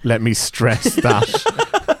 Let me stress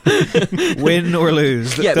that. Win or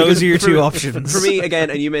lose. Those are your two options. For me, again,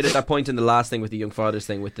 and you made it that point in the last thing with the Young Fathers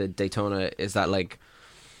thing with the Daytona, is that like,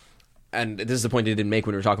 and this is the point I didn't make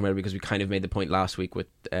when we were talking about it, because we kind of made the point last week with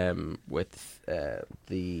the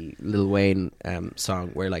Lil Wayne song,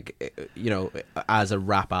 where like, as a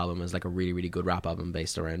rap album, as like a really, really good rap album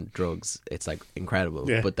based around drugs, it's like incredible,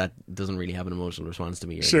 but that doesn't really have an emotional response to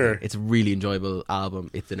me. Sure. It's a really enjoyable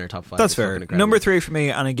album. It's in our top 5. That's fair. Number 3 for me,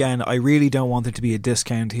 and again, I really don't want it to be a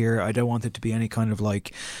discount here. I don't want it to be any kind of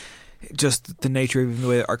like just the nature of the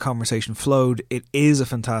way our conversation flowed. It is a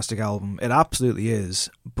fantastic album. It absolutely is.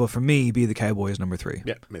 But for me, Be the Cowboy is number 3.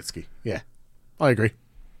 Yeah, Mitski. Yeah, I agree.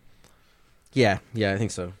 Yeah, I think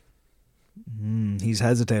so. He's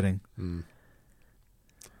hesitating.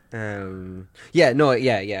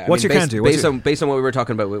 Yeah. What's your counter? Based on what we were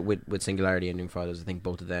talking about with Singularity and Young Fathers, I think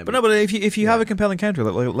both of them. But if you have a compelling counter,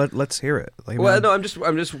 let's hear it. Like, I'm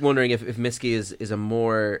just wondering if Mitski is a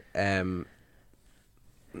more.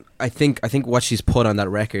 I think what she's put on that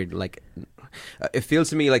record, like, it feels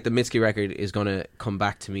to me like the Mitski record is going to come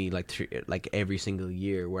back to me like every single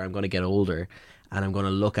year, where I'm going to get older and I'm going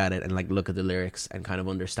to look at it and like look at the lyrics and kind of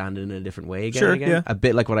understand it in a different way again. Sure, and again. yeah. A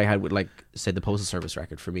bit like what I had with, like, say, the Postal Service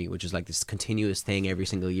record for me, which is like this continuous thing every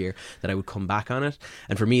single year that I would come back on it.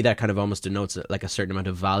 And for me, that kind of almost denotes like a certain amount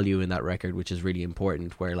of value in that record, which is really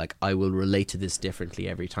important, where like I will relate to this differently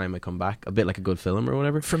every time I come back, a bit like a good film or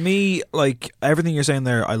whatever. For me, like, everything you're saying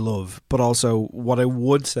there I love, but also what I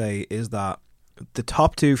would say is that the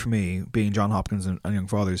top 2 for me, being John Hopkins and Young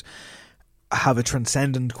Fathers, have a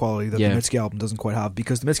transcendent quality that the Mitski album doesn't quite have,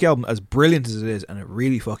 because the Mitski album, as brilliant as it is, and it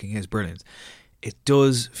really fucking is brilliant, it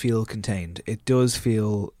does feel contained. It does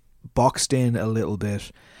feel boxed in a little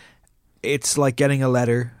bit. It's like getting a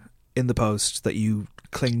letter in the post that you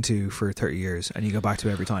cling to for 30 years and you go back to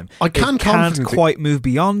every time. It can't quite move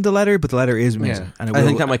beyond the letter, but the letter is amazing. Yeah. And I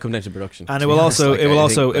think that might come down to production, and it will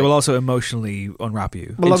also emotionally unwrap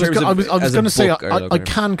you. Well, I was going to say I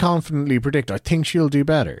can confidently predict. I think she'll do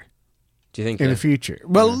better. Do you think in the future?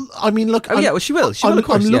 Well, I mean, look. She will. She will, of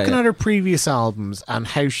course. I'm looking at her previous albums and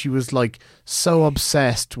how she was like so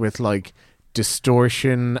obsessed with like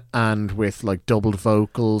distortion and with like doubled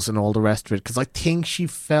vocals and all the rest of it, because I think she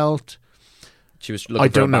felt she was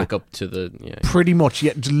looking back up to the pretty much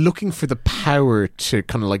looking for the power to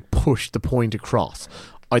kind of like push the point across.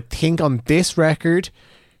 I think on this record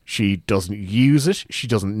she doesn't use it, she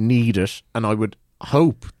doesn't need it, and I would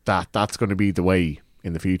hope that that's going to be the way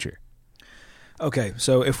in the future. Okay,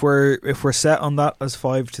 so if we're set on that as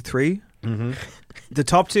 5-3, the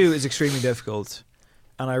top 2 is extremely difficult,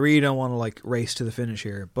 and I really don't want to like race to the finish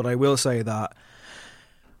here. But I will say that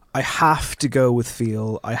I have to go with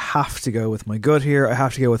feel. I have to go with my gut here. I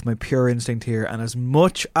have to go with my pure instinct here. And as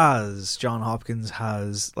much as John Hopkins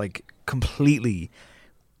has like completely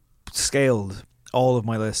scaled all of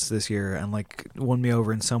my lists this year and like won me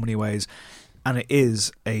over in so many ways, and it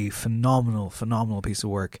is a phenomenal piece of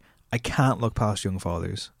work, I can't look past Young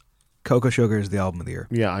Fathers. Cocoa Sugar is the album of the year.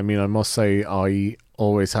 Yeah, I mean, I must say I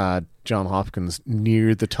always had John Hopkins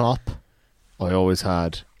near the top. I always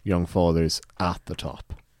had Young Fathers at the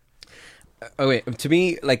top. To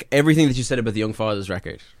me, like, everything that you said about the Young Fathers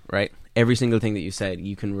record, right? Every single thing that you said,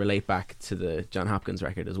 you can relate back to the John Hopkins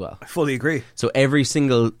record as well. I fully agree. So every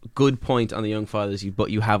single good point on the Young Fathers,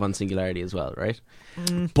 you have on Singularity as well, right?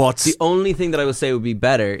 But the only thing that I would say would be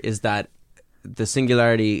better is that the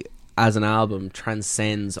Singularity as an album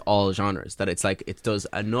transcends all genres, that it's like it does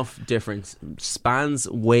enough difference, spans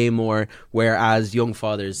way more, whereas Young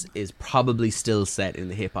Fathers is probably still set in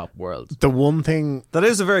the hip-hop world. The one thing... That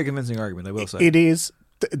is a very convincing argument, I will say. It is.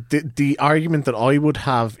 The argument that I would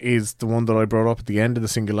have is the one that I brought up at the end of the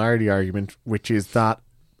Singularity argument, which is that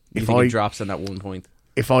if it drops on that one point,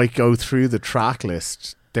 if I go through the track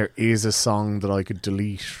list, there is a song that I could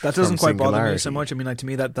delete. That doesn't quite bother me so much. I mean, like, to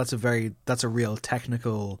me, that's a real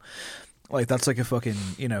technical, like, that's like a fucking,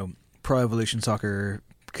 Pro Evolution Soccer,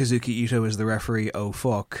 Kazuki Ito is the referee, oh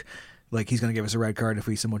fuck, like, he's going to give us a red card if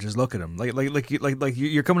we so much as look at him. Like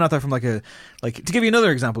you're coming at that from like a, like, to give you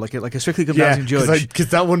another example, like a Strictly Come Dancing judge.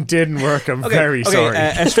 Because that one didn't work. I'm very sorry.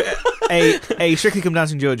 a Strictly Come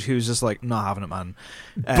Dancing judge who's just like not having it, man.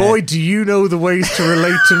 Boy, do you know the ways to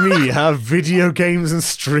relate to me? Have video games and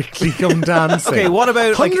Strictly Come Dancing. Okay, what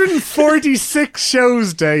about 146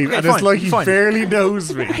 shows, Dave, okay, and fine, it's like he fine. barely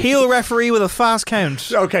knows me. Heel referee with a fast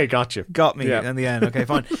count. Okay, got me in the end. Okay,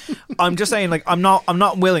 fine. I'm just saying, like, I'm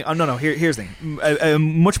not willing. No. Here's the thing. A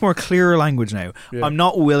much more clearer language now. Yeah. I'm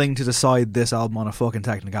not willing to decide this album on a fucking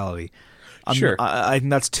technicality. Sure. I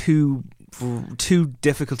think that's too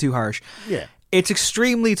difficult, too harsh. Yeah. It's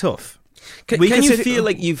extremely tough. Can you feel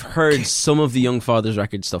like you've heard some of the Young Fathers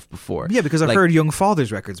record stuff before? Yeah, because I've heard Young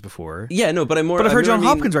Fathers records before. Yeah, no, but I've heard John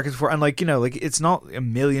Hopkins records before, and like, you know, like it's not a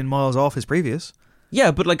million miles off his previous.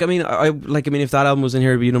 Yeah, but like I mean, if that album was in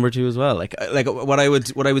here, it'd be number 2 as well. Like what I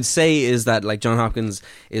would say is that like John Hopkins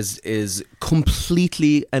is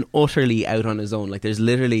completely and utterly out on his own. Like there's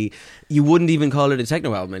literally, you wouldn't even call it a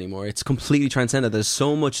techno album anymore. It's completely transcended. There's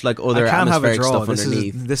so much like other atmospheric stuff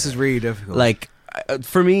underneath. This is really difficult. Like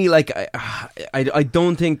for me, like I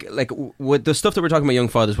don't think like with the stuff that we're talking about Young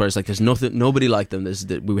Fathers, where it's like there's nobody like them.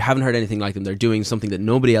 We haven't heard anything like them. They're doing something that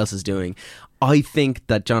nobody else is doing. I think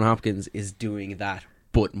that John Hopkins is doing that,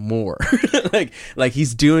 but more. like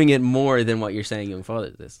he's doing it more than what you're saying Young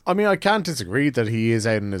Fathers is. I mean, I can't disagree that he is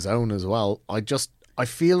out on his own as well. I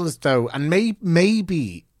feel as though, and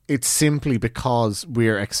maybe it's simply because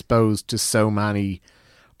we're exposed to so many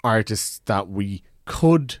artists that we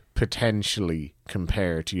could potentially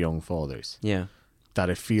compare to Young Fathers. Yeah.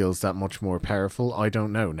 That it feels that much more powerful. I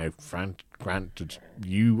don't know. Now, granted,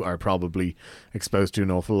 you are probably exposed to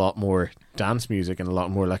an awful lot more dance music and a lot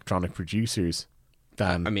more electronic producers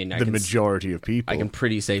than the majority of people. I can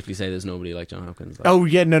pretty safely say there's nobody like John Hopkins. Like. Oh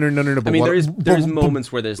yeah, no. But I mean, there's moments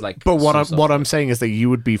where there's like. But what I'm saying is that you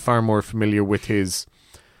would be far more familiar with his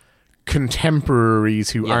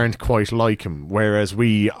contemporaries who aren't quite like him, whereas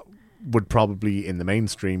we would probably in the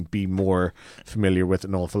mainstream be more familiar with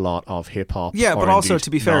an awful lot of hip hop. Yeah, but also to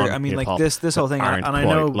be fair, I mean, like this whole thing, and I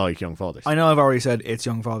know like Young Fathers. I know I've already said it's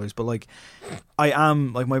Young Fathers, but like I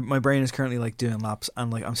am like my brain is currently like doing laps,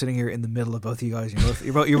 and like I'm sitting here in the middle of both of you guys.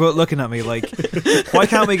 You're both looking at me like, why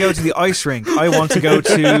can't we go to the ice rink? I want to go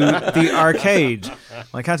to the arcade.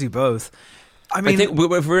 I can't do both. I mean, I think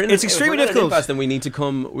if we're in it's extremely difficult. Then we need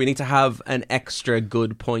to have an extra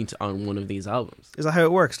good point on one of these albums. Is that how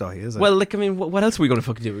it works, Dahi? Is it? Well, like I mean, what else are we going to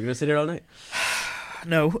fucking do? We're going to sit here all night?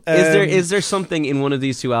 No. Is there something in one of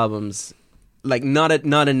these two albums, like not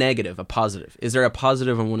a negative, a positive? Is there a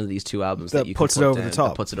positive on one of these two albums that you puts can it put over the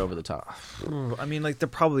top? That puts it over the top. I mean, like there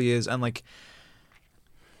probably is, and like,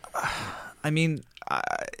 I mean.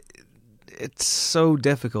 It's so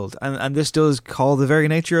difficult, and this does call the very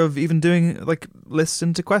nature of even doing like lists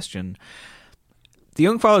into question. The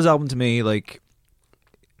Young Fathers album to me, like,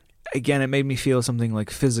 again, it made me feel something like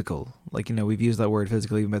physical. Like, you know, we've used that word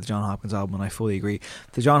physical even about the John Hopkins album, and I fully agree.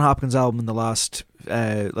 The John Hopkins album in the last,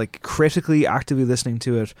 like, critically, actively listening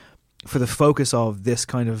to it for the focus of this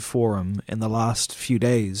kind of forum in the last few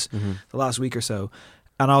days, the last week or so.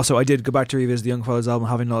 And also, I did go back to revisit the Young Fathers album,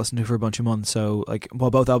 having not listened to it for a bunch of months. So, like,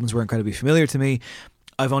 while both albums were incredibly familiar to me,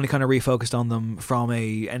 I've only kind of refocused on them from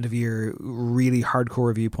a end of year, really hardcore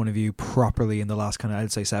review point of view properly in the last kind of,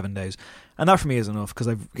 I'd say, 7 days. And that for me is enough because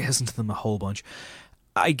I've listened to them a whole bunch.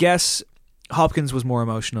 I guess Hopkins was more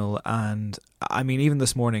emotional, and I mean, even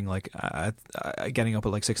this morning, like, getting up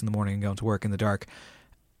at like 6 a.m. and going to work in the dark,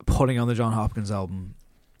 putting on the John Hopkins album,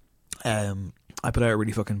 I put out a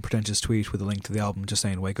really fucking pretentious tweet with a link to the album just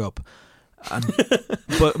saying wake up, and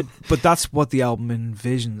but that's what the album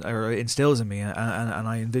envisions or instills in me, and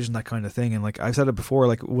I envision that kind of thing. And like I've said it before,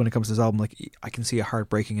 like when it comes to this album, like I can see a heart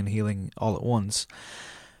breaking and healing all at once.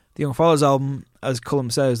 The Young Fathers album, as Cullum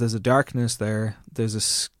says, there's a darkness there, there's a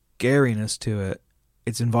scariness to it.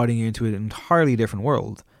 It's inviting you into an entirely different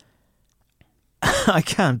world. I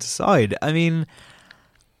can't decide. I mean,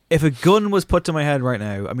 if a gun was put to my head right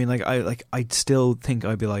now, I mean, I'd still think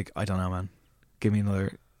I'd be like, I don't know, man. Give me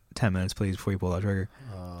another 10 minutes, please, before you pull that trigger.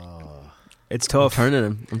 It's tough. I'm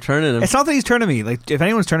turning him. It's not that he's turning me. Like, if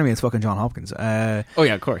anyone's turning me, it's fucking John Hopkins. Oh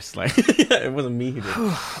yeah, of course. Like, it wasn't me who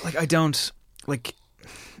did. Like, I don't like.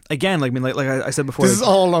 Again, like I mean, like I said before, this is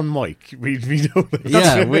all on mic. We know this.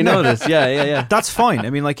 Yeah, we know this. Yeah. That's fine. I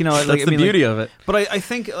mean, like, you know, that's like, the beauty of it. But I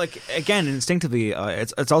think, like, again, instinctively,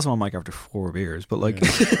 it's also on mic after 4 beers. But like,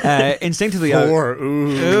 instinctively, 4.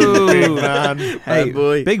 Ooh, big man, hey,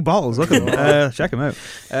 boy, big balls. Look at him. Check him out.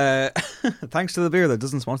 Thanks to the beer that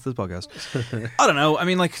doesn't sponsor this podcast. I don't know. I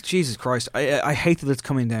mean, like, Jesus Christ, I hate that it's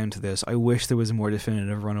coming down to this. I wish there was a more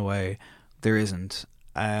definitive runaway. There isn't.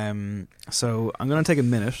 So I'm going to take a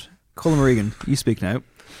minute. Colin Regan, you speak now.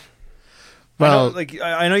 Well,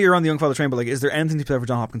 I know you're on the Young Father train, but like, is there anything to play for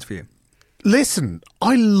John Hopkins for you? Listen,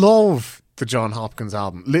 I love the John Hopkins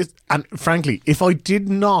album. And frankly, if I did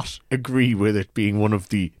not agree with it being one of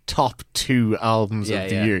the top 2 albums of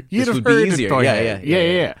the year, you'd have heard it by now.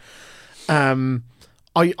 Yeah.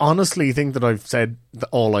 I honestly think that I've said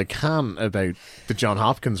all I can about the John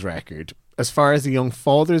Hopkins record. As far as the Young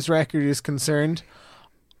Fathers record is concerned,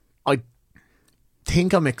 I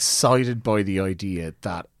think I'm excited by the idea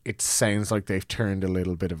that it sounds like they've turned a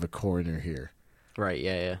little bit of a corner here. Right,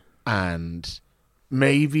 yeah. And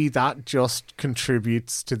maybe that just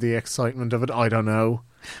contributes to the excitement of it. I don't know.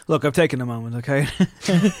 Look, I've taken a moment, okay?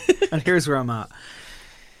 And here's where I'm at.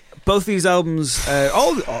 Both these albums,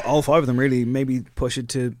 all 5 of them really, maybe push it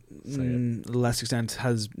to a less extent,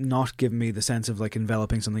 has not given me the sense of like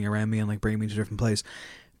enveloping something around me and like bringing me to a different place.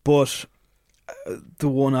 But the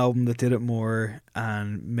one album that did it more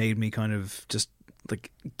and made me kind of just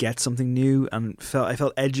like get something new and I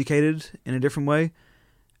felt educated in a different way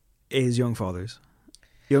is Young Fathers.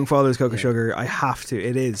 Young Fathers, Cocoa Sugar. I have to.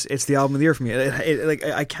 It's the album of the year for me.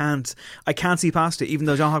 I can't see past it, even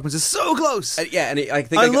though John Hopkins is so close. And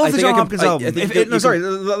I love the John Hopkins album.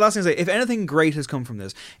 The last thing to say, if anything great has come from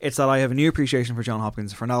this, it's that I have a new appreciation for John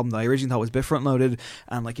Hopkins for an album that I originally thought was a bit front loaded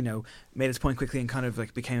and like, you know, made its point quickly and kind of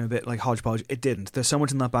like became a bit like hodgepodge. It didn't. There's so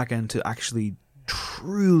much in that back end to actually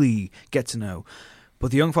truly get to know.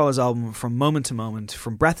 But the Young Fathers album, from moment to moment,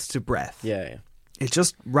 from breath to breath, it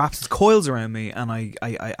just wraps its coils around me, and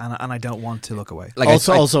I don't want to look away. Like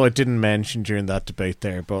also, I didn't mention during that debate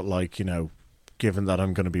there, but like, you know, given that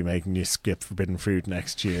I'm going to be making you skip Forbidden Fruit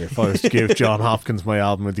next year, if I was to give John Hopkins my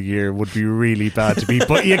album of the year, it would be really bad to beat.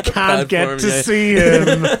 But you can't get to see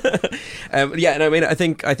him. I mean, I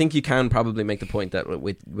think you can probably make the point that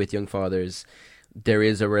with Young Fathers, there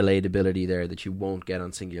is a relatability there that you won't get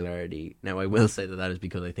on Singularity. Now, I will say that is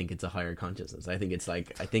because I think it's a higher consciousness. I think it's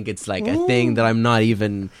like a thing that I'm not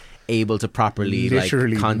even able to properly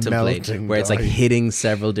literally like contemplate, where it's like hitting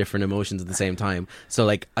several different emotions at the same time. So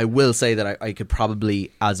like, I will say that I could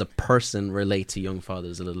probably, as a person, relate to Young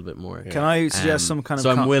Fathers a little bit more. Can I suggest some kind of? So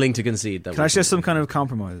I'm willing to concede that. Can I suggest some kind of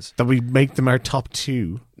compromise? That we make them our top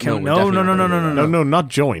 2. No, not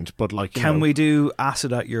joint, but like. Can we do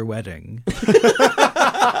Acid at Your Wedding?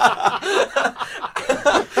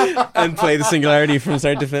 And play the Singularity from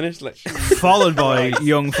start to finish, followed by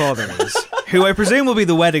Young Fathers, who I presume will be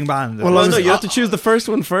the wedding band. Well, no, you have to choose the first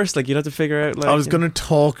one first. Like, you'd have to figure out. Like, I was going to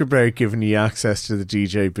talk about giving you access to the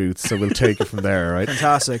DJ booth, so we'll take it from there. Right?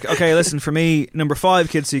 Fantastic. Okay, listen. For me, number 5,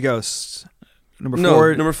 Kids See Ghosts. Number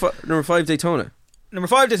 5, Daytona. Number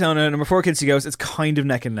 5, Daytona. Number 4, Kids See Ghosts. It's kind of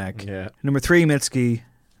neck and neck. Yeah. Number 3, Mitski.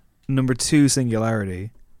 Number 2, Singularity,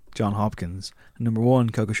 John Hopkins. And number 1,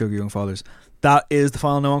 Cocoa Sugar, Young Fathers. That is the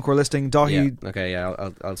final No Encore listing. Dahi. Yeah. Okay, yeah,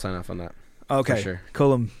 I'll sign off on that. Okay, for sure.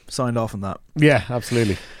 Cullum signed off on that. Yeah,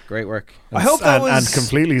 absolutely. Great work. I hope that was... And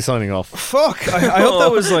completely signing off. Fuck, I hope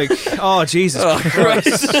that was like... Oh, Jesus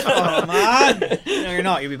Christ. Oh, man. No, you're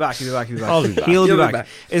not. You'll be back. He'll be back.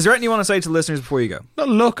 Is there anything you want to say to the listeners before you go? No,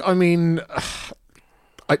 look, I mean...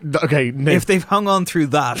 okay, Nick. If they've hung on through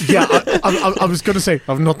that. Yeah, I was going to say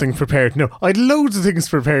I've nothing prepared. No, I had loads of things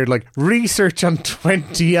prepared, like research on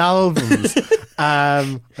 20 albums.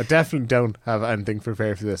 I definitely don't have anything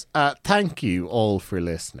prepared for this. Thank you all for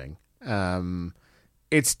listening.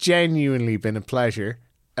 It's genuinely been a pleasure.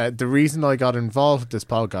 The reason I got involved with this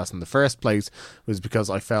podcast in the first place was because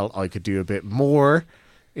I felt I could do a bit more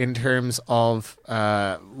in terms of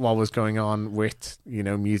what was going on with, you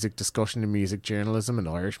know, music discussion and music journalism and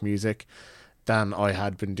Irish music than I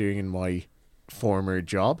had been doing in my former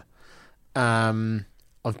job.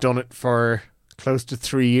 I've done it for close to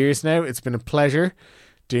 3 years now. It's been a pleasure.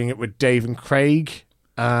 Doing it with Dave and Craig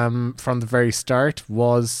from the very start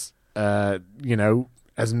was, you know,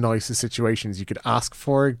 as nice a situation as you could ask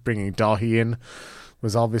for. Bringing Dahi in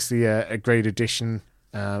was obviously a great addition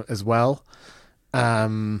as well. A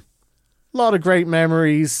lot of great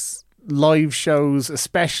memories. Live shows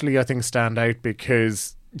especially I think stand out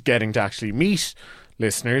because getting to actually meet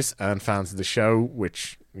listeners and fans of the show,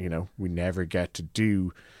 which, you know, we never get to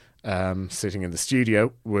do sitting in the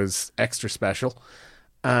studio, was extra special.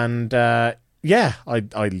 And yeah,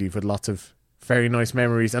 I leave with lots of very nice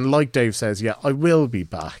memories. And like Dave says, yeah, I will be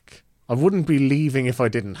back. I wouldn't be leaving if I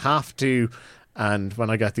didn't have to. And when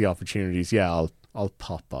I get the opportunities, yeah, I'll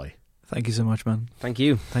pop by. Thank you so much, man. Thank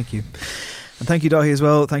you. Thank you. And thank you, Dahi, as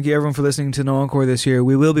well. Thank you, everyone, for listening to No Encore this year.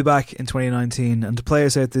 We will be back in 2019. And to play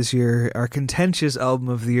us out this year, our contentious Album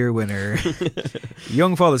of the Year winner,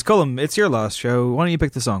 Young Fathers. Cullum, it's your last show. Why don't you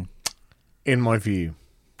pick the song? In My View.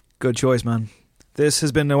 Good choice, man. This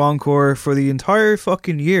has been No Encore for the entire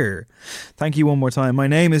fucking year. Thank you one more time. My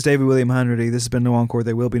name is David William Hanratty. This has been No Encore.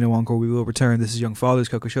 There will be no encore. We will return. This is Young Father's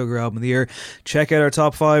Cocoa Sugar album of the year. Check out our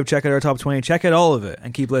top 5. Check out our top 20. Check out all of it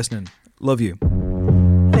and keep listening. Love you.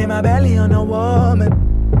 Lay my belly on a woman.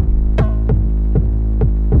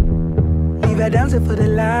 Leave her dancing for the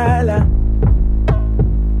Lala.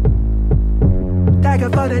 Dagger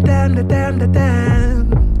for the damn, the damn, the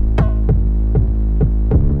damn.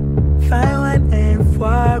 Fine wine and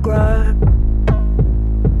foie gras.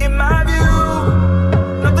 In my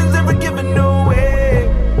view, nothing's ever given away.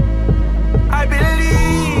 I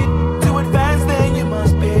believe to advance, then you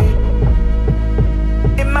must pay.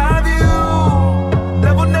 In my view,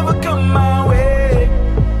 love will never come my way.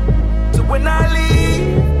 So when I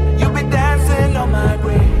leave, you'll be dancing on my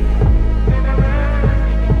grave.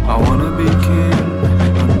 I wanna be king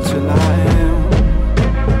until I am.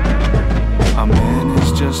 A man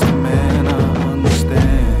is just a man, I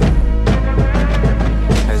understand.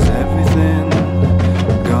 Has everything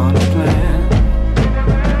gone to plan?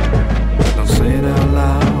 Don't say it out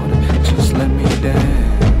loud, just let me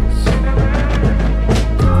dance.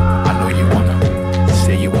 I know you wanna,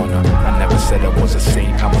 say you wanna. I never said I was a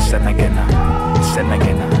saint, I'm a sin again,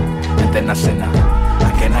 and then I sin again.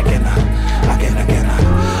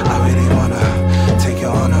 I really wanna take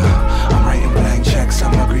your honor. I'm writing blank checks,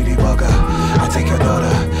 I'm a greedy bugger. I take your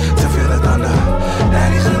daughter to feel the thunder.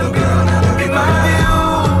 Daddy's little girl, not a big In my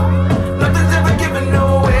view, nothing's ever given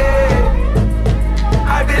away.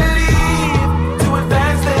 I believe to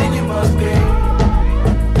advance, then you must pay.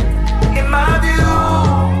 In my view,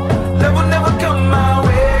 love will never come my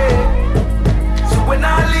way. So when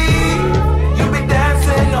I leave, you'll be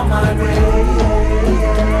dancing on my grave.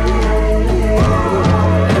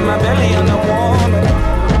 In my belly on the woman,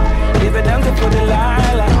 leave it dancing for the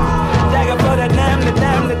Lala. Dagger for the damn, the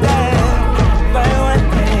damn, the damn. Buy one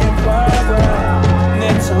and forever.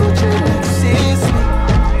 Next soldier, next season.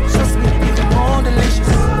 Trust me, even more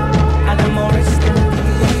delicious. And I'm more rich than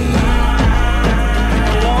me.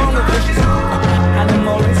 No longer vicious. And I'm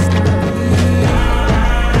more rich than me.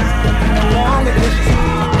 No longer vicious.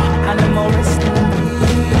 And I'm more rich than me.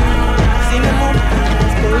 See no more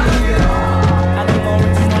peace, baby. And I'm more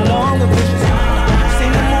rich, no longer vicious. See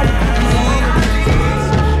no more peace.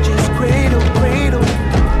 Just cradle, cradle.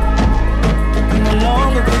 No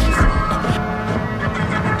longer vicious.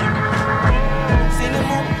 See no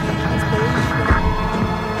more peace, baby.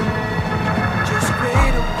 Just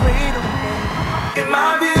cradle, cradle. In my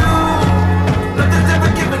view, nothing's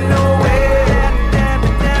ever given away.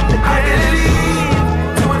 I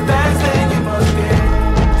believe to advance, then you must pay.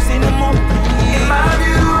 See no more peace. In my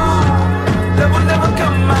view, love will never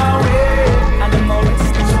come my way. And I'm more rich.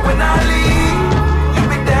 So when I leave,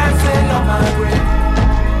 you'll be dancing on my grave.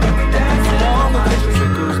 You'll be dancing on my grave.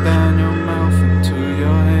 Trickles down your mouth into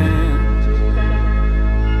your hands.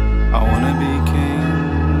 I wanna be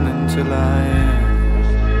king until I am.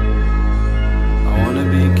 I wanna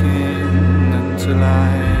be king until I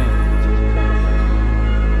am.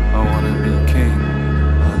 I wanna be king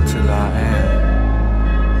until I am.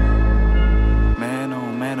 Man,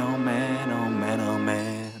 oh man, oh man, oh man, oh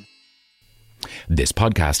man. This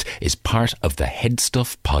podcast is part of the Head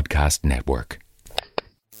Stuff Podcast Network.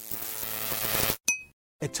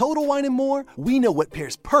 At Total Wine & More, we know what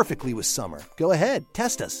pairs perfectly with summer. Go ahead,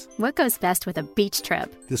 test us. What goes best with a beach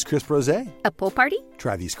trip? This crisp rosé. A pool party?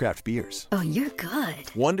 Try these craft beers. Oh, you're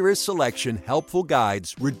good. Wondrous selection, helpful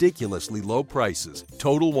guides, ridiculously low prices.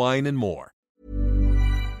 Total Wine & More.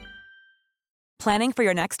 Planning for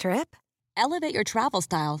your next trip? Elevate your travel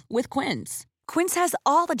style with Quince. Quince has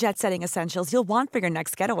all the jet-setting essentials you'll want for your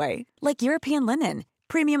next getaway, like European linen,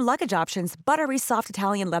 premium luggage options, buttery soft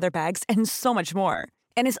Italian leather bags, and so much more.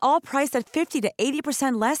 And is all priced at 50 to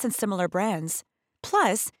 80% less than similar brands.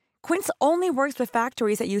 Plus, Quince only works with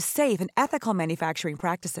factories that use safe and ethical manufacturing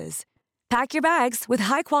practices. Pack your bags with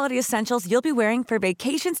high-quality essentials you'll be wearing for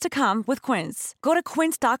vacations to come with Quince. Go to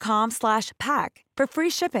quince.com/pack for free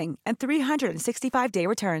shipping and 365-day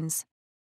returns.